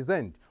have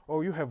designed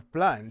or you have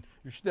planned,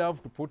 you should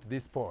have to put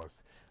these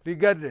pours.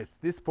 Regardless,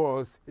 these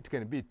pours, it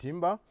can be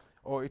timber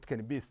or it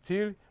can be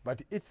steel,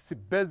 but its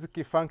basic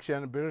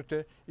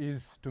functionality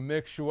is to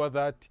make sure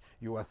that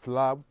your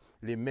slab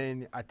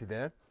remain at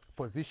the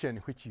position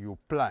which you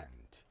planned.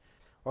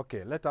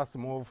 Okay, let us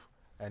move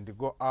and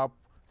go up,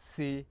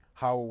 see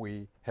how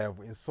we have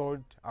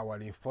installed our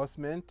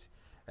reinforcement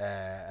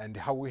and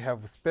how we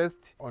have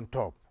spaced on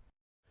top.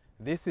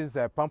 This is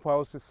a pump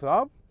house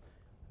slab.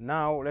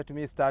 Now let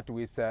me start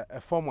with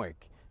a formwork.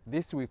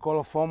 This we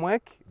call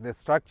formwork, the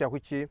structure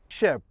which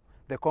shape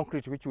the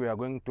concrete which we are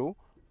going to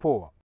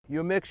pour.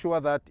 You make sure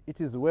that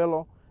it is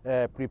well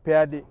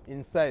prepared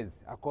in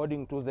size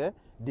according to the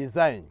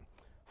design.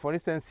 For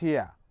instance,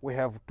 here we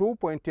have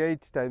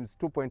 2.8 times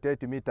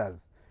 2.8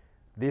 meters,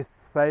 this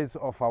size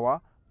of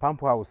our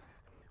pump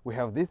house. We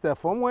have this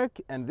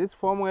formwork, and this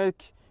formwork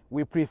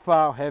we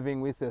prefer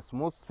having with a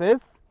smooth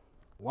face.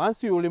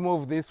 Once you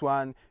remove this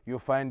one, you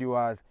find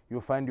your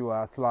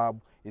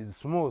slab is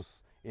smooth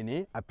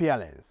in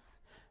appearance.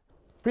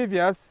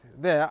 Previous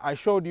there, I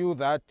showed you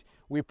that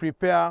we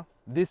prepare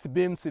this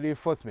beams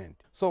reinforcement.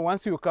 So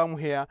once you come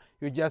here,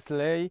 you just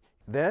lay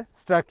the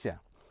structure.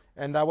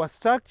 And our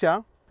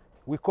structure,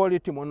 we call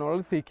it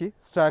monolithic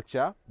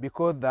structure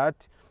because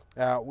that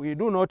we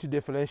do not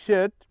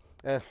differentiate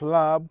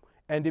slab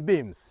and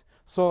beams.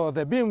 So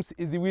the beams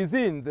is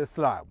within the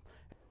slab.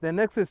 The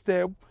next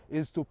step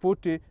is to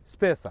put a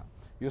spacer.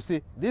 You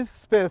see, these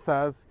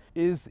spacers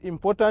is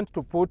important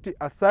to put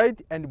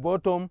aside and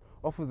bottom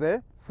of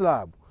the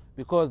slab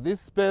because this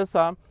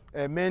spacer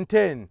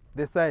maintain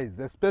the size,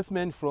 the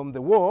spacement from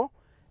the wall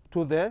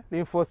to the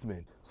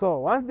reinforcement. So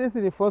once this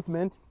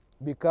reinforcement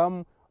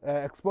become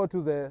exposed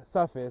to the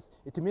surface,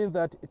 it means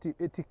that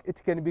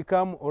it can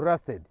become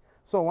rusted.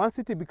 So once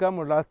it becomes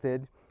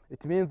rusted,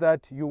 it means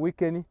that you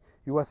weaken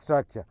your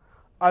structure.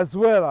 As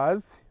well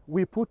as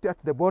we put at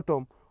the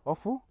bottom of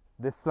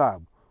the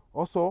slab,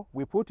 Also,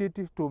 we put it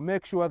to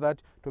make sure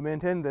that to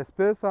maintain the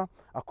spacer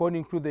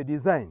according to the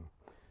design.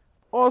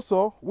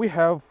 Also, we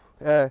have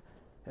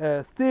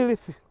steel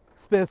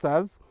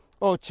spacers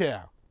or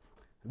chair.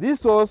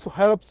 This also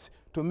helps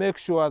to make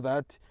sure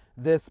that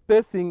the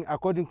spacing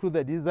according to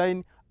the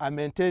design are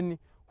maintained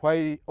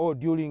while or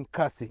during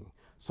casting.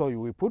 So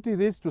we put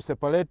this to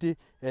separate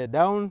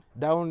down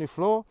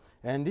floor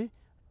and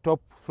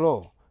top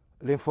floor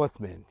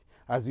reinforcement.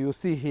 As you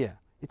see here,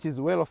 it is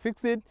well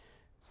fixed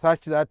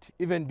such that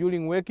even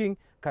during working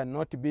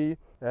cannot be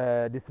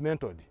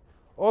dismantled.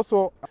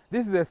 Also,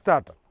 this is the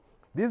starter.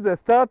 This is the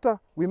starter.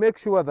 We make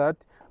sure that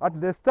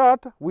at the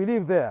start we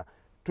leave there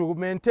to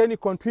maintain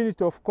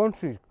continuity of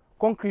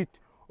concrete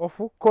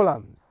of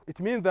columns. It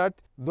means that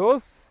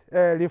those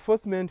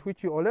reinforcements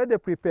which you already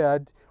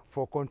prepared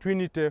for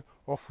continuity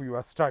of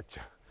your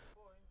structure.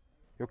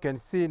 You can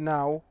see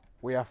now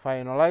we are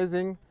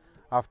finalizing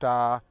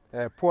after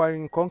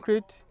pouring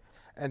concrete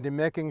and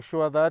making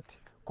sure that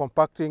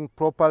compacting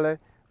properly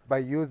by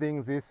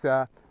using this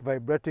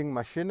vibrating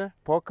machine,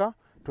 poker,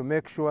 to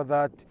make sure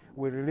that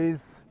we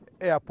release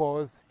air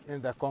pores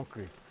in the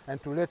concrete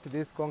and to let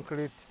this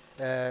concrete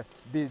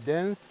be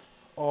dense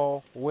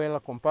or well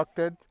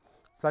compacted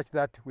such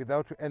that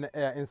without any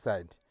air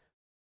inside.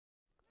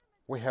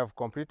 We have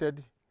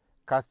completed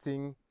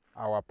casting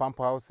our pump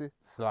house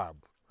slab.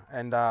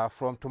 And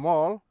from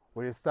tomorrow,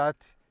 we'll start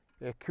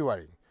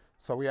curing.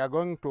 So we are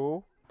going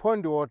to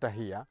pond water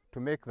here to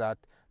make that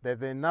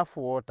there's enough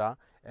water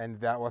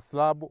and our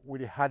slab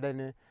will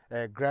harden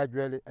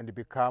gradually and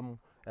become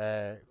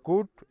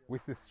good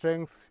with the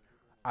strength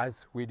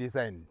as we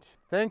designed.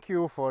 Thank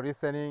you for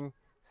listening.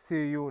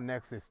 See you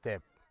next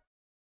step.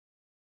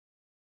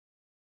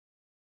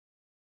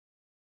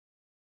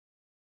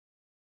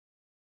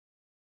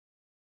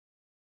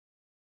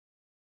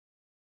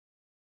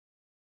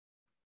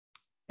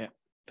 Yeah,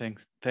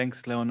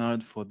 thanks,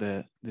 Leonard, for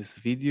this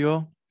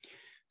video.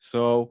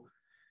 So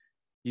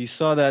you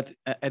saw that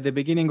at the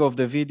beginning of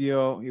the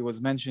video, he was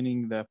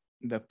mentioning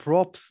the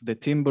props, the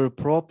timber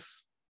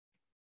props.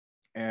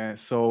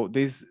 So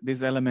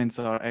these elements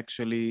are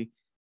actually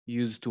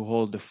used to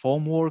hold the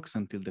formworks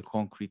until the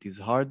concrete is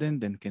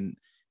hardened and can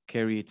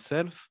carry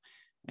itself.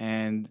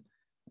 And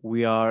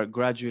we are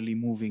gradually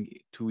moving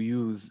to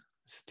use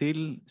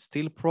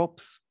steel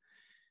props.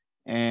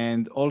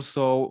 And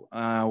also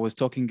I was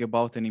talking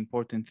about an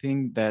important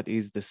thing that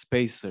is the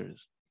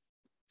spacers.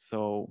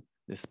 So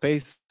the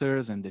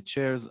spacers and the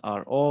chairs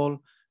are all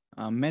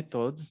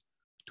methods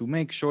to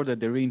make sure that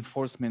the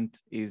reinforcement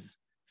is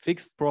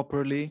fixed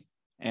properly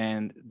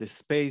and the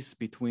space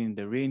between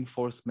the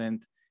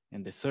reinforcement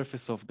and the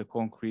surface of the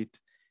concrete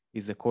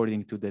is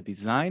according to the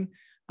design.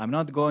 I'm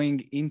not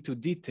going into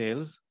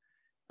details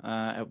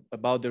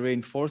about the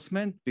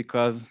reinforcement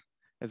because,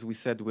 as we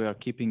said, we are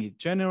keeping it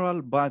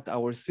general, but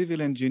our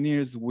civil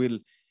engineers will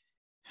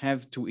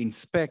have to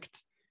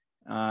inspect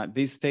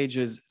these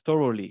stages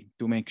thoroughly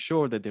to make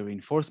sure that the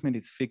reinforcement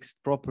is fixed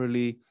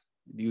properly,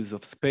 the use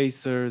of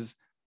spacers,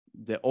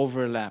 the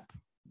overlap,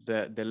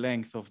 the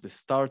length of the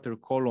starter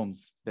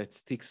columns that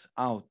sticks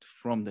out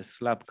from the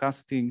slab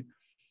casting.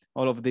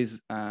 All of these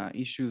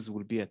issues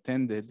will be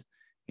attended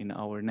in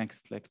our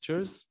next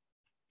lectures.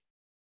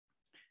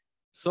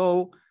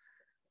 So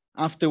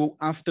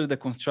after the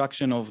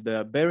construction of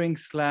the bearing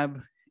slab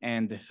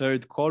and the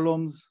third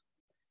columns,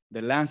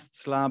 the last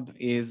slab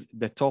is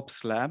the top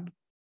slab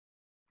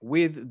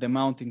with the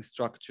mounting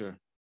structure.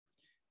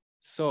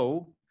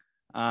 So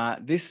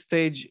this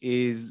stage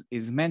is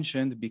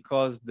mentioned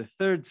because the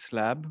third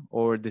slab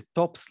or the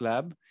top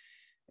slab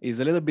is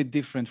a little bit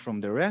different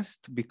from the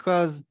rest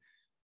because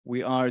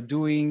we are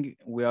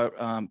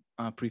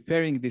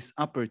preparing this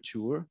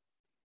aperture,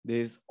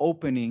 this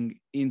opening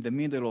in the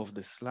middle of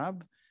the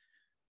slab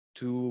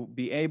to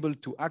be able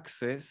to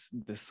access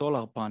the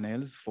solar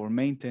panels for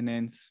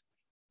maintenance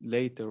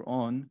later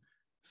on.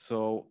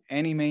 So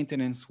any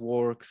maintenance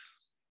works,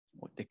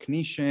 or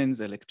technicians,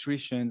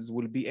 electricians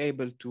will be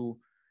able to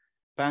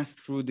pass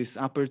through this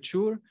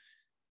aperture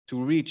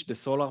to reach the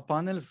solar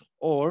panels,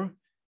 or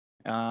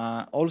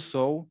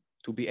also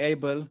to be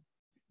able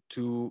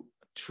to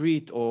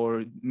treat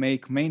or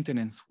make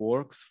maintenance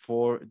works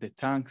for the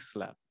tank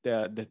slab,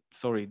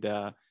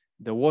 the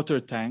water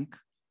tank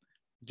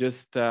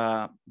just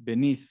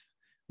beneath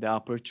the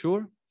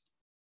aperture.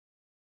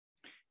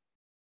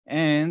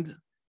 And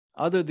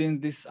other than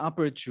this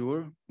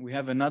aperture, we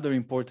have another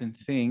important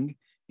thing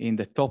in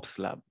the top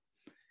slab.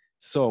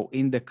 So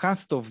in the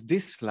cast of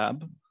this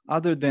slab,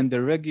 other than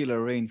the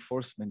regular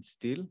reinforcement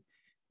steel,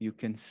 you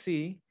can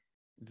see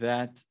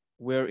that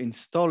we're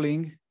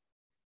installing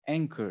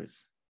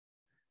anchors.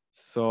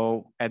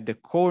 So at the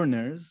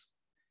corners,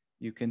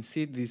 you can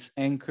see these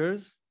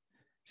anchors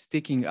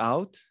sticking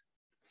out.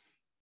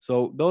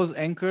 So those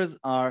anchors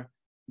are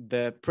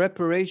the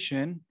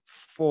preparation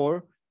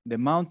for the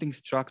mounting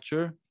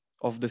structure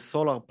of the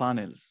solar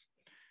panels.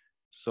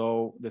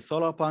 So the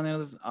solar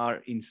panels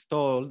are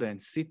installed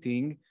and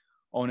sitting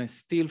on a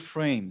steel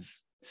frames,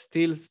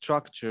 steel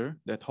structure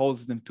that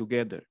holds them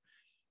together.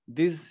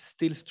 this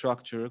steel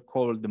structure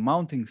called the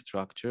mounting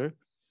structure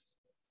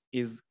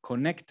is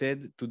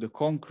connected to the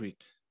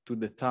concrete, to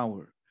the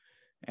tower.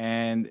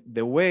 And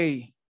the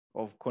way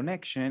of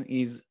connection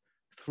is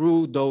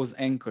through those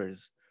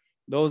anchors.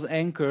 Those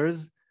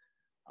anchors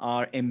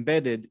are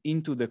embedded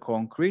into the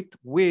concrete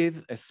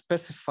with a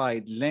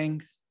specified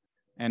length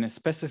and a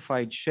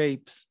specified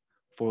shapes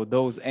for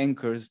those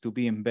anchors to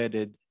be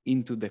embedded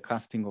into the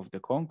casting of the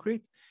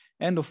concrete.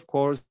 And of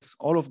course,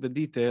 all of the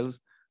details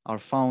are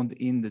found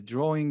in the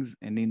drawings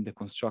and in the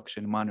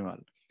construction manual.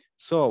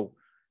 So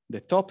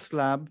the top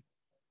slab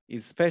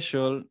is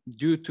special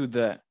due to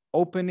the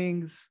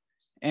openings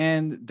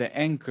and the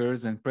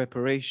anchors and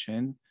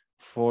preparation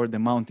for the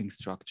mounting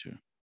structure.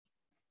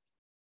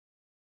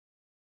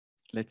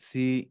 Let's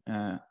see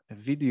a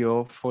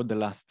video for the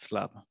last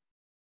slab.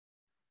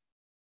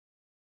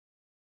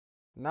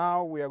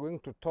 Now we are going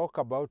to talk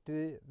about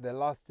the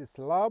last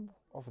slab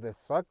of the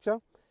structure.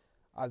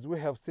 As we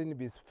have seen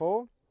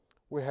before,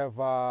 we have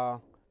a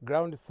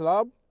ground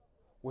slab,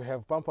 we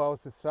have pump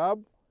house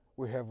slab,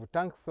 we have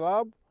tank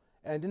slab,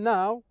 and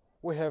now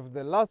we have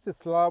the last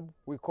slab,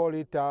 we call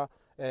it a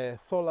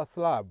solar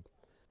slab.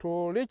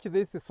 To reach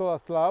this solar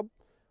slab,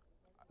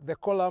 the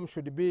column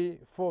should be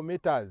 4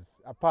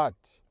 meters apart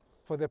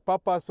for the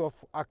purpose of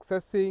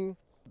accessing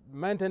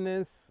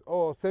maintenance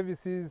or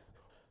services.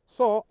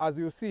 So as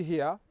you see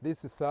here, this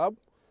slab,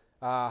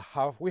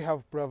 we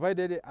have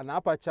provided an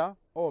aperture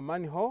or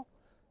manhole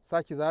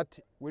such that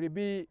will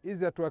be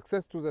easier to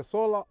access to the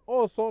solar,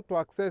 also to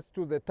access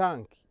to the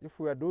tank if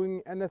we are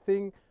doing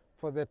anything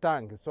for the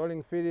tank,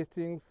 installing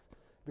fittings,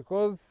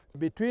 because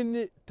between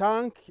the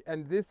tank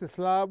and this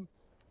slab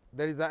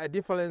there is a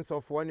difference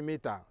of 1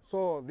 meter.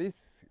 So this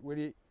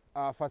will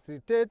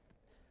facilitate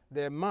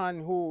the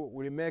man who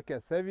will make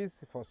a service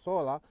for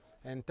solar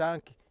and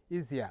tank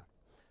easier.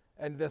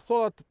 And the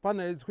solar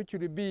panels which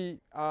will be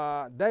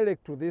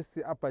direct to this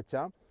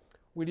aperture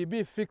will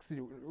be fixed,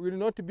 will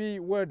not be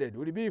welded,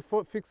 will be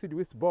fixed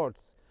with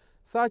bolts,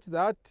 such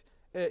that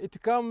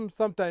it comes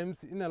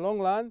sometimes in a long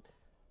run,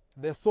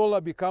 the solar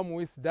become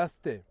with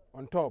dust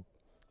on top.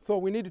 So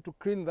we need to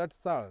clean that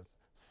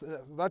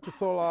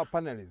solar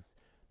panels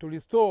to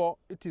restore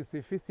it is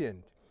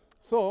efficient.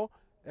 So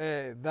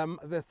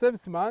the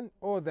serviceman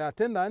or the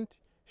attendant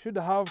should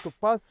have to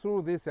pass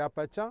through this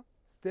aperture,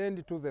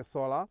 stand to the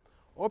solar,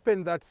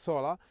 open that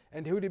solar,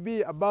 and he will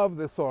be above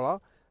the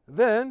solar.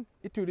 Then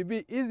it will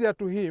be easier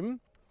to him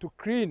to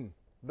clean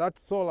that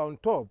solar on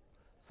top,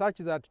 such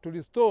that to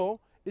restore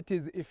it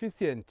is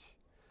efficient.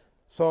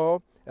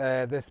 So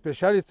the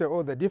speciality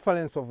or the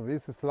difference of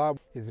this slab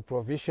is the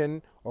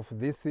provision of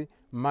this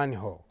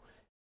manhole.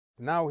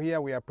 Now here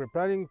we are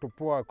preparing to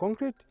pour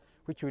concrete,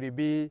 which will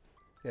be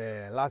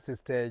the last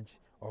stage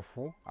of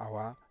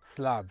our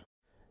slab.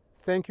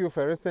 Thank you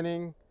for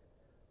listening.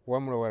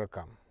 Warmly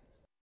welcome.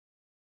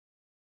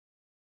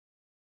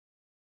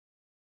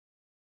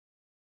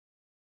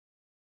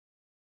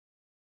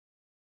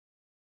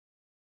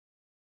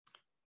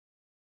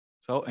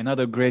 So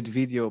another great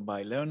video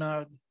by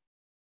Leonard.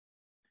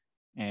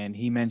 And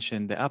he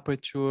mentioned the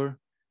aperture.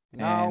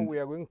 Now and we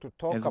are going to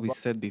talk as we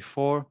said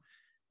before,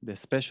 the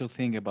special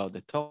thing about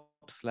the top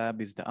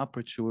slab is the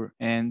aperture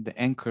and the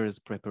anchors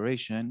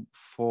preparation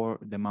for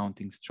the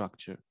mounting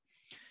structure.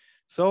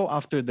 So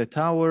after the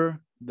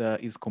tower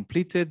is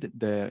completed,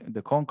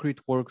 the concrete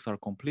works are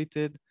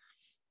completed.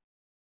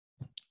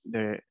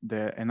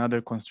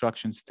 Another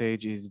construction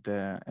stage is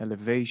the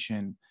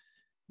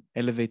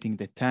elevating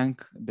the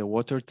tank, the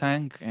water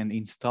tank, and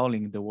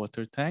installing the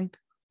water tank.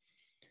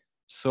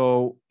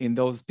 So in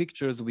those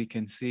pictures, we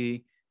can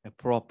see a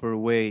proper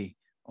way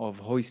of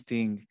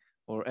hoisting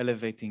or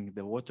elevating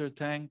the water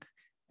tank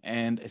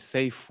and a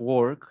safe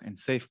work and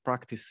safe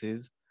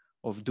practices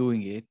of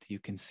doing it. You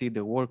can see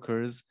the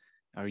workers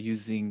are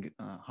using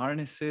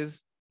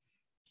harnesses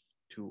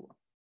to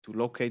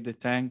locate the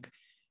tank,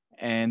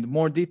 and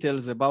more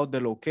details about the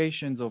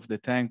locations of the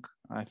tank,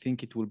 I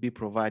think it will be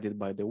provided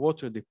by the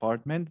water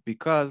department,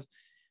 because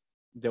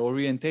the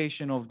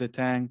orientation of the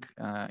tank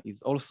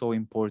is also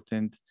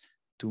important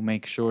to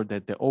make sure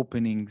that the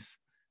openings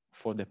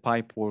for the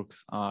pipe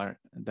works are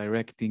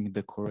directing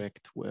the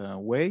correct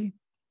way.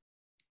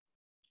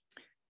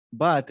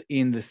 But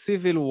in the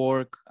civil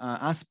work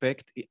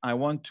aspect, I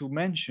want to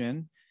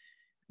mention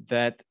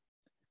that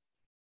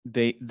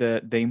the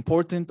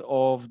importance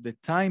of the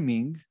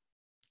timing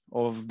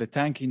of the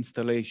tank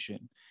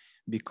installation,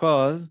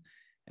 because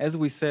as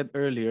we said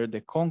earlier,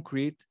 the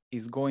concrete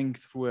is going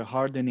through a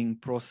hardening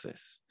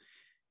process,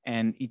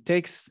 and it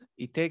takes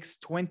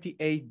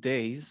 28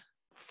 days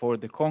for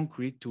the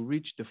concrete to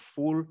reach the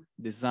full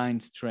design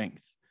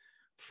strength.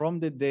 From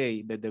the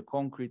day that the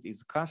concrete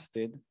is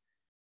casted,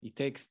 it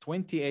takes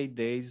 28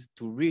 days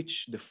to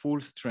reach the full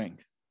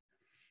strength.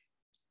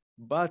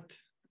 But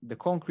the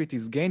concrete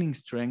is gaining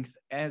strength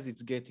as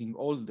it's getting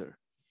older.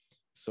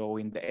 So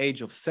in the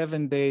age of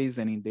 7 days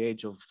and in the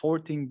age of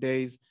 14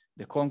 days,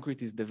 the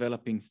concrete is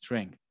developing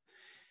strength.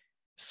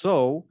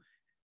 So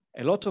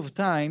a lot of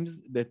times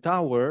the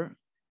tower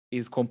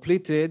is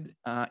completed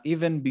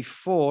even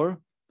before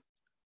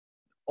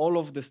all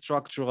of the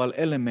structural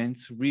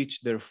elements reach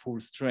their full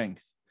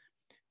strength.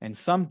 And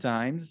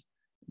sometimes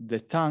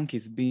the tank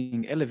is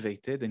being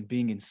elevated and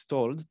being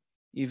installed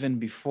even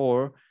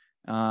before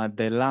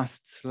the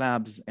last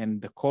slabs and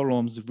the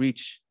columns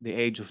reach the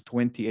age of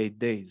 28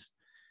 days.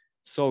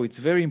 So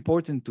it's very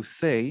important to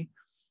say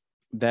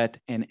that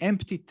an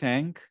empty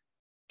tank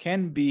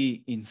can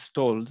be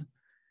installed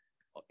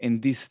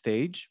in this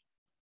stage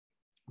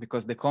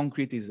because the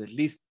concrete is at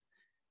least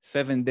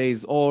 7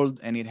 days old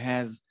and it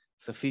has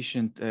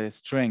sufficient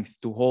strength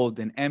to hold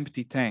an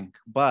empty tank.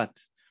 But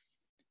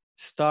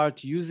start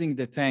using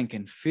the tank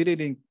and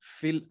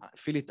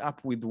fill it up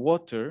with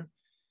water,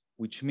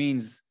 which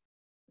means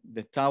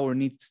the tower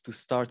needs to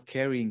start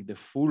carrying the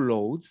full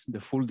loads,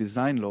 the full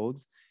design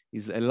loads,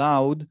 is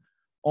allowed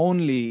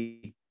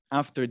only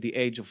after the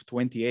age of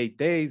 28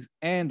 days,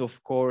 and of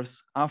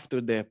course,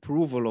 after the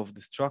approval of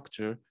the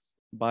structure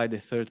by the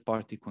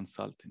third-party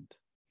consultant.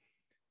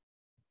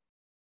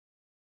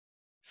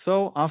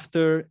 So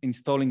after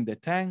installing the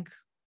tank,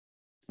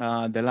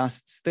 the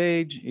last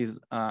stage is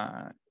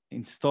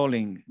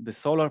installing the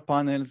solar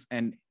panels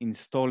and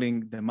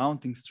installing the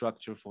mounting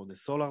structure for the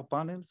solar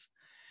panels.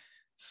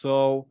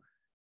 So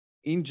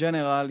in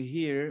general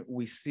here,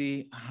 we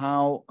see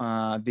how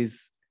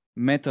these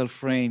metal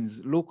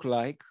frames look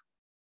like.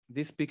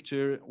 This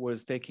picture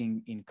was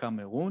taken in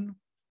Cameroon.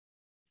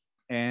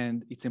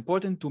 And it's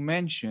important to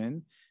mention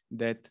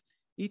that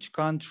each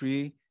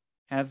country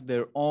have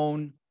their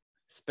own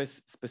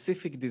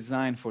specific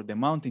design for the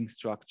mounting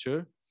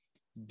structure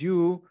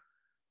due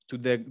to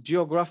the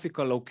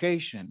geographical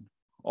location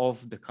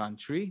of the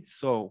country.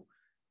 So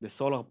the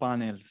solar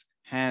panels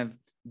have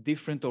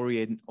different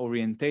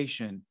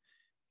orientation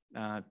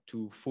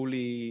to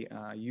fully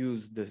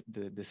use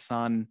the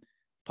sun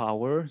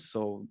power.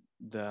 So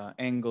the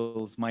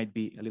angles might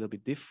be a little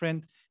bit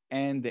different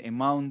and the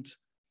amount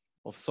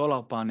of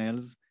solar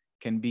panels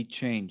can be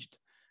changed.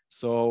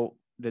 So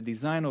the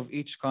design of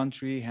each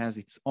country has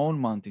its own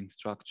mounting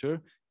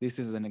structure. This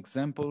is an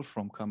example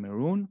from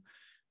Cameroon.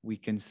 We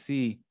can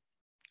see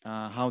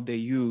how they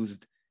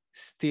used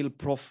steel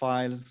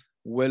profiles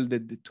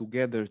welded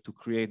together to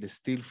create the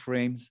steel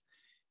frames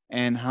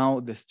and how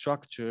the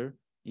structure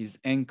is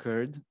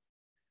anchored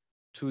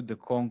to the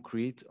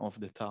concrete of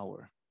the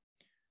tower.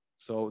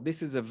 So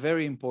this is a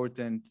very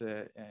important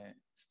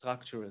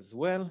structure as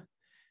well.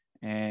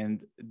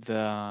 And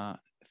the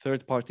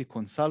third-party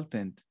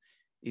consultant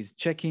is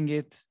checking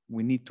it.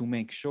 We need to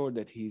make sure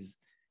that he's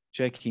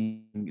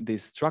checking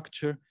this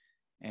structure.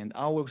 And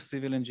our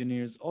civil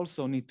engineers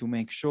also need to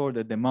make sure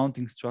that the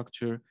mounting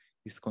structure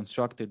is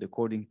constructed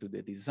according to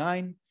the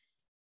design,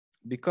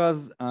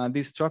 because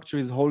this structure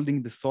is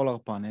holding the solar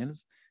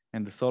panels,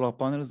 and the solar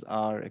panels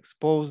are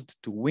exposed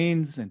to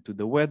winds and to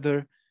the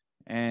weather,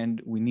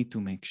 and we need to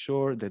make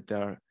sure that they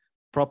are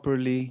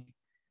properly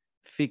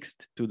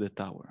fixed to the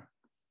tower.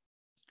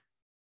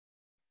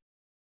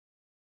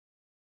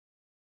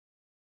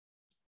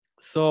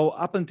 So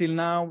up until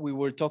now, we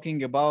were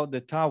talking about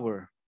the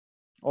tower,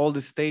 all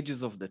the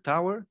stages of the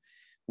tower.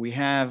 We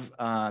have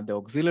the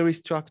auxiliary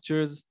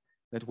structures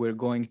that we're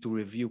going to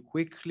review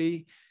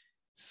quickly.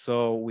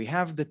 So we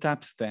have the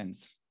tap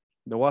stands,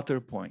 the water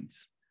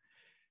points.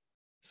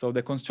 So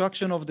the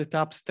construction of the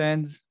tap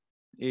stands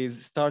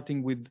is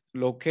starting with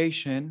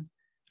locating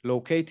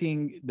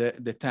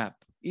the tap.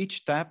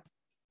 Each tap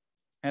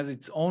has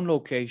its own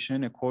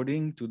location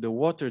according to the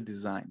water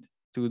design,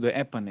 to the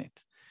EPANET.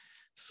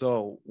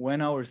 So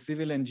when our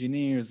civil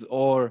engineers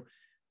or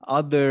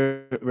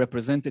other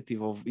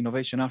representative of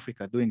Innovation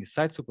Africa doing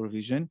site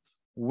supervision,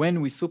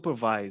 when we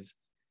supervise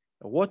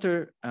a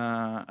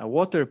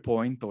water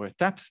point or a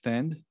tap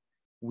stand,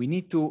 we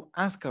need to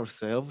ask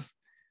ourselves,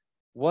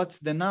 what's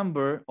the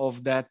number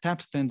of that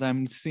tap stand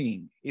I'm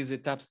seeing? Is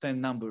it tap stand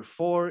number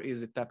 4?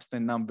 Is it tap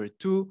stand number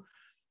 2?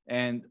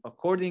 And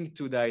according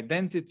to the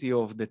identity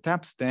of the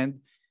tap stand,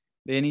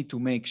 they need to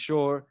make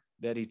sure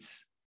that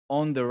it's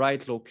on the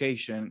right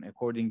location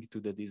according to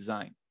the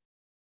design.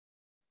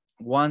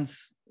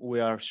 Once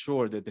we are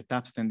sure that the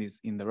tap stand is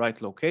in the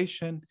right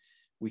location,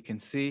 we can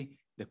see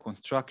the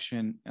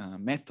construction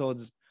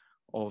methods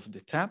of the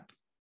tap.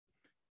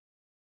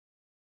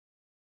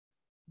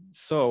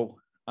 So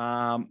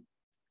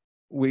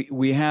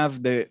we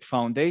have the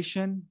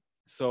foundation.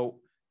 So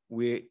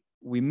we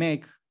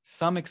make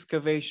some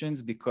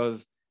excavations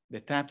because the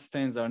tap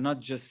stands are not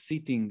just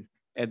sitting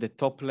at the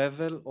top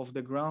level of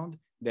the ground.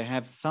 They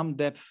have some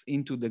depth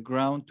into the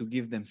ground to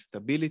give them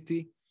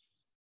stability.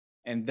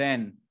 And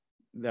then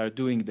they're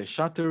doing the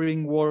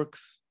shuttering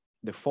works,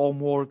 the form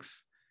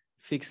works,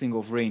 fixing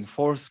of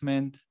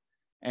reinforcement,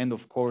 and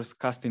of course,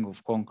 casting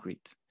of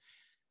concrete.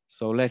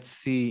 So let's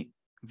see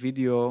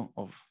video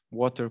of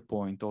water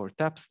point or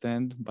tap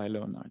stand by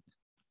Leonard.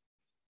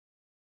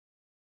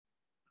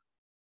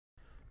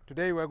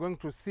 Today we're going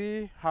to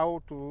see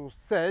how to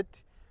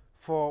set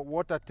for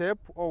water tap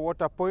or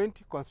water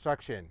point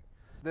construction.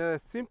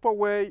 The simple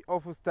way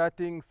of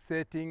starting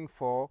setting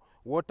for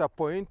water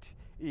point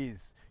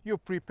is you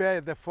prepare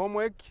the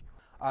formwork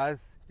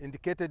as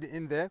indicated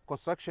in the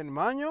construction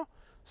manual.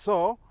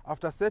 So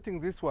after setting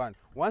this one,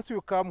 once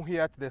you come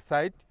here at the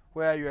site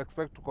where you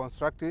expect to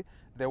construct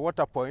the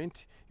water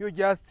point, you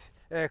just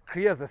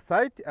clear the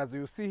site. As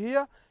you see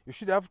here, you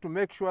should have to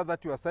make sure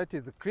that your site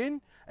is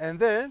clean, and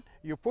then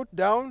you put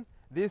down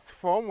this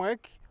formwork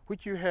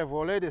which you have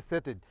already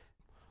set it.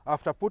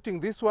 After putting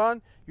this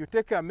one, you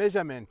take a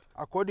measurement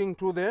according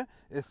to the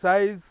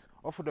size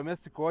of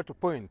domestic water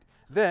point.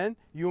 Then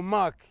you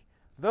mark.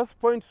 Those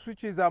points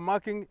which is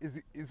marking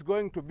is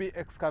going to be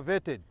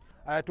excavated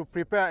to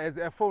prepare as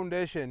a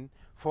foundation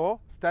for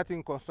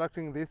starting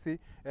constructing this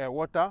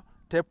water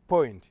tap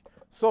point.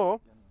 So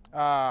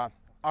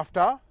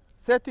after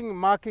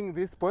marking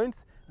these points,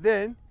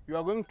 then you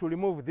are going to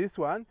remove this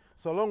one.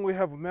 So long we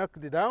have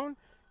marked it down,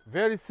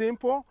 very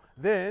simple.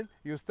 Then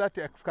you start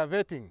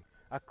excavating.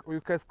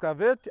 You can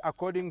excavate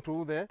according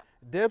to the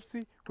depth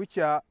which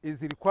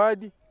is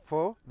required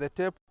for the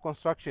tape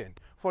construction.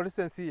 For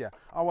instance here,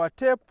 our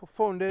tape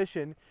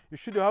foundation, you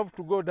should have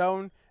to go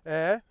down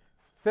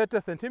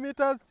 30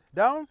 centimeters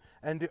down,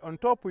 and on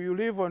top you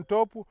leave on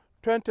top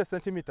 20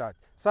 centimeters,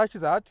 such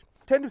that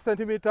 10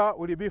 centimeters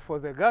will be for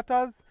the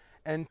gutters,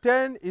 and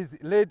 10 is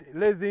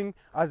raising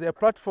as a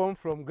platform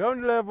from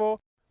ground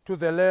level to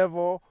the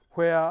level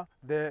where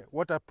the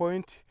water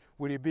point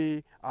will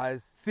be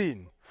as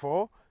seen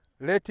for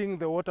letting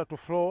the water to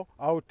flow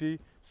out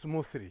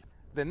smoothly.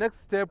 The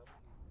next step,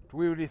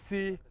 we will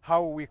see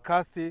how we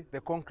cast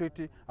the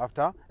concrete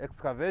after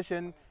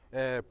excavation,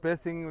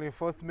 placing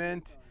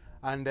reinforcement,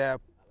 and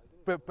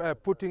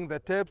putting the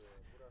tapes,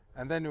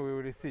 and then we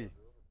will see.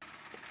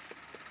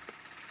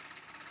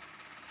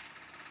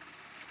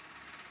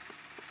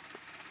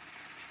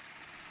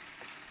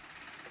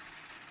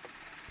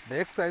 The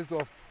exercise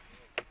of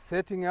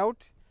setting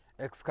out,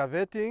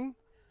 excavating,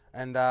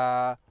 and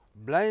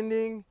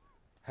blinding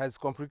has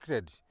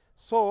completed.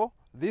 So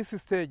this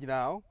stage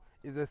now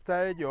is a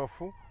stage of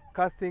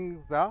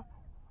casting the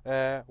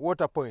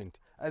water point.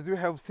 As you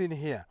have seen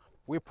here,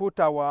 we put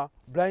our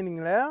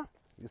blinding layer.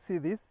 You see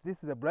this is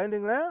the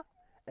blinding layer,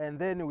 and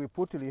then we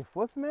put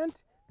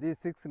reinforcement, these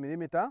 6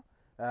 millimeter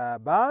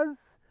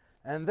bars,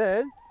 and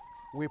then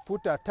we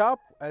put a tap.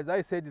 As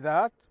I said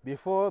that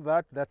before,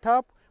 that the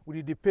tap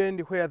will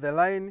depend where the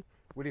line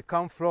will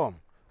come from.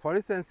 For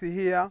instance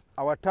here,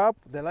 our tap,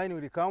 the line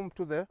will come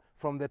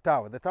from the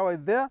tower. The tower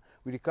is there,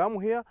 will come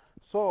here,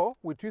 so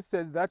we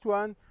twisted that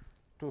one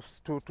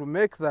to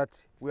make that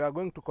we are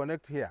going to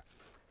connect here.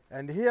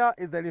 And here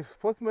is the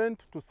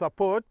reinforcement to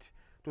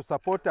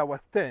support our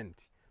stand.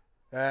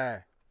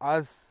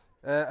 As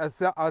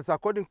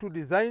according to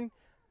design,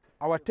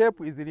 our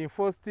tape is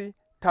reinforced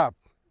tap,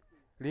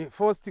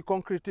 reinforced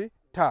concrete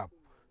tap.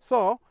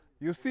 So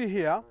you see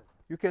here,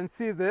 you can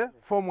see the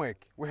formwork.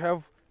 We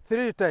have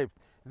 3 types.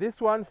 This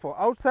one for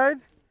outside,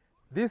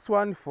 this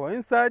one for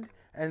inside,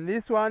 and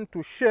this one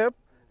to shape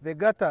the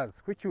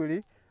gutters, which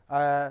will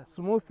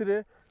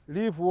smoothly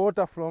leave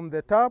water from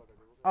the tap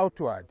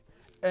outward.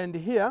 And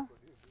here,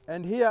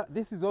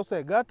 this is also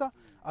a gutter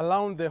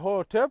around the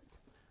whole tape.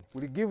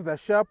 Will give the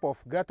shape of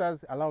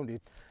gutters around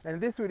it. And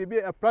this will be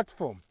a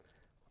platform.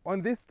 On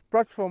this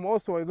platform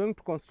also we're going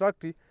to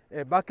construct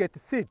a bucket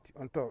seat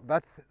on top,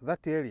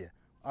 that area,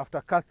 after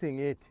casting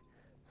it.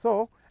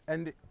 So,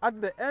 and at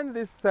the end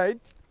this side,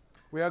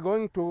 we are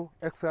going to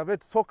excavate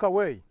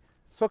soakaway.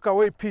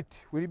 Soakaway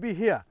pit will be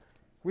here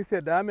with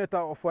a diameter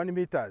of 1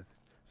 meter.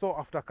 So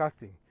after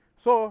casting.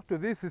 So to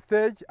this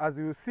stage, as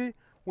you see,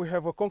 we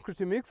have a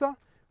concrete mixer,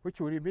 which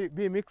will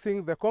be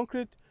mixing the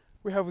concrete.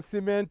 We have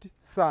cement,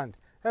 sand.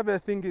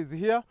 Everything is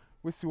here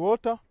with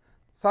water.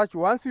 Such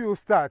once you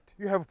start,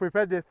 you have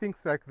prepared the things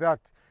like that.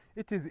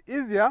 It is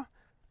easier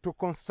to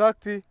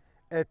construct a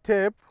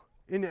tape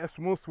in a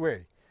smooth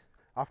way.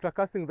 After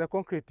casting the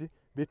concrete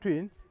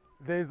between,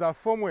 there is a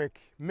formwork,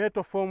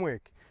 metal formwork.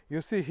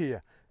 You see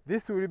here.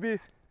 This will be,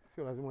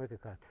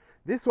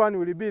 this one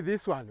will be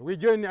this one. We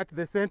join at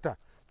the center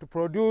to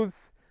produce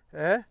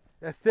a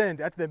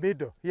stand at the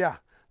middle. Yeah,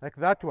 like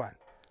that one.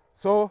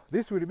 So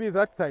this will be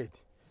that side.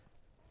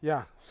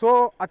 Yeah,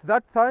 so at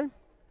that time,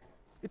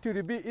 it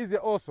will be easy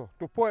also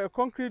to pour a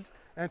concrete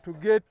and to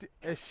get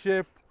a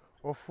shape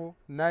of a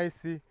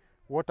nice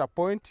water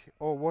point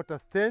or water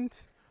stand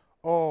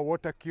or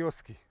water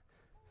kiosk.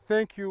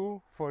 Thank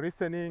you for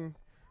listening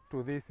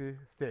to this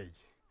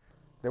stage.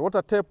 The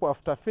water tap,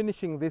 after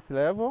finishing this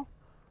level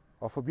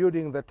of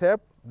building the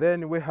tap,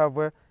 then we have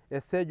a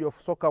stage of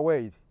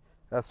soakaway,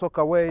 a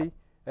soakaway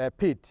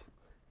pit.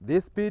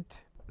 This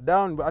pit,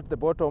 down at the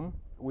bottom,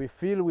 we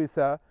fill with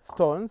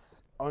stones.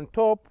 On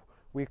top,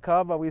 we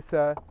cover with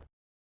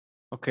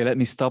Okay, let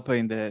me stop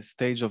in the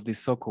stage of the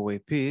soakaway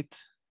pit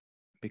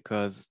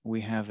because we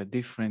have a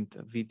different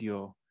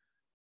video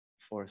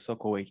for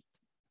soakaway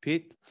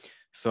pit.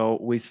 So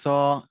we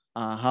saw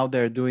how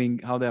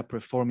they're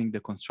performing the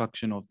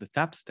construction of the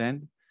tap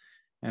stand.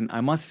 And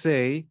I must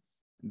say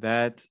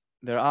that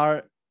there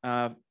are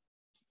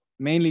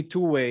mainly 2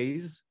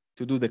 ways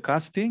to do the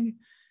casting.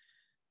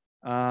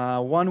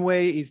 One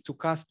way is to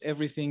cast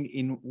everything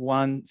in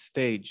one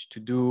stage, to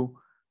do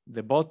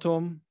the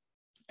bottom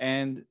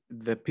and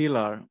the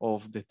pillar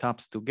of the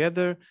taps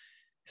together.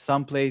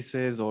 Some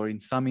places or in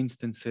some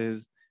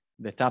instances,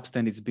 the tap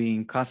stand is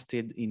being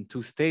casted in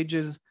 2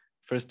 stages.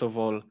 First of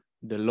all,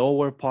 the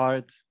lower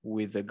part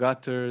with the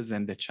gutters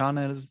and the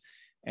channels,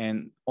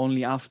 and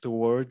only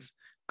afterwards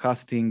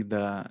casting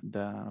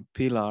the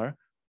pillar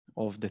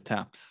of the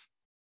taps.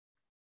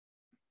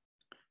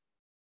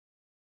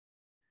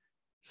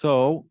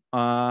 So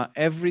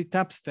every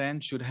tap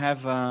stand should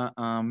have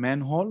a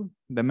manhole.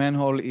 The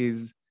manhole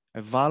is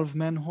a valve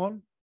manhole.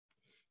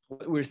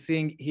 What we're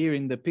seeing here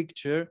in the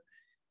picture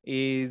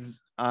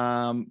is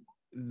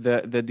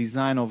the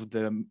design of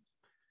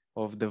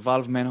the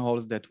valve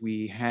manholes that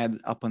we had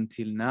up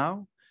until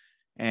now.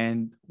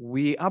 And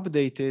we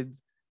updated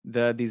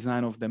the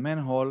design of the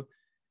manhole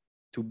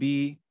to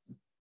be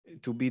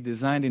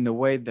designed in a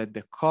way that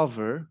the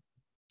cover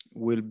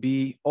will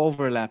be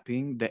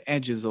overlapping the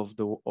edges of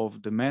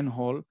the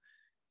manhole.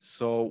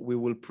 So we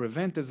will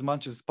prevent as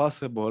much as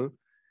possible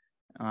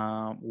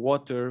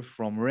water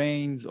from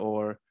rains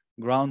or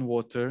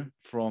groundwater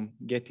from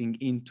getting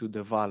into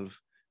the valve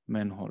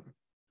manhole.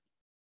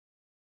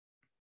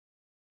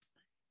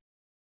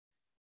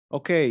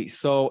 Okay,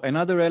 so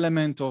another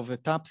element of a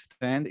tap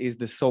stand is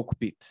the soak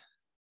pit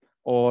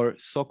or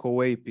soak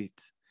away pit.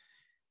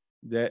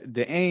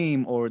 The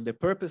aim or the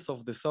purpose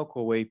of the soak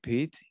away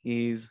pit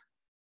is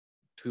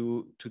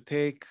to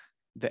take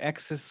the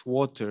excess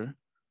water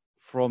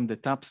from the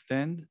tap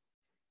stand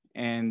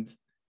and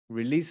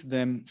release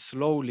them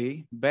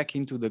slowly back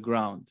into the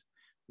ground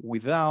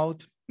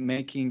without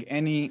making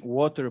any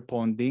water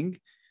ponding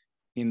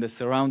in the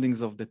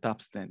surroundings of the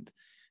tap stand.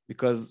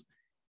 Because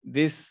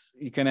this,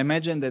 you can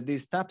imagine that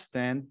this tap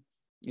stand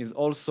is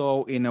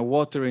also in a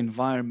water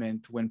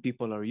environment when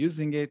people are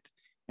using it,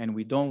 and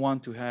we don't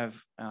want to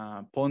have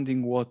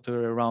ponding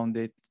water around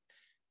it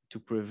to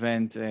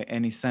prevent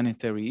any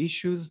sanitary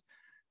issues.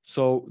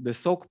 So the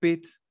soak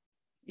pit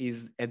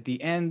is at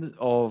the end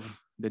of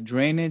the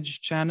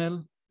drainage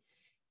channel.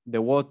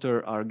 The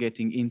water are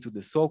getting into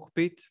the soak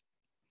pit.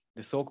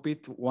 The soak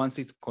pit, once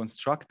it's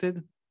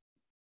constructed,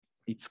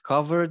 it's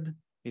covered,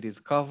 it is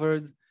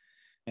covered,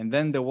 and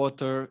then the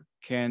water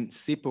can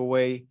seep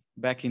away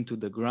back into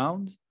the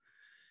ground.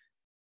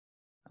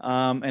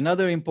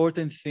 Another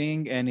important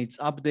thing, and it's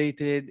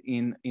updated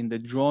in the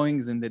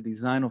drawings and the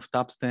design of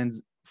tap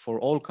stands for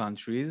all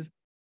countries,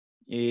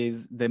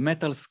 is the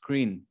metal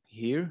screen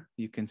here.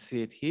 You can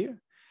see it here.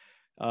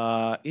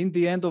 In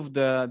the end of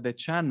the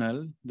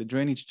channel, the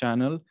drainage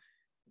channel,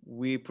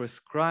 we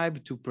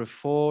prescribe to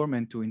perform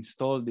and to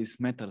install this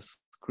metal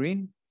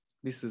screen.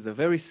 This is a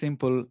very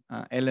simple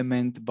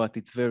element, but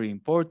it's very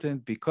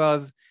important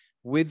because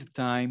with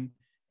time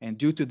and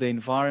due to the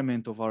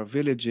environment of our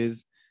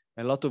villages,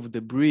 a lot of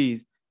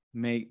debris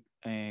may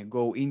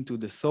go into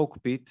the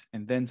soak pit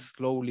and then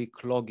slowly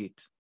clog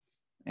it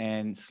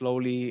and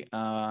slowly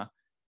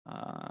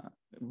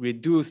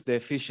reduce the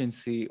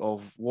efficiency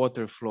of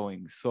water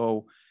flowing.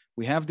 So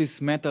we have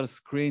this metal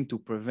screen to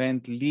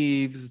prevent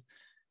leaves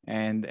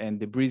and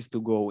debris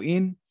to go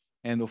in.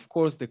 And of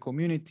course, the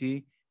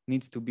community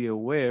needs to be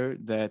aware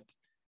that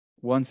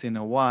once in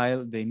a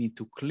while, they need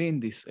to clean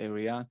this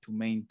area to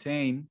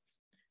maintain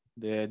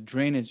the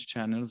drainage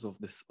channels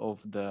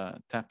of the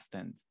tap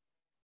stand.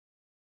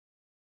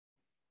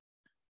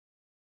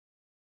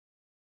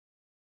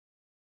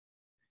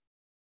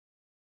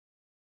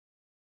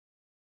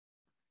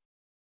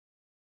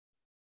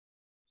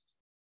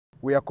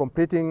 We are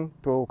completing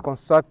to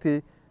construct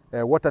a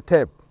water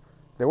tap.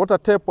 The water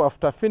tap,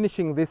 after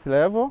finishing this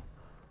level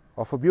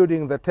of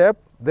building the tap,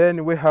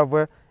 then we have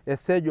a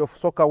stage of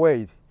soak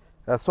away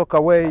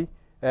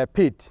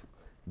pit.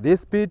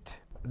 This pit,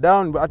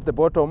 down at the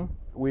bottom,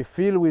 we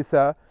fill with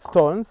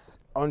stones.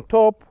 On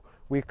top,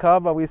 we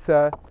cover with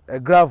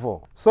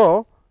gravel.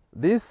 So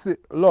this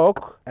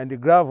rock and the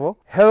gravel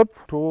help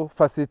to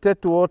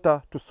facilitate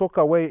water to soak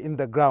away in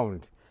the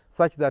ground,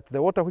 such that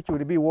the water which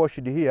will be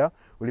washed here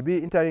will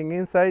be entering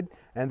inside,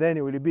 and then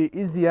it will be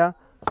easier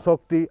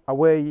soaked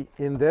away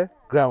in the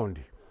ground.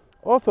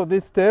 Also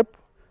this step,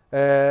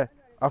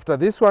 after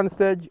this one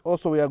stage,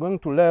 also we are going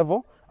to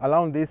level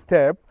around this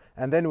tap,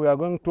 and then we are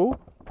going to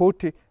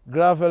put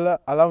gravel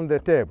around the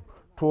tap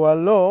to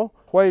allow,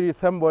 while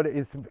somebody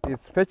is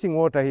fetching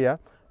water here,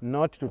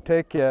 not to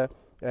take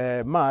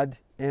mud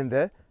in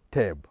the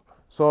tap.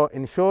 So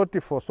in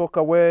short, for soak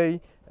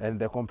away and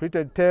the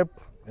completed tap,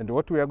 and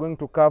what we are going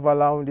to cover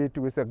around it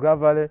with a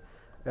gravel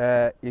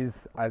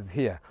is as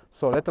here.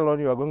 So later on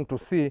you are going to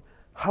see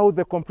how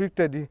the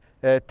completed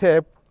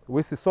tap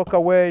with the soak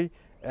away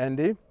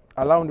and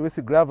around with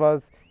the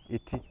gravels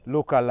it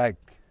look alike.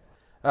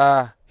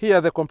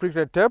 Here the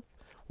completed tap.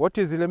 What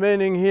is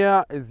remaining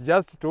here is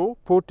just to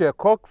put a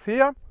corks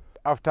here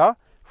after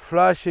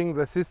flushing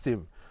the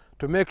system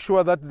to make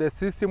sure that the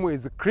system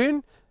is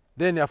clean.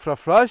 Then after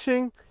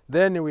flushing,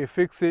 then we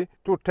fix 2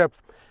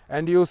 taps.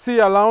 And you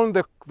see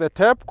around the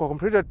tap,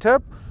 completed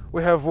tap,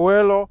 we have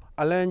well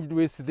arranged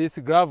with this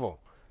gravel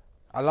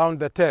around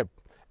the tap.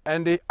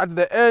 And at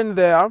the end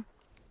there,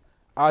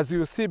 as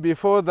you see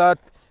before that,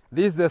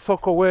 this is the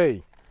soak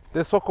away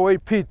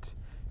pit.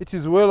 It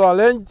is well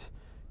arranged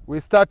we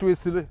start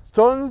with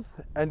stones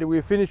and we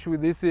finish with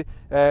these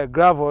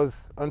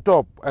gravels on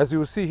top, as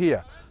you see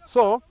here.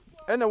 So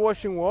any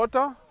washing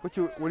water which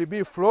will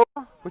be flow,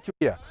 which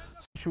here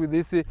with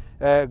this.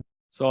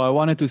 So I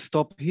wanted to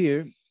stop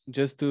here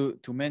just to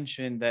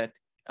mention that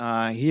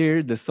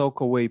here the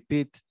soak-away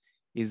pit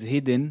is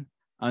hidden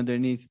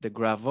underneath the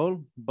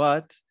gravel,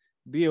 but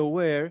be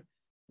aware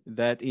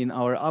that in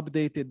our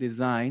updated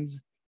designs,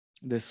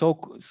 the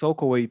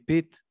soak-away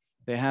pit,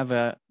 they have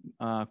a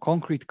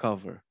concrete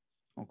cover,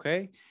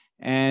 okay?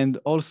 And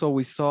also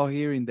we saw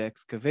here in the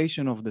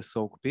excavation of the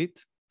soak pit,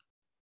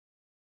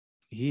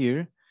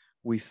 here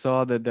we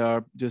saw that they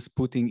are just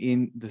putting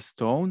in the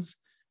stones,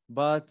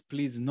 but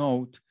please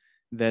note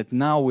that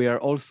now we are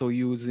also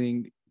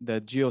using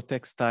the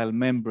geotextile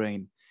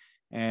membrane,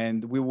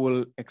 and we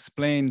will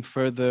explain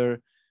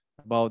further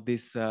about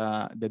this,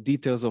 the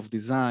details of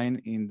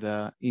design in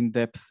the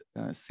in-depth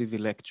civil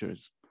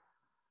lectures.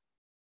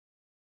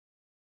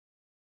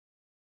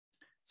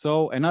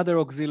 So another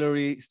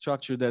auxiliary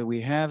structure that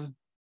we have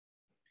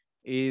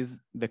is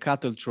the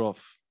cattle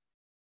trough.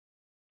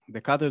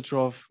 The cattle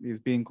trough is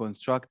being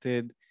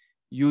constructed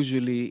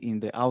usually in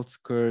the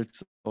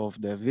outskirts of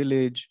the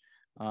village,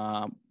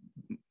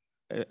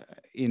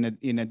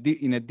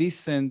 in a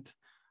decent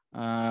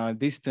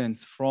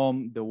distance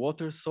from the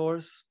water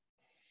source.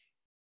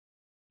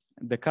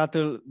 The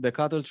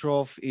cattle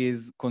trough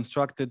is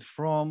constructed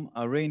from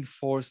a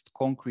reinforced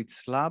concrete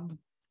slab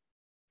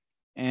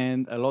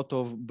and a lot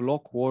of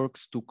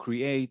blockworks to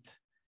create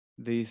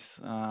these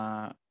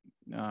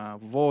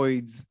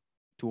voids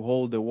to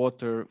hold the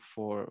water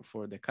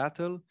for the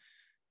cattle.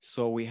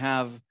 So we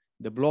have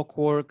the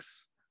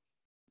blockworks,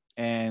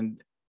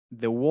 and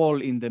the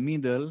wall in the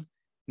middle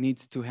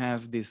needs to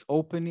have these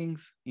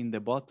openings in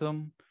the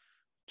bottom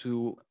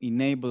to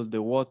enable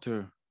the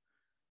water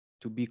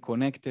to be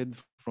connected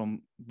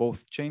from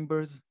both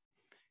chambers.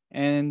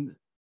 And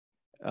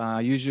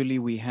usually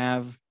we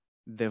have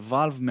the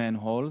valve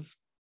manholes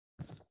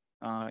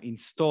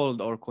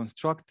installed or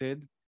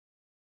constructed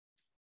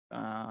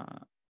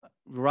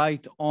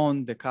right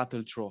on the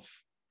cattle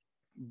trough.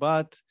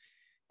 But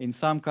in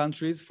some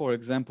countries, for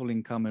example,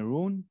 in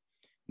Cameroon,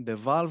 the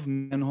valve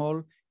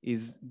manhole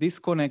is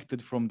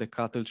disconnected from the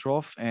cattle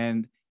trough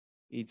and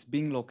it's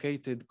being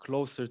located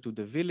closer to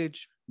the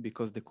village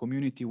because the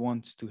community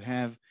wants to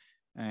have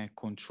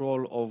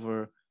control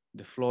over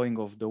the flowing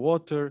of the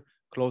water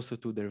closer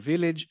to their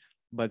village.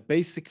 But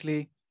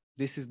basically,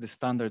 this is the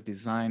standard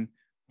design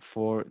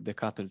for the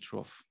cattle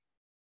trough.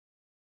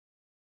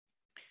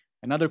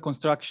 Another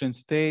construction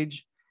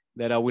stage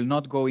that I will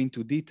not go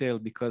into detail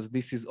because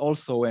this is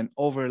also an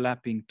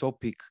overlapping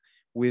topic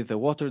with the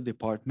water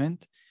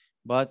department.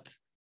 But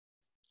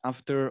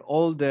after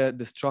all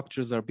the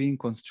structures are being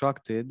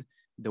constructed,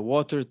 the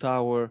water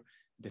tower,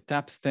 the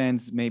tap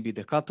stands, maybe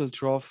the cattle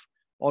trough,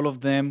 all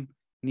of them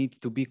need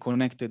to be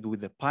connected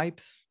with the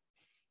pipes.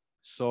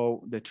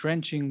 So the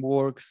trenching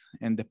works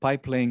and the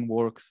pipe laying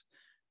works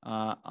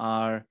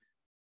are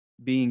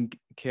being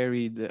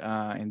carried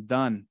and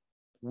done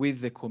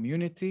with the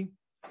community.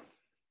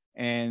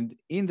 And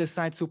in the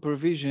site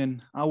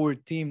supervision, our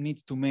team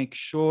needs to make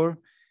sure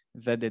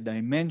that the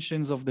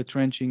dimensions of the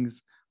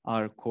trenchings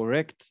are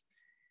correct,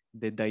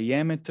 the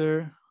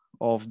diameter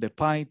of the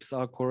pipes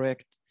are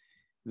correct.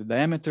 The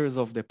diameters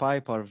of the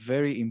pipe are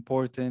very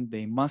important.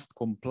 They must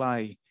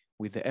comply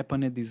with the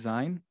EPANET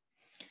design.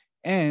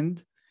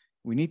 And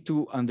we need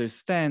to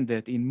understand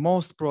that in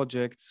most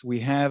projects, we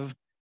have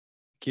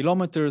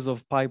kilometers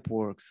of pipe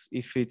works,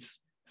 if it's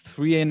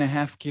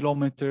 3.5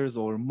 kilometers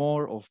or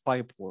more of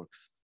pipe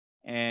works.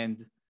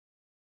 And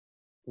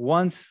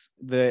once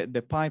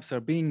the pipes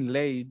are being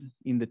laid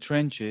in the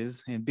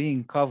trenches and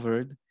being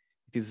covered,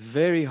 it is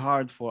very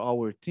hard for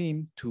our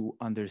team to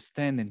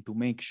understand and to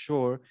make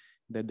sure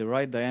that the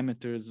right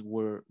diameters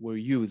were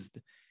used.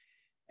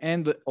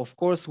 And of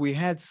course, we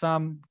had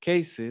some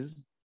cases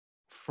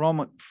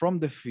from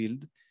the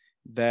field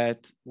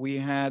that we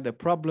had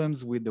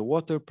problems with the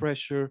water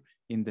pressure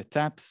in the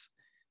taps.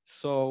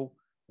 So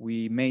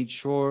we made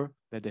sure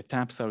that the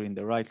taps are in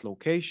the right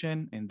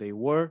location, and they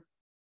were.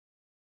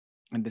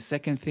 And the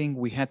second thing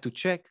we had to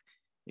check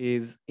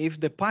is if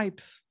the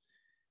pipes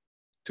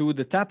to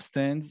the tap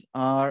stands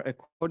are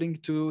according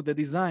to the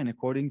design,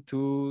 according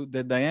to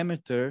the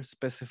diameter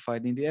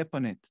specified in the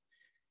EPANET.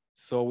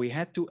 So we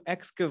had to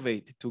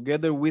excavate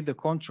together with the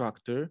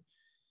contractor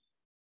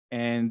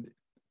and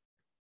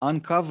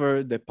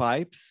uncover the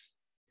pipes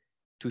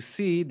to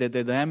see that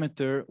the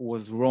diameter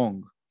was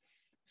wrong.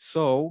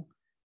 So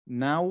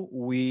now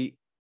we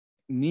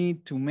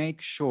need to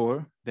make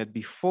sure that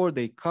before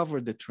they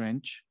cover the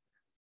trench,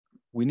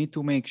 we need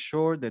to make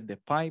sure that the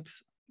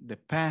pipes, the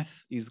path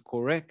is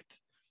correct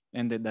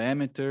and the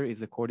diameter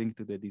is according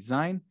to the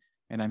design.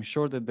 And I'm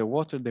sure that the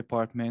water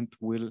department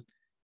will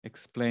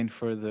explain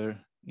further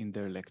in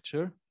their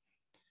lecture.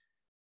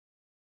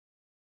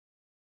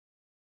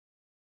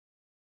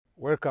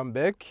 Welcome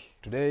back.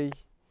 Today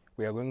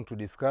we are going to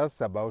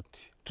discuss about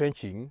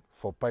trenching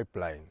for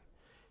pipeline.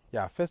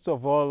 Yeah, first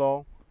of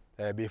all,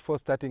 before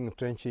starting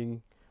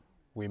trenching,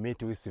 we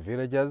meet with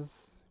villagers,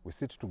 we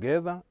sit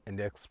together and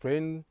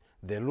explain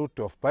the route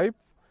of pipe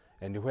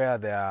and where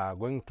they are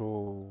going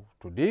to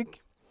dig.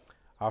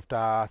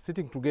 After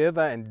sitting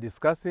together and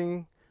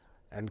discussing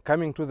and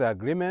coming to the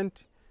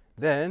agreement,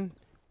 then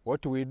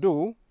what we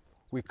do,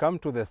 we come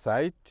to the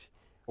site,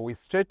 we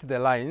straight the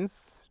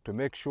lines to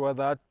make sure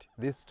that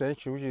this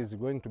trench which is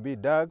going to be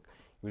dug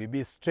will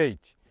be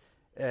straight.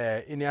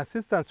 In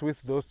assistance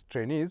with those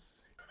trainees,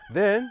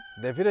 then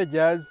the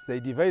villagers, they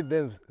divide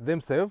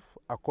themselves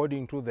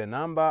according to the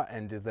number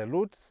and the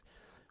routes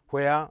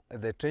where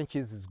the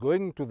trenches is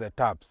going to the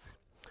taps.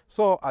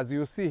 So as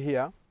you see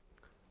here,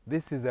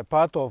 this is a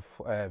part of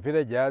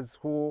villagers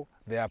who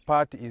their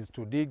part is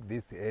to dig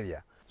this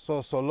area.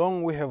 So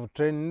long we have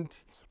trained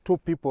 2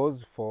 people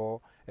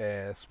for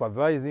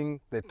supervising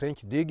the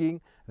trench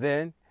digging,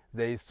 then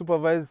they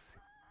supervise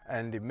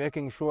and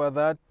making sure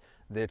that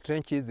the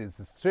trenches is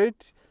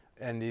straight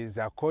and is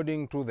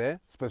according to the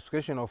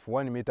specification of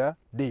 1 meter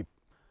deep.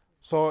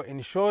 So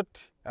in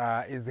short,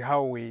 is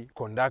how we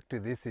conduct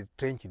this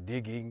trench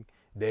digging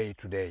day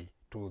to day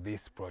to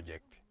this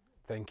project.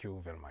 Thank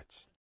you very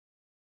much.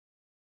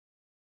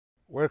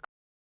 Welcome.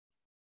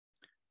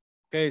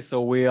 Okay,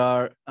 so we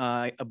are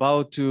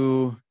about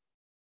to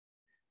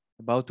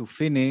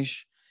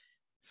finish.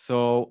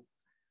 So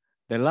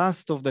the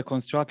last of the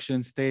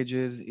construction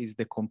stages is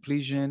the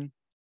completion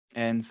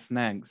and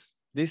snags.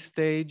 This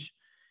stage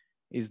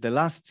is the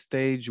last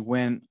stage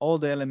when all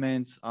the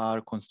elements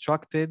are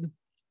constructed.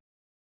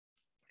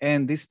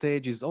 And this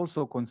stage is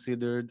also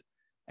considered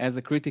as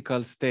a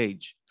critical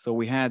stage. So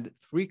we had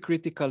 3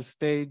 critical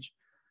stages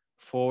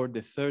for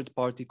the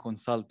third-party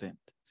consultant: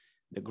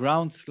 the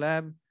ground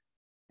slab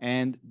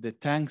and the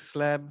tank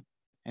slab,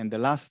 and the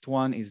last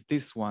one is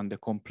this one, the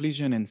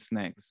completion and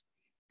snags.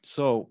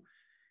 So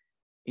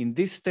in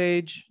this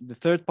stage, the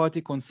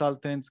third-party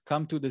consultants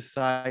come to the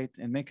site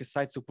and make a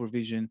site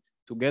supervision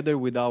together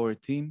with our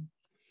team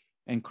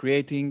and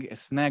creating a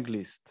snag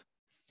list.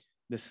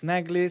 The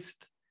snag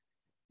list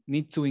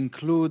need to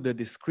include the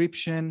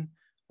description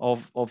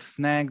of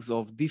snags,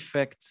 of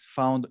defects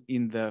found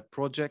in the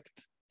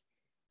project,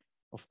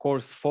 of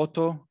course,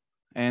 photo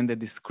and the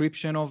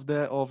description of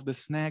the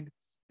snag,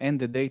 and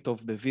the date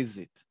of the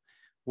visit.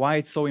 Why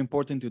it's so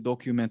important to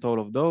document all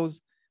of those?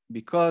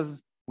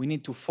 Because we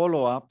need to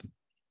follow up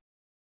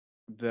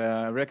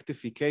the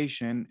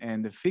rectification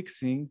and the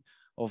fixing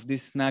of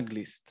this snag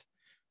list.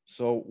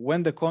 So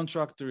when the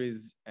contractor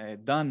is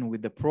done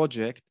with the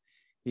project,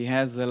 he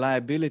has a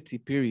liability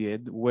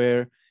period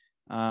where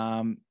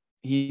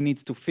he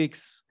needs to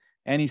fix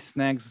any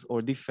snags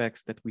or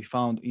defects that we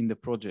found in the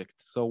project.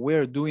 So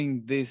we're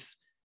doing this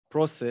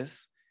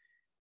process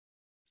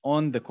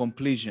on the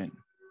completion.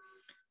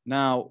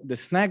 Now, the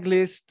snag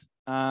list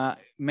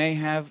may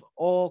have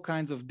all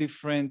kinds of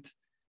different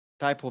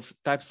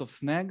types of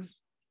snags.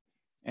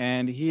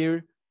 And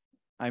here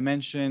I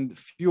mentioned a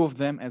few of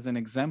them as an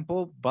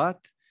example, but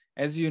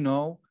as you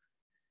know,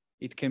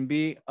 it can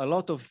be a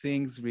lot of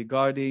things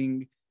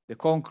regarding the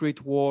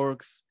concrete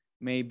works,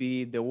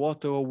 maybe the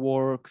water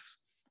works,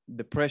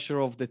 the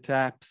pressure of the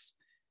taps,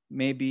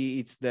 maybe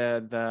it's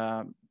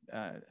the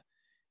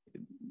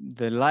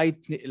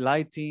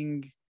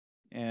lighting,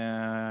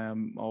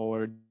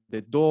 or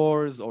the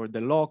doors or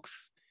the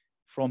locks,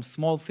 from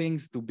small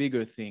things to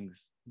bigger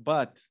things.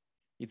 But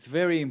it's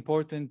very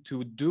important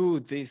to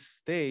do this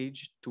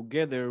stage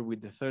together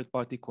with the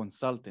third-party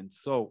consultant.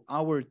 So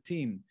our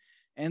team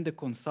and the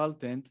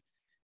consultant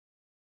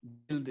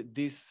build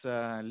this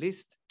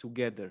list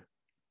together.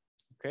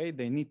 Okay,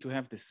 they need to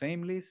have the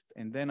same list,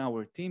 and then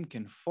our team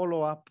can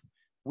follow up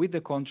with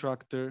the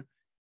contractor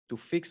to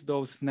fix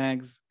those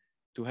snags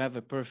to have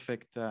a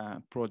perfect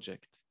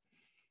project.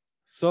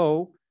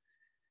 So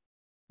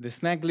the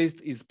snag list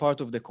is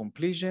part of the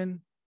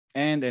completion,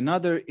 and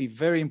another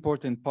very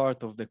important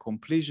part of the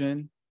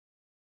completion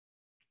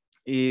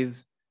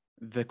is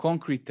the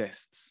concrete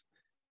tests.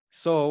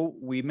 So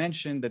we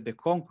mentioned that the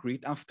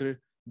concrete, after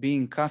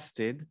being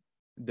casted,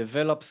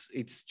 develops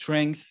its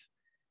strength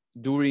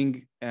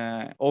during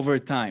over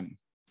time.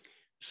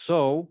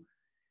 So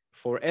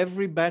for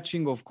every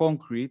batching of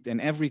concrete and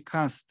every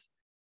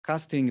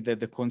casting that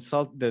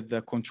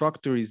the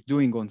contractor is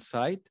doing on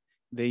site,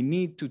 they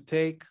need to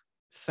take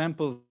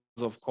samples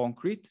of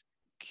concrete,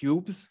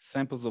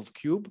 samples of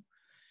cube,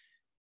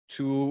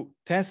 to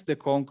test the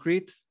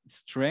concrete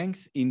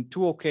strength in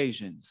 2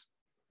 occasions.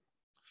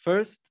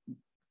 First,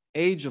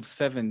 age of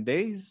 7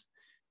 days,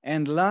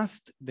 and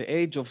last, the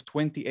age of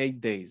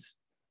 28 days.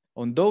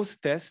 On those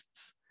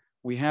tests,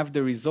 we have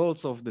the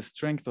results of the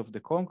strength of the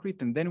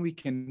concrete, and then we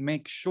can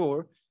make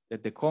sure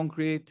that the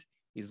concrete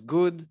is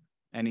good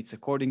and it's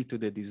according to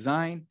the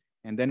design,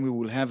 and then we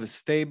will have a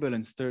stable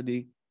and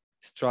sturdy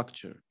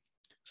structure.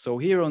 So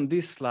here on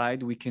this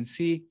slide, we can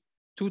see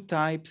 2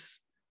 types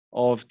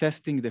of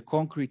testing the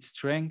concrete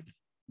strength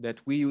that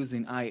we use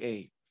in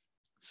IA.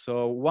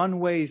 So one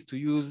way is to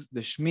use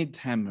the Schmid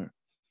hammer.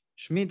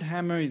 Schmid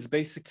hammer is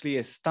basically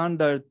a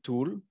standard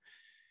tool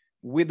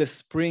with a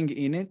spring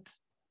in it.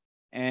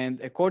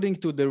 And according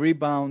to the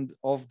rebound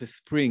of the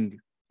spring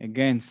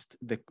against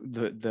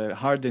the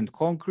hardened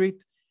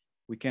concrete,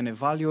 we can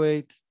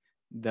evaluate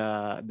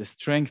the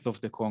strength of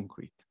the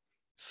concrete.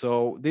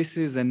 So this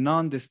is a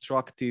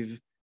non-destructive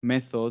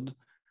method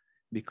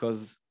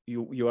because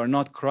you are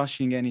not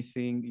crushing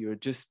anything, you're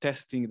just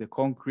testing the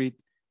concrete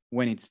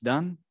when it's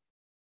done.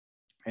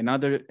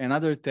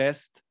 Another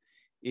test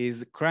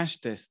is crash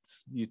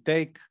tests. You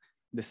take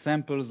the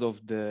samples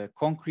of the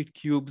concrete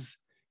cubes,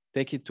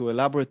 take it to a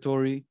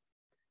laboratory,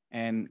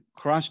 and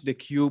crush the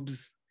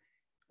cubes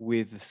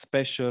with a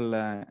special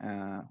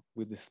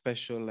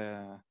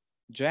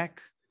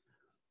jack,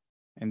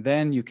 and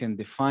then you can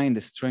define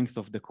the strength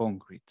of the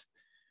concrete.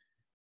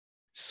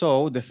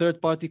 So the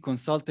third-party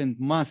consultant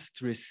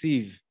must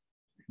receive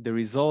the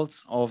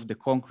results of the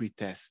concrete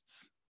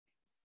tests.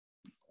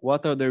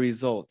 What are the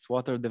results?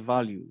 What are the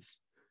values?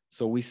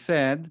 So we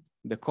said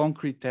the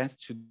concrete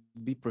test should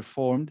be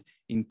performed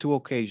in 2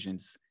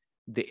 occasions: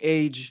 the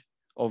age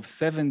of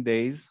 7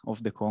 days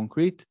of the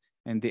concrete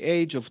and the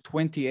age of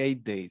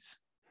 28 days.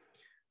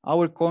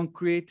 Our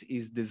concrete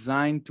is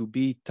designed to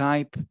be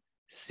type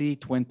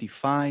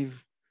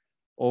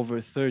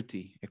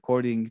C25/30,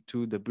 according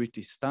to the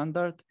British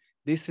standard.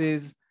 This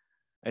is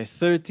a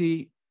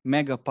 30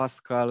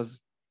 megapascals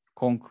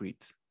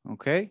concrete,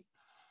 okay?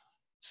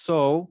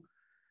 So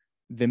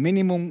the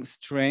minimum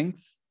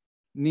strength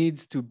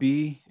needs to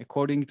be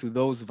according to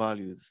those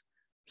values.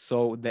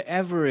 So the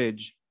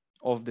average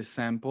of the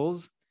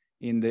samples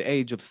in the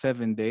age of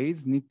 7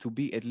 days need to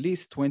be at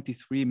least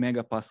 23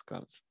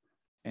 megapascals.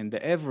 And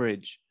the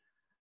average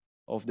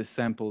of the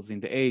samples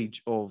in the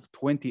age of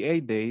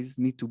 28 days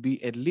need to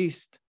be at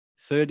least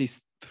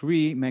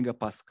 33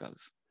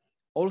 megapascals.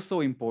 Also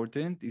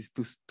important is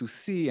to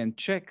see and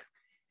check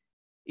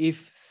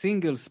if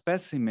single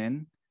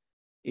specimen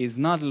is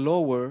not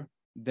lower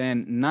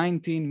than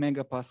 19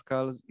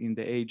 megapascals in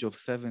the age of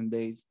 7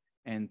 days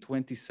and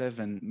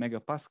 27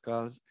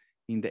 megapascals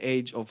in the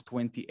age of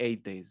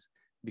 28 days,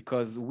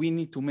 because we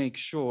need to make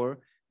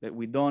sure that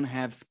we don't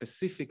have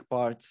specific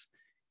parts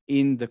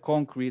in the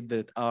concrete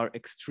that are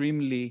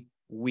extremely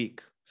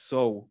weak.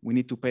 So we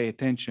need to pay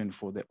attention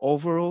for the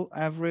overall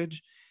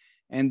average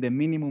and the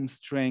minimum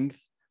strength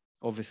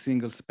of a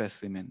single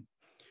specimen.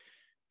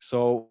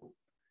 So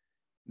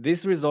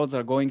these results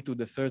are going to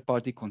the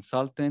third-party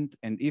consultant,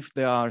 and if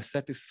they are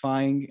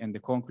satisfying and the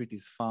concrete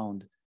is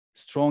found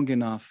strong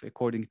enough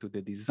according to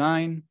the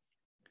design,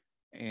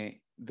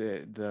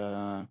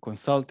 the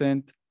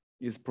consultant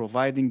is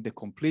providing the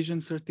completion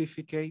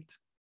certificate,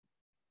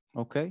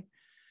 okay?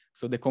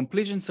 So the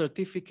completion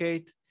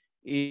certificate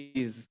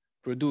is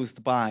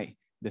produced by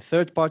the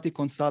third-party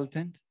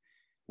consultant,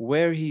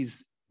 where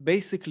he's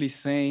basically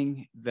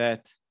saying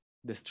that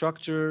the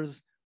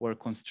structures were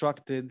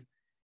constructed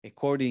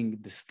according to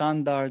the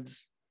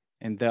standards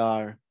and they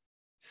are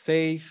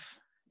safe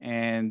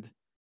and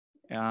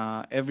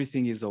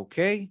everything is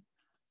okay.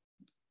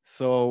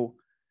 So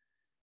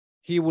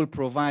he will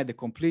provide the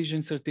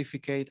completion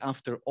certificate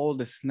after all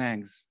the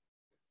snags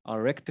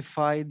are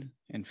rectified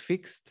and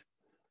fixed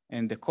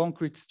and the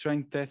concrete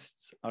strength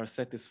tests are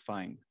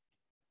satisfying.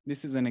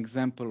 This is an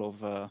example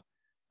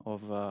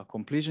of a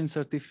completion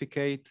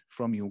certificate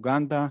from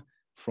Uganda,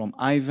 from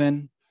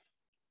Ivan.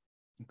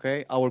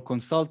 Okay, our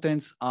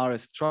consultants are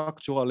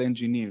structural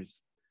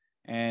engineers,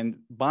 and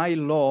by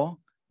law,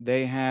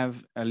 they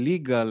have a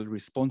legal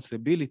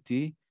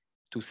responsibility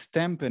to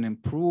stamp and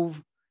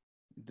improve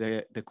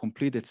the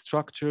completed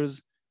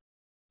structures,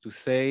 to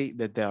say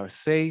that they are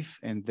safe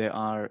and they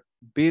are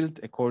built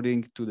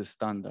according to the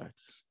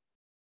standards.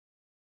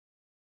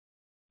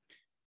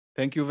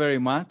 Thank you very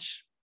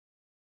much.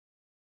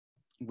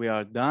 We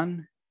are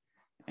done,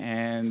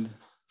 and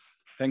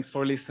thanks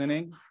for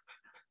listening.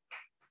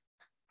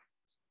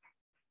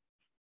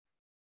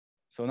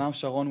 So now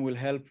Sharon will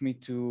help me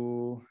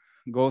to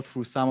go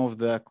through some of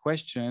the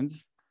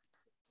questions.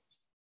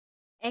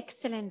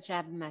 Excellent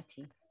job,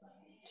 Moti.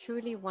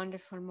 Truly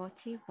wonderful,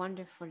 Moti.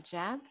 Wonderful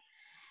job.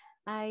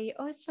 I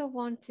also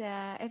want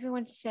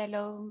everyone to say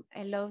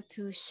hello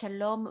to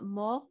Shalom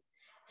Mo.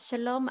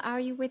 Shalom, are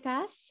you with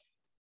us?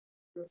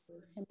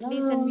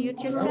 Please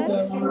unmute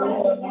yourself.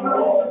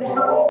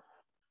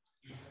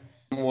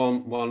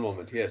 One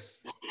moment,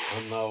 yes.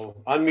 I'm now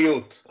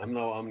unmute.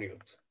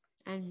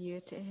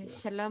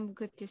 Unmute. Shalom,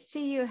 good to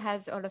see you.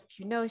 As all of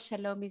you know,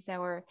 Shalom is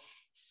our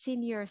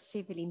senior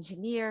civil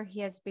engineer. He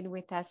has been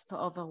with us for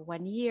over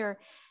 1 year,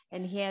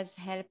 and he has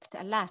helped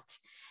a lot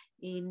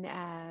in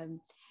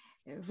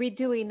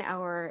redoing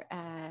our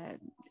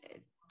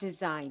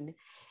design.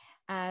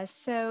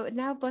 So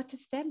now both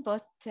of them,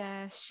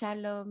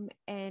 Shalom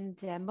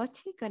and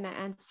Moti, gonna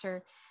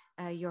answer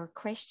your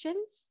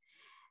questions.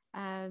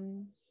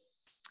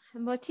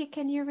 Moti,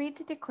 can you read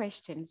the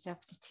questions of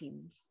the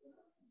team?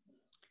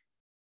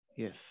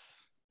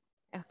 Yes.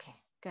 Okay,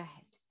 go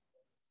ahead.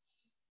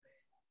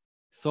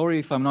 Sorry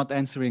if I'm not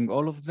answering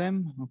all of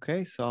them.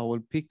 Okay, so I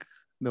will pick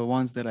the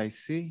ones that I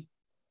see.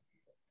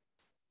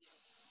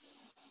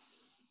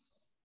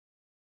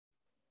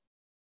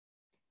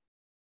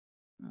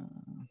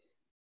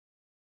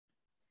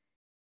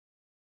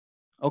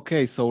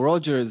 Okay, so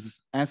Roger's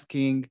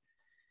asking,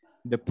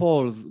 the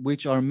poles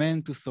which are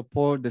meant to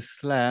support the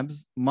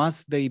slabs,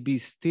 must they be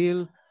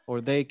steel or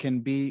they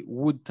can be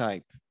wood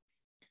type?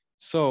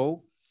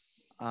 So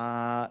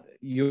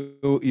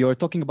you're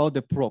talking about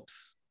the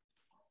props.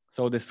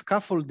 So the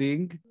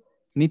scaffolding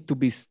need to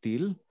be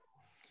steel,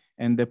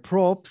 and the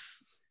props,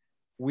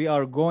 we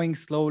are going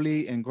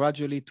slowly and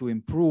gradually to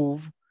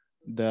improve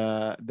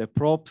the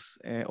props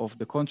of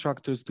the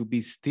contractors to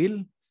be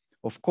steel.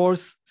 Of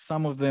course,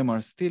 some of them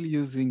are still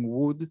using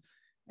wood,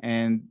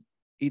 and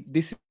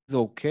this is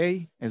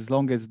okay as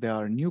long as there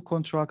are new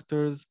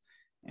contractors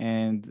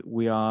and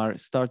we are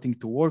starting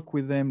to work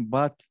with them.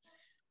 But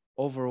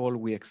overall,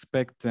 we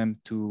expect them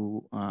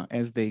to,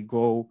 as they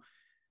go,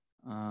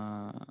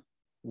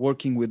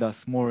 working with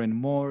us more and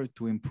more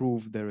to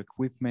improve their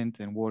equipment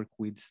and work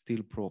with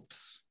steel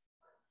props.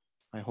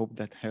 I hope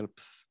that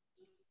helps.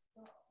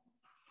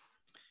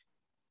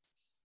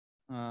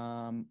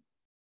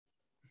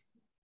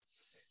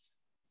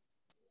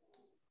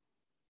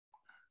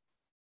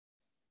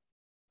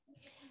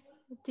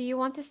 Do you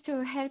want us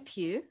to help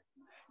you?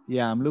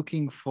 Yeah, I'm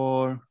looking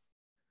for.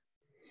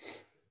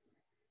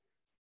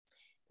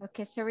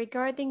 Okay, so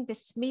regarding the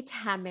Smith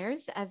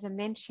hammers, as I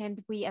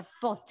mentioned, we have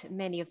bought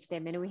many of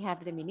them and we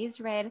have them in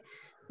Israel.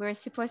 We're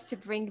supposed to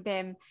bring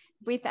them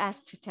with us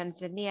to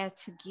Tanzania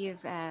to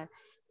give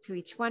to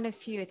each one of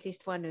you at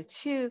least one or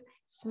two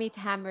Smith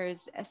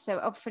hammers. So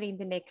hopefully in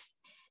the next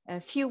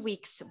few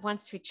weeks,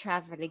 once we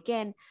travel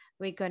again,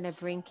 we're gonna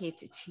bring it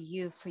to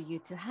you for you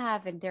to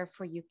have, and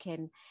therefore you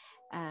can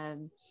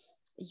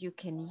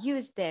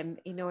use them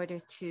in order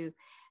to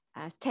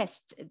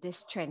test the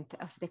strength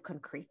of the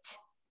concrete.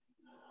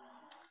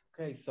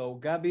 Okay, so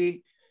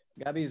Gabi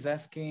is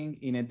asking,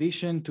 in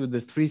addition to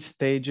the 3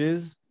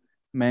 stages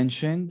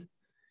mentioned,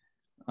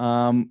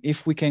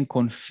 if we can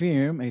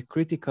confirm a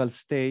critical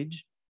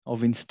stage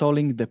of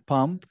installing the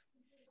pump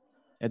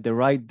at the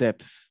right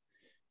depth.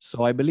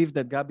 So I believe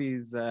that Gabi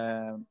is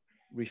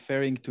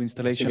referring to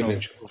installation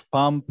of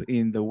pump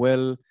in the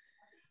well,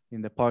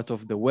 in the part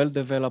of the well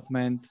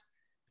development.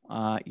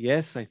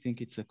 Yes, I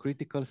think it's a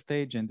critical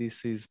stage, and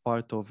this is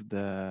part of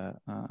the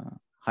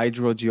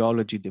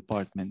hydrogeology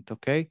department,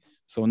 okay?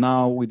 So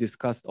now we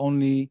discussed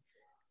only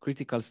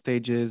critical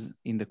stages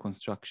in the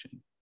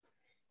construction.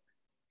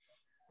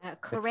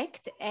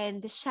 Correct, and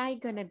Shai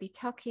gonna be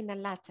talking a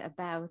lot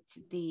about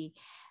the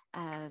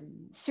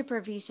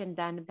supervision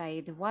done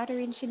by the water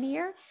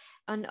engineer,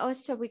 and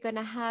also we're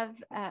gonna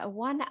have a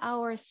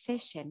 1-hour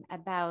session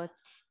about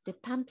the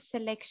pump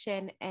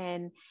selection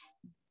and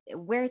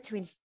where to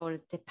install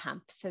the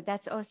pump. So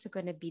that's also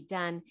going to be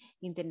done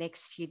in the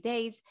next few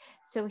days.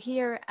 So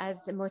here,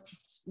 as Moti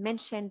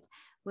mentioned,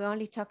 we're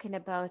only talking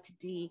about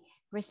the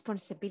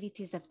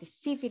responsibilities of the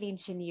civil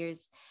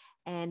engineers,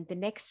 and the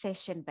next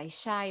session by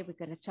Shai, we're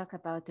going to talk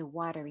about the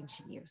water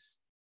engineers.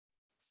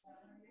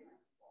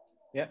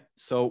 Yeah,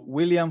 so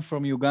William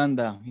from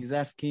Uganda, he's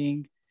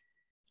asking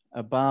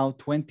about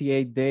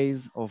 28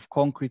 days of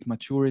concrete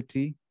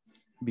maturity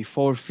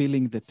before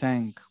filling the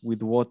tank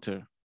with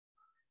water.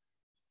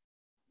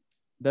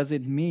 Does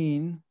it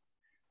mean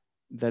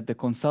that the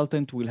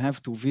consultant will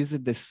have to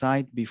visit the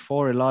site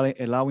before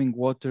allowing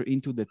water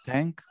into the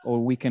tank, or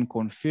we can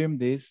confirm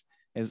this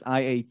as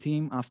IA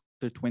team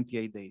after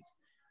 28 days?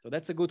 So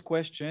that's a good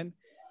question.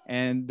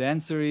 And the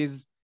answer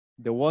is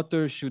the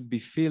water should be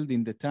filled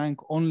in the tank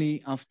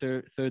only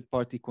after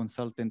third-party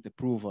consultant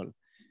approval,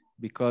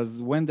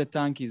 because when the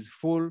tank is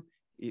full,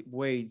 it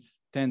weighs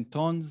 10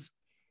 tons,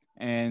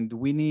 and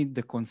we need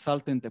the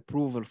consultant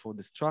approval for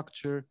the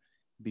structure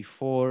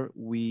before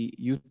we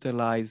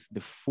utilize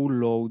the full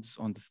loads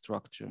on the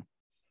structure.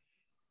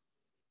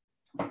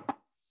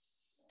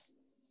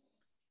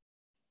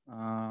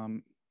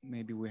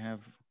 Maybe we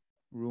have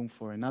room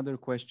for another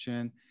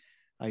question.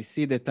 I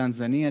see the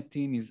Tanzania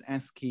team is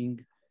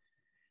asking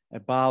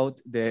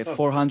about the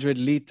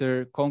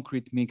 400-liter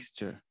concrete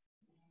mixture.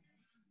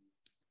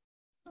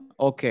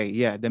 Okay,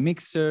 yeah, the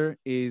mixer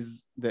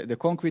is, the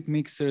concrete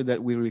mixer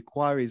that we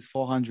require is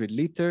 400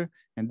 liter,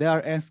 and they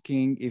are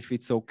asking if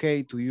it's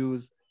okay to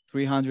use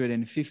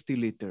 350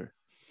 liter.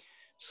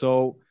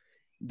 So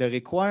the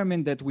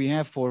requirement that we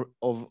have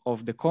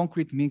of the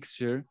concrete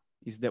mixture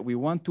is that we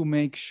want to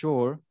make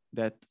sure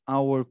that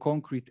our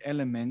concrete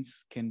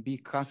elements can be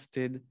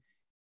casted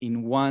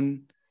in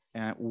one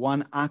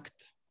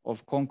act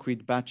of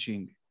concrete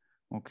batching,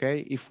 okay?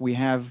 If we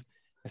have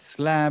a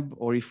slab,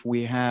 or if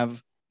we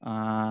have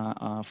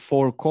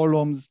 4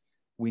 columns,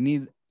 we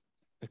need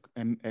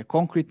a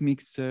concrete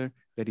mixer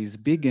that is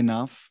big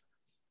enough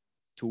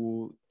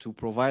to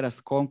provide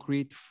us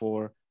concrete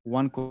for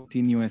one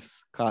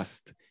continuous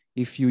cast.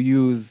 If you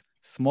use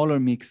smaller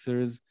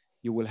mixers,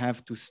 you will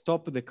have to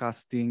stop the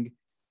casting,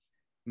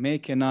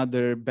 make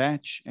another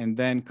batch, and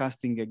then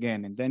casting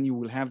again. And then you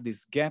will have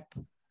this gap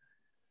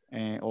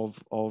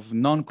of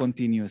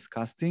non-continuous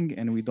casting,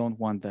 and we don't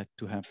want that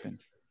to happen.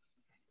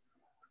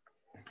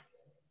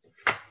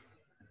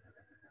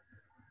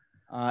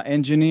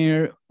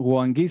 Engineer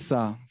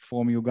Ruangisa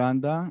from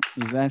Uganda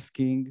is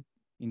asking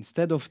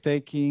instead of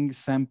taking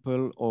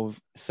sample of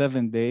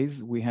 7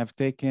 days, we have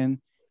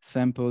taken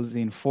samples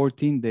in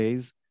 14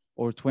 days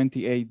or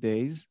 28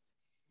 days.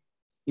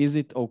 Is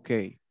it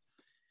okay?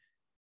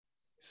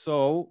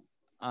 So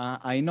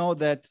I know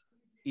that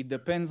it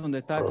depends on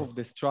the type of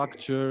the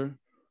structure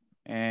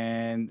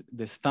and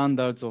the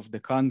standards of the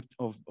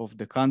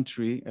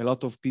country. A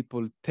lot of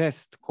people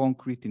test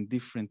concrete in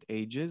different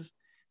ages,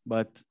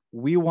 but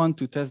we want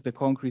to test the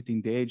concrete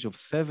in the age of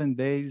 7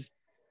 days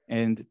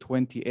and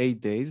 28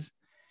 days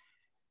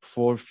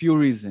for a few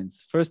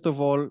reasons. First of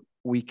all,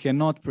 we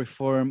cannot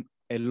perform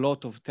a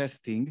lot of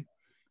testing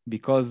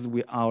because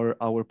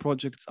our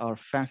projects are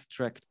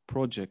fast-tracked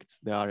projects.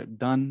 They are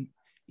done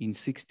in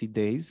 60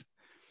 days.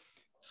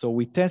 So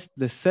we test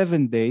the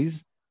 7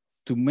 days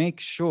to make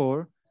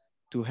sure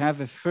to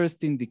have a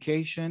first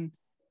indication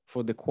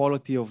for the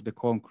quality of the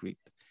concrete.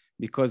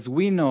 Because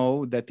we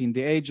know that in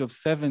the age of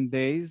 7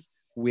 days,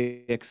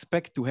 we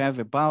expect to have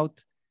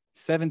about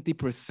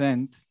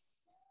 70%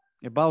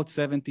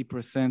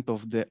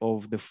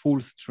 of the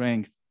full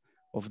strength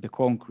of the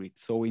concrete.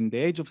 So in the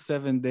age of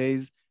 7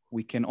 days,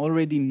 we can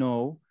already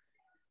know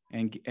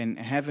and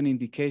have an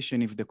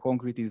indication if the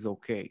concrete is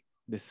okay.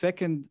 The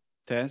second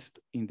test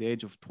in the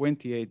age of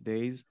 28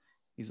 days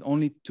is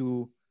only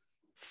to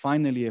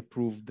finally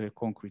approve the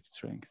concrete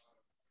strength.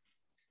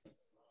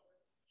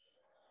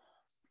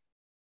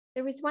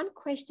 There is one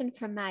question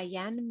from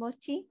Mayan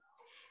Moti.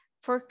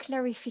 For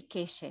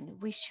clarification,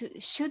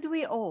 should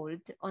we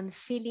hold on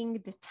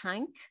filling the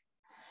tank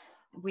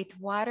with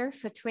water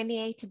for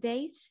 28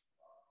 days?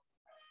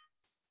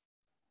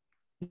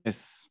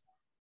 Yes.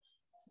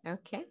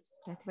 Okay,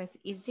 that was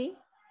easy.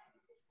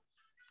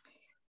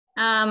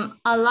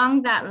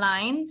 Along that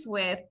lines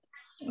with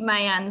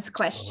Mayan's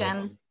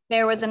questions,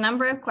 there was a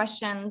number of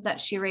questions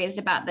that she raised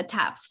about the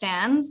tap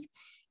stands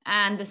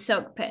and the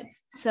soak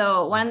pits.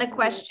 So one of the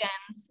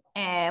questions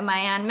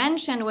Mayan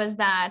mentioned was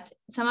that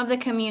some of the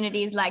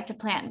communities like to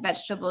plant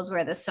vegetables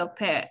where the soak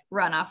pit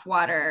runoff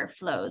water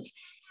flows.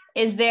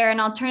 Is there an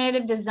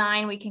alternative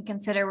design we can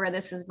consider where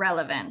this is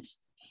relevant?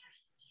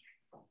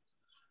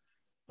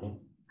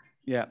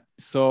 Yeah,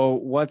 so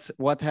what's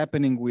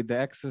happening with the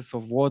excess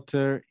of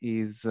water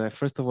is,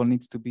 first of all,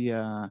 needs to be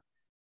a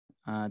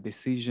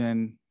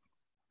decision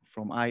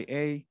from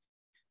IA,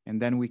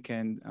 and then we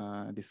can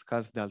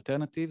discuss the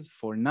alternatives.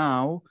 For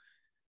now,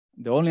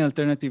 the only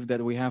alternative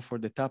that we have for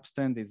the tap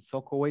stand is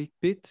soak-away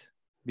pit,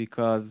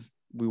 because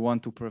we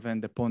want to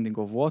prevent the ponding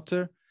of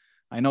water.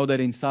 I know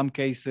that in some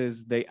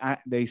cases,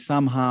 they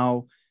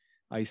somehow,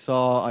 I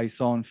saw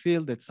on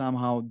field that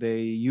somehow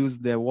they use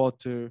the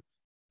water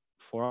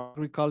for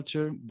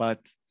agriculture, but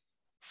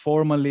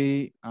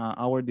formally,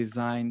 our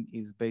design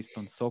is based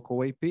on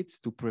soak-away pits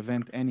to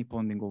prevent any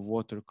ponding of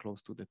water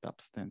close to the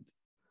tap stand.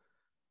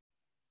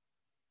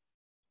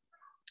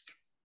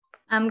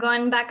 I'm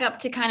going back up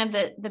to kind of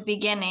the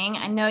beginning.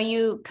 I know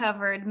you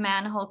covered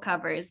manhole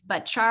covers,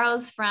 but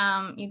Charles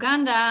from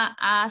Uganda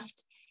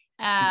asked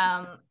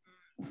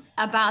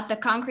about the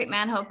concrete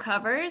manhole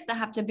covers that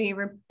have to be,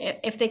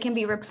 if they can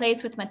be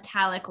replaced with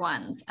metallic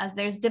ones, as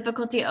there's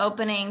difficulty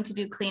opening to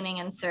do cleaning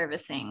and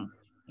servicing.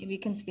 Maybe you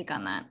can speak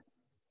on that.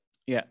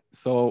 Yeah,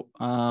 so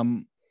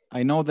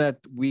I know that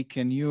we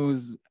can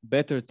use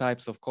better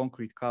types of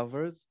concrete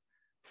covers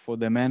for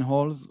the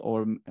manholes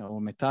or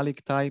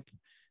metallic type,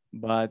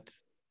 but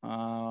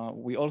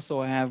we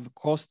also have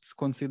costs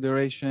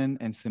consideration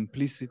and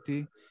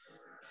simplicity.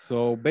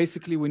 So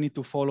basically we need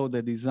to follow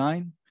the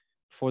design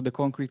for the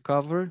concrete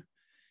cover.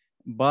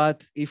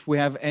 But if we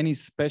have any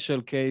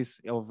special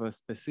case of a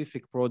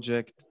specific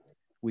project,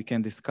 we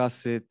can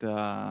discuss it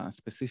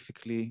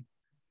specifically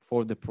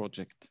for the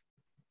project.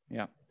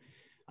 Yeah.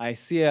 I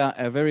see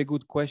a very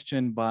good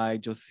question by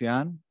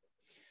Josiane.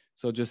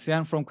 So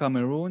Josiane from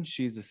Cameroon,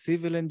 she's a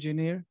civil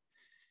engineer,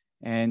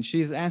 and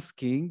she's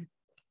asking,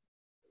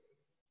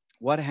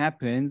 what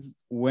happens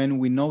when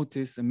we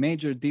notice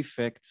major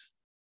defects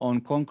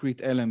on concrete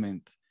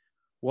element?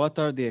 What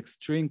are the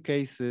extreme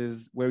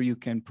cases where you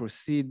can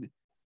proceed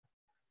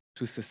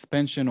to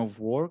suspension of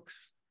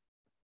works?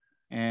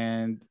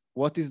 And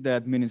what is the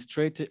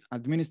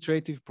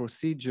administrative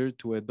procedure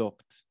to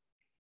adopt?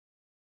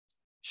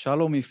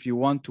 Shalom, if you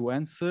want to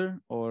answer,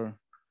 or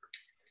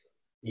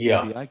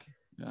yeah, maybe I can.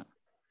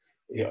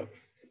 Yeah.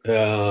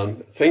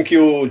 Thank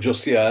you,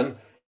 Josiane.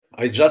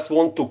 I just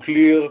want to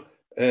clear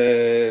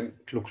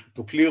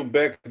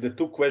back the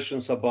two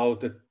questions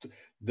about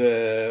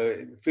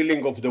the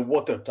filling of the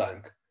water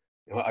tank.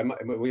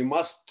 We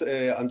must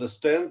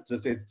understand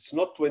that it's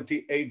not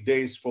 28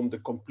 days from the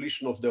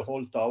completion of the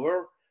whole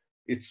tower.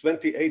 It's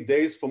 28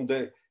 days from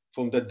the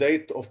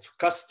date of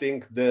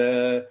casting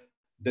the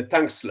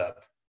tank slab.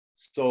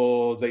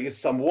 So there is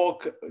some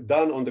work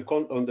done on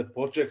the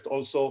project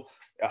also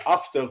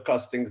after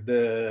casting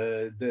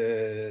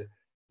the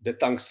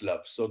tank slab.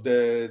 So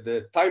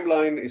the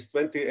timeline is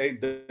 28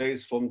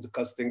 days from the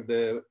casting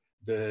the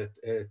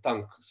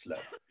tank slab.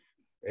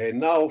 And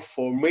now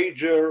for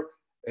major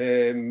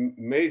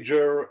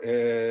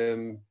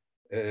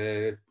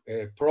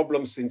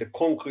problems in the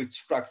concrete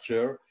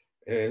structure,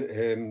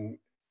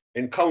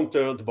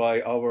 encountered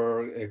by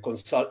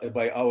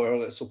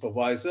our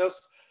supervisors.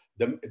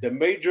 The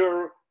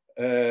major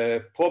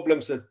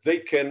problems that they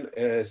can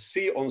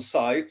see on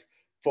site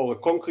for a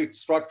concrete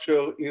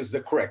structure is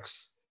the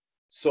cracks.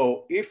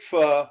 So if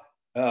a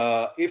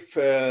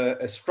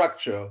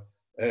structure,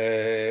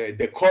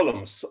 the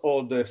columns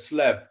or the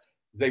slab,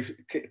 they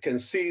can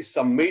see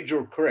some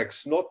major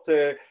cracks, not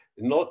aesthetic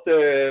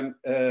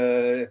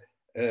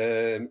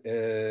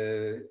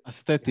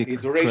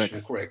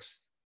hydration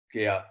cracks.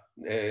 Yeah,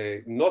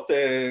 not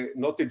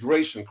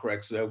hydration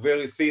cracks. They're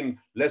very thin,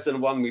 less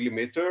than 1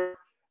 millimeter.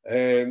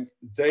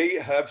 They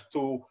have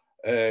to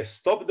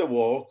stop the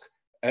work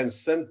and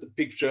send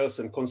pictures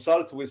and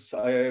consult with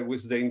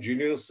the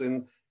engineers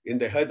in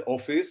the head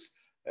office,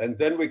 and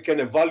then we can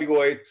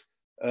evaluate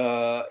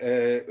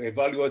the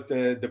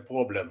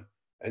problem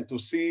and to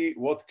see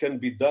what can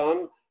be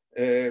done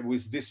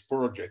with this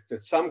project. In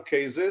some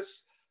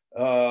cases,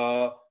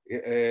 the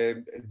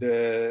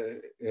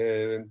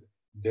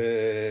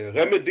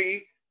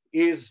remedy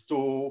is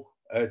to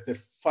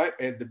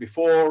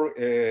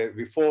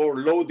before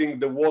loading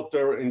the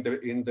water in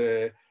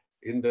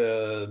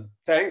the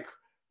tank,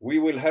 we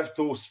will have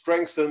to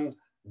strengthen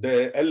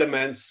the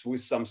elements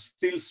with some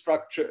steel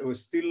structure, with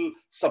steel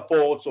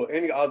supports or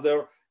any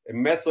other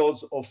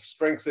methods of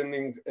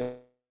strengthening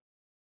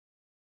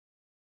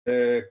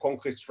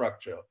concrete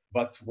structure.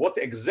 But what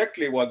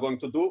exactly we're going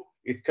to do,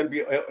 it can be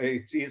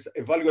it is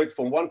evaluated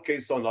from one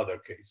case to another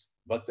case.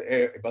 But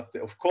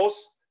of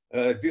course,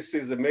 this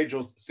is a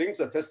major thing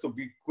that has to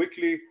be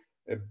quickly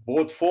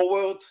brought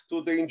forward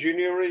to the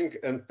engineering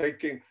and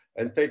taking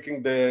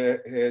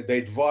the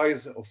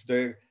advice of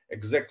the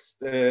exact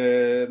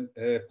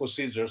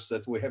procedures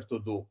that we have to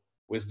do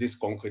with this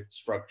concrete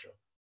structure.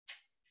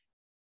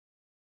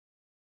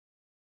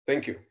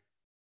 Thank you.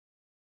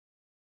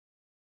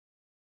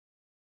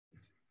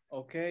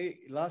 Okay,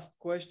 last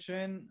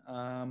question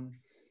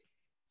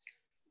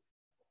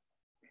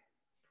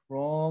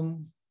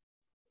from,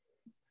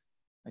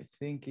 I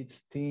think it's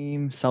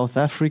Team South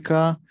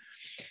Africa.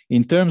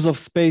 In terms of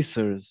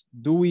spacers,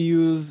 do we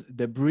use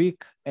the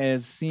brick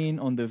as seen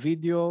on the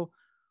video,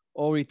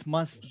 or it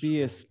must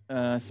be a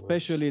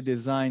specially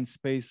designed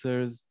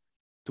spacers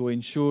to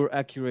ensure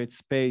accurate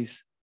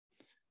space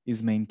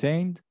is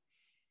maintained?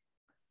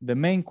 The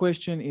main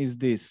question is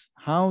this: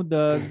 how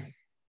does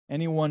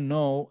anyone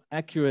know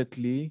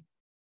accurately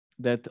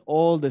that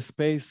all the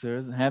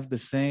spacers have the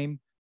same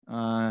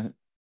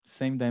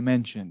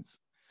dimensions?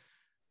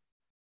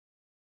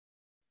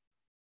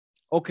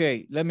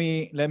 Okay, let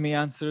me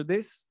answer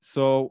this.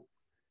 So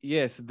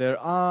yes, there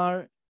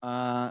are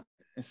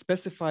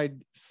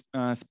specified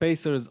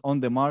spacers on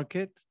the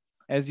market.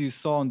 As you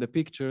saw on the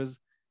pictures,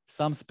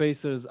 some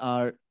spacers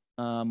are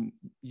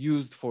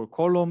used for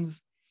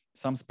columns,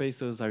 some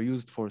spacers are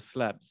used for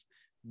slabs.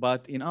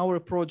 But in our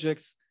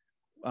projects,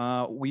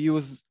 we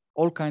use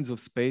all kinds of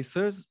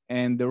spacers,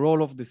 and the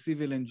role of the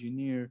civil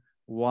engineer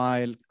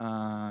while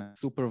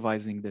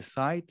supervising the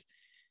site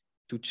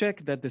to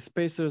check that the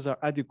spacers are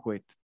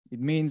adequate. It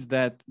means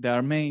that they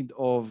are made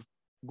of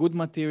good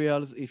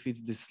materials, if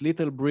it's these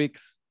little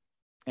bricks,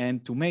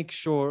 and to make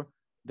sure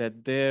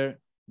that the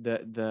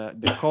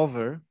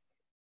cover,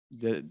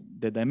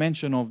 the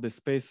dimension of the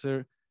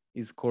spacer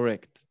is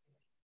correct.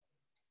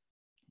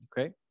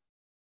 Okay.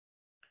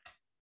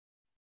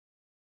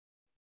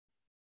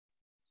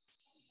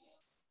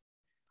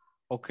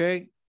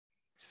 Okay,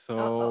 so.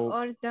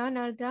 All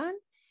done.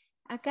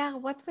 Agar,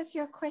 what was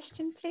your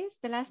question, please?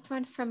 The last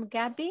one from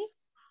Gabby.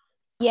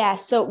 Yeah,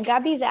 so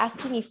Gabby is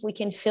asking if we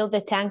can fill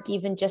the tank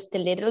even just a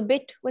little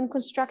bit when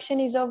construction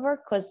is over,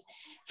 because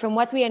from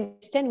what we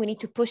understand, we need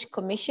to push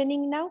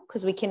commissioning now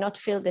because we cannot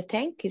fill the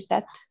tank. Is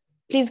that,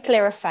 please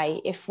clarify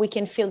if we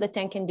can fill the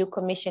tank and do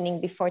commissioning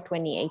before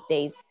 28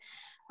 days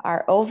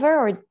are over,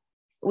 or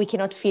we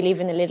cannot fill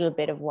even a little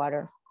bit of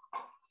water.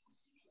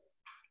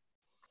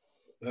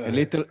 A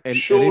little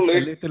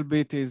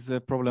bit is a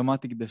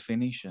problematic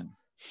definition.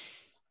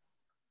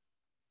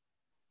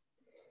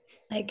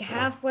 Like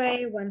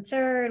halfway,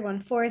 1/3,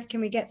 1/4. Can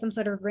we get some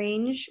sort of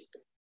range?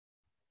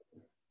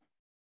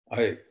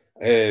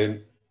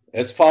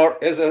 As far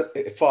as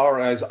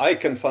I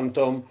can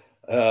fathom,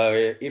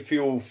 if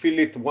you fill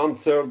it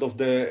 1/3 of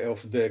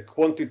the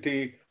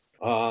quantity,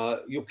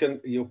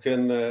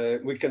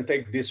 we can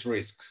take this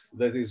risk.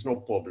 There is no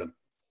problem.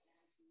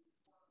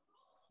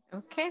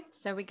 Okay,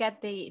 so we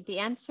got the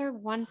answer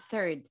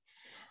 1/3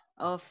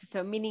 of,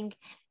 so meaning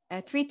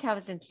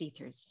 3,000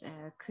 liters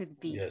could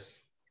be. Yes.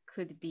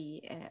 Could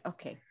be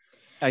okay.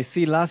 I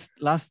see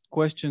last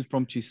question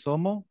from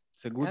Chisomo.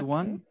 It's a good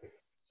one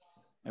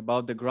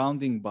about the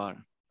grounding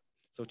bar.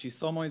 So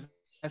Chisomo is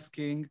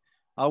asking,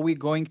 are we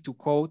going to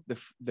coat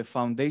the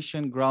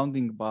foundation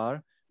grounding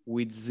bar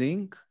with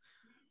zinc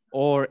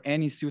or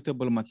any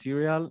suitable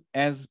material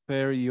as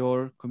per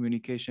your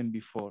communication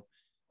before?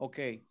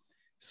 Okay,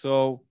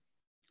 so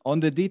on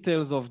the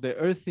details of the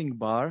earthing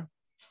bar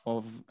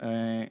of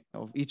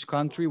each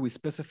country, we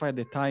specify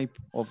the type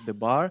of the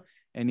bar,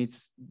 and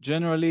it's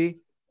generally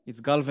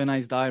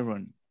galvanized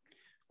iron.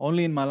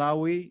 Only in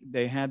Malawi,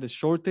 they had a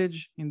shortage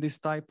in this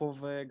type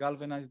of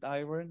galvanized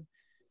iron,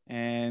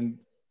 and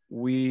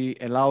we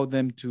allowed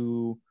them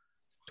to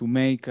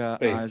make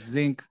a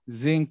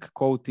zinc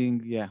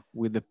coating, yeah,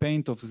 with the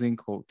paint of zinc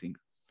coating.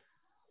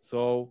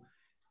 So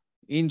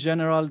in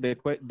general,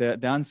 the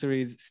answer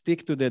is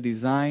stick to the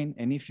design,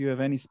 and if you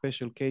have any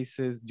special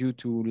cases due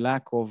to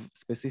lack of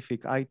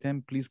specific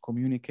item, please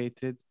communicate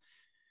it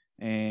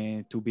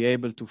to be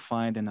able to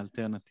find an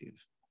alternative.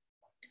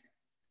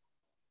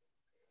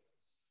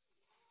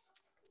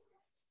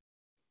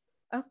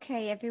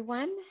 Okay,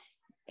 everyone.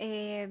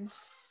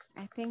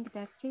 I think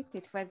that's it.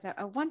 It was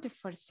a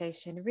wonderful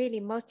session.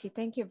 Really, Moti,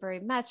 thank you very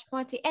much.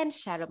 Moti and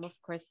Shalom,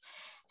 of course.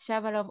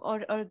 Shalom,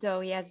 although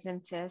he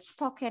hasn't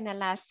spoken a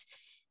lot,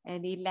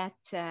 and he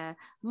let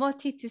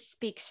Moti to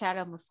speak.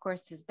 Shalom, of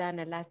course, has done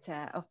a lot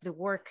of the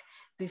work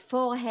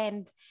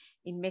beforehand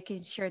in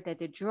making sure that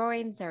the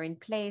drawings are in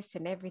place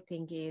and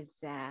everything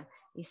is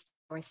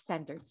our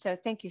standard. So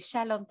thank you,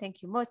 Shalom.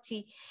 Thank you,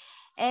 Moti.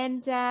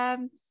 And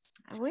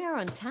we are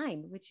on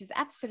time, which is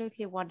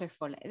absolutely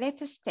wonderful.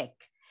 Let us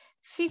take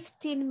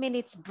 15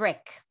 minutes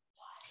break.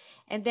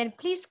 And then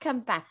please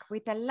come back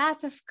with a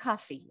lot of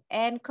coffee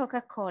and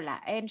Coca-Cola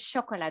and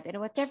chocolate and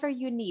whatever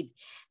you need,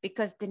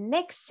 because the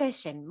next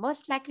session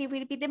most likely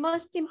will be the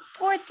most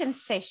important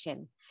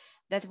session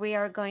that we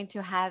are going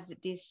to have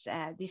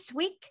this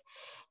week.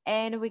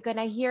 And we're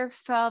gonna hear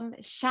from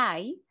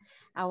Shai,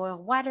 our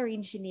water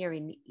engineer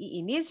in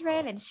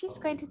Israel, and she's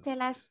going to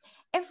tell us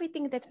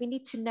everything that we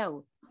need to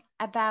know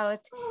about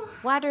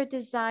water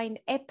design,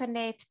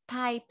 EPANET,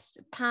 pipes,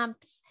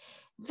 pumps.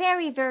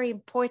 Very, very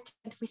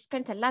important. We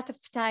spent a lot of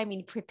time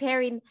in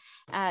preparing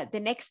the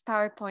next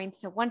PowerPoint.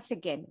 So once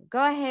again,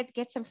 go ahead,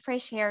 get some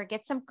fresh air,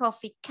 get some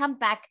coffee, come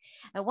back.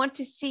 I want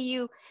to see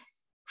you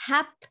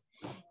happy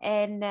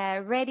and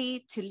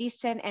ready to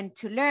listen and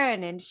to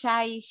learn. And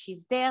Shai,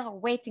 she's there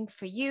waiting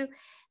for you.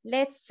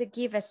 Let's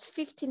give us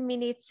 15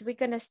 minutes. We're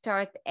gonna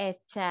start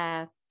at,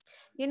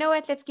 you know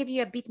what, let's give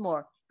you a bit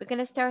more. We're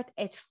gonna start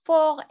at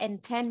 4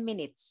 and 10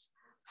 minutes.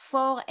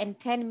 4 and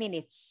 10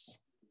 minutes,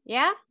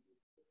 yeah?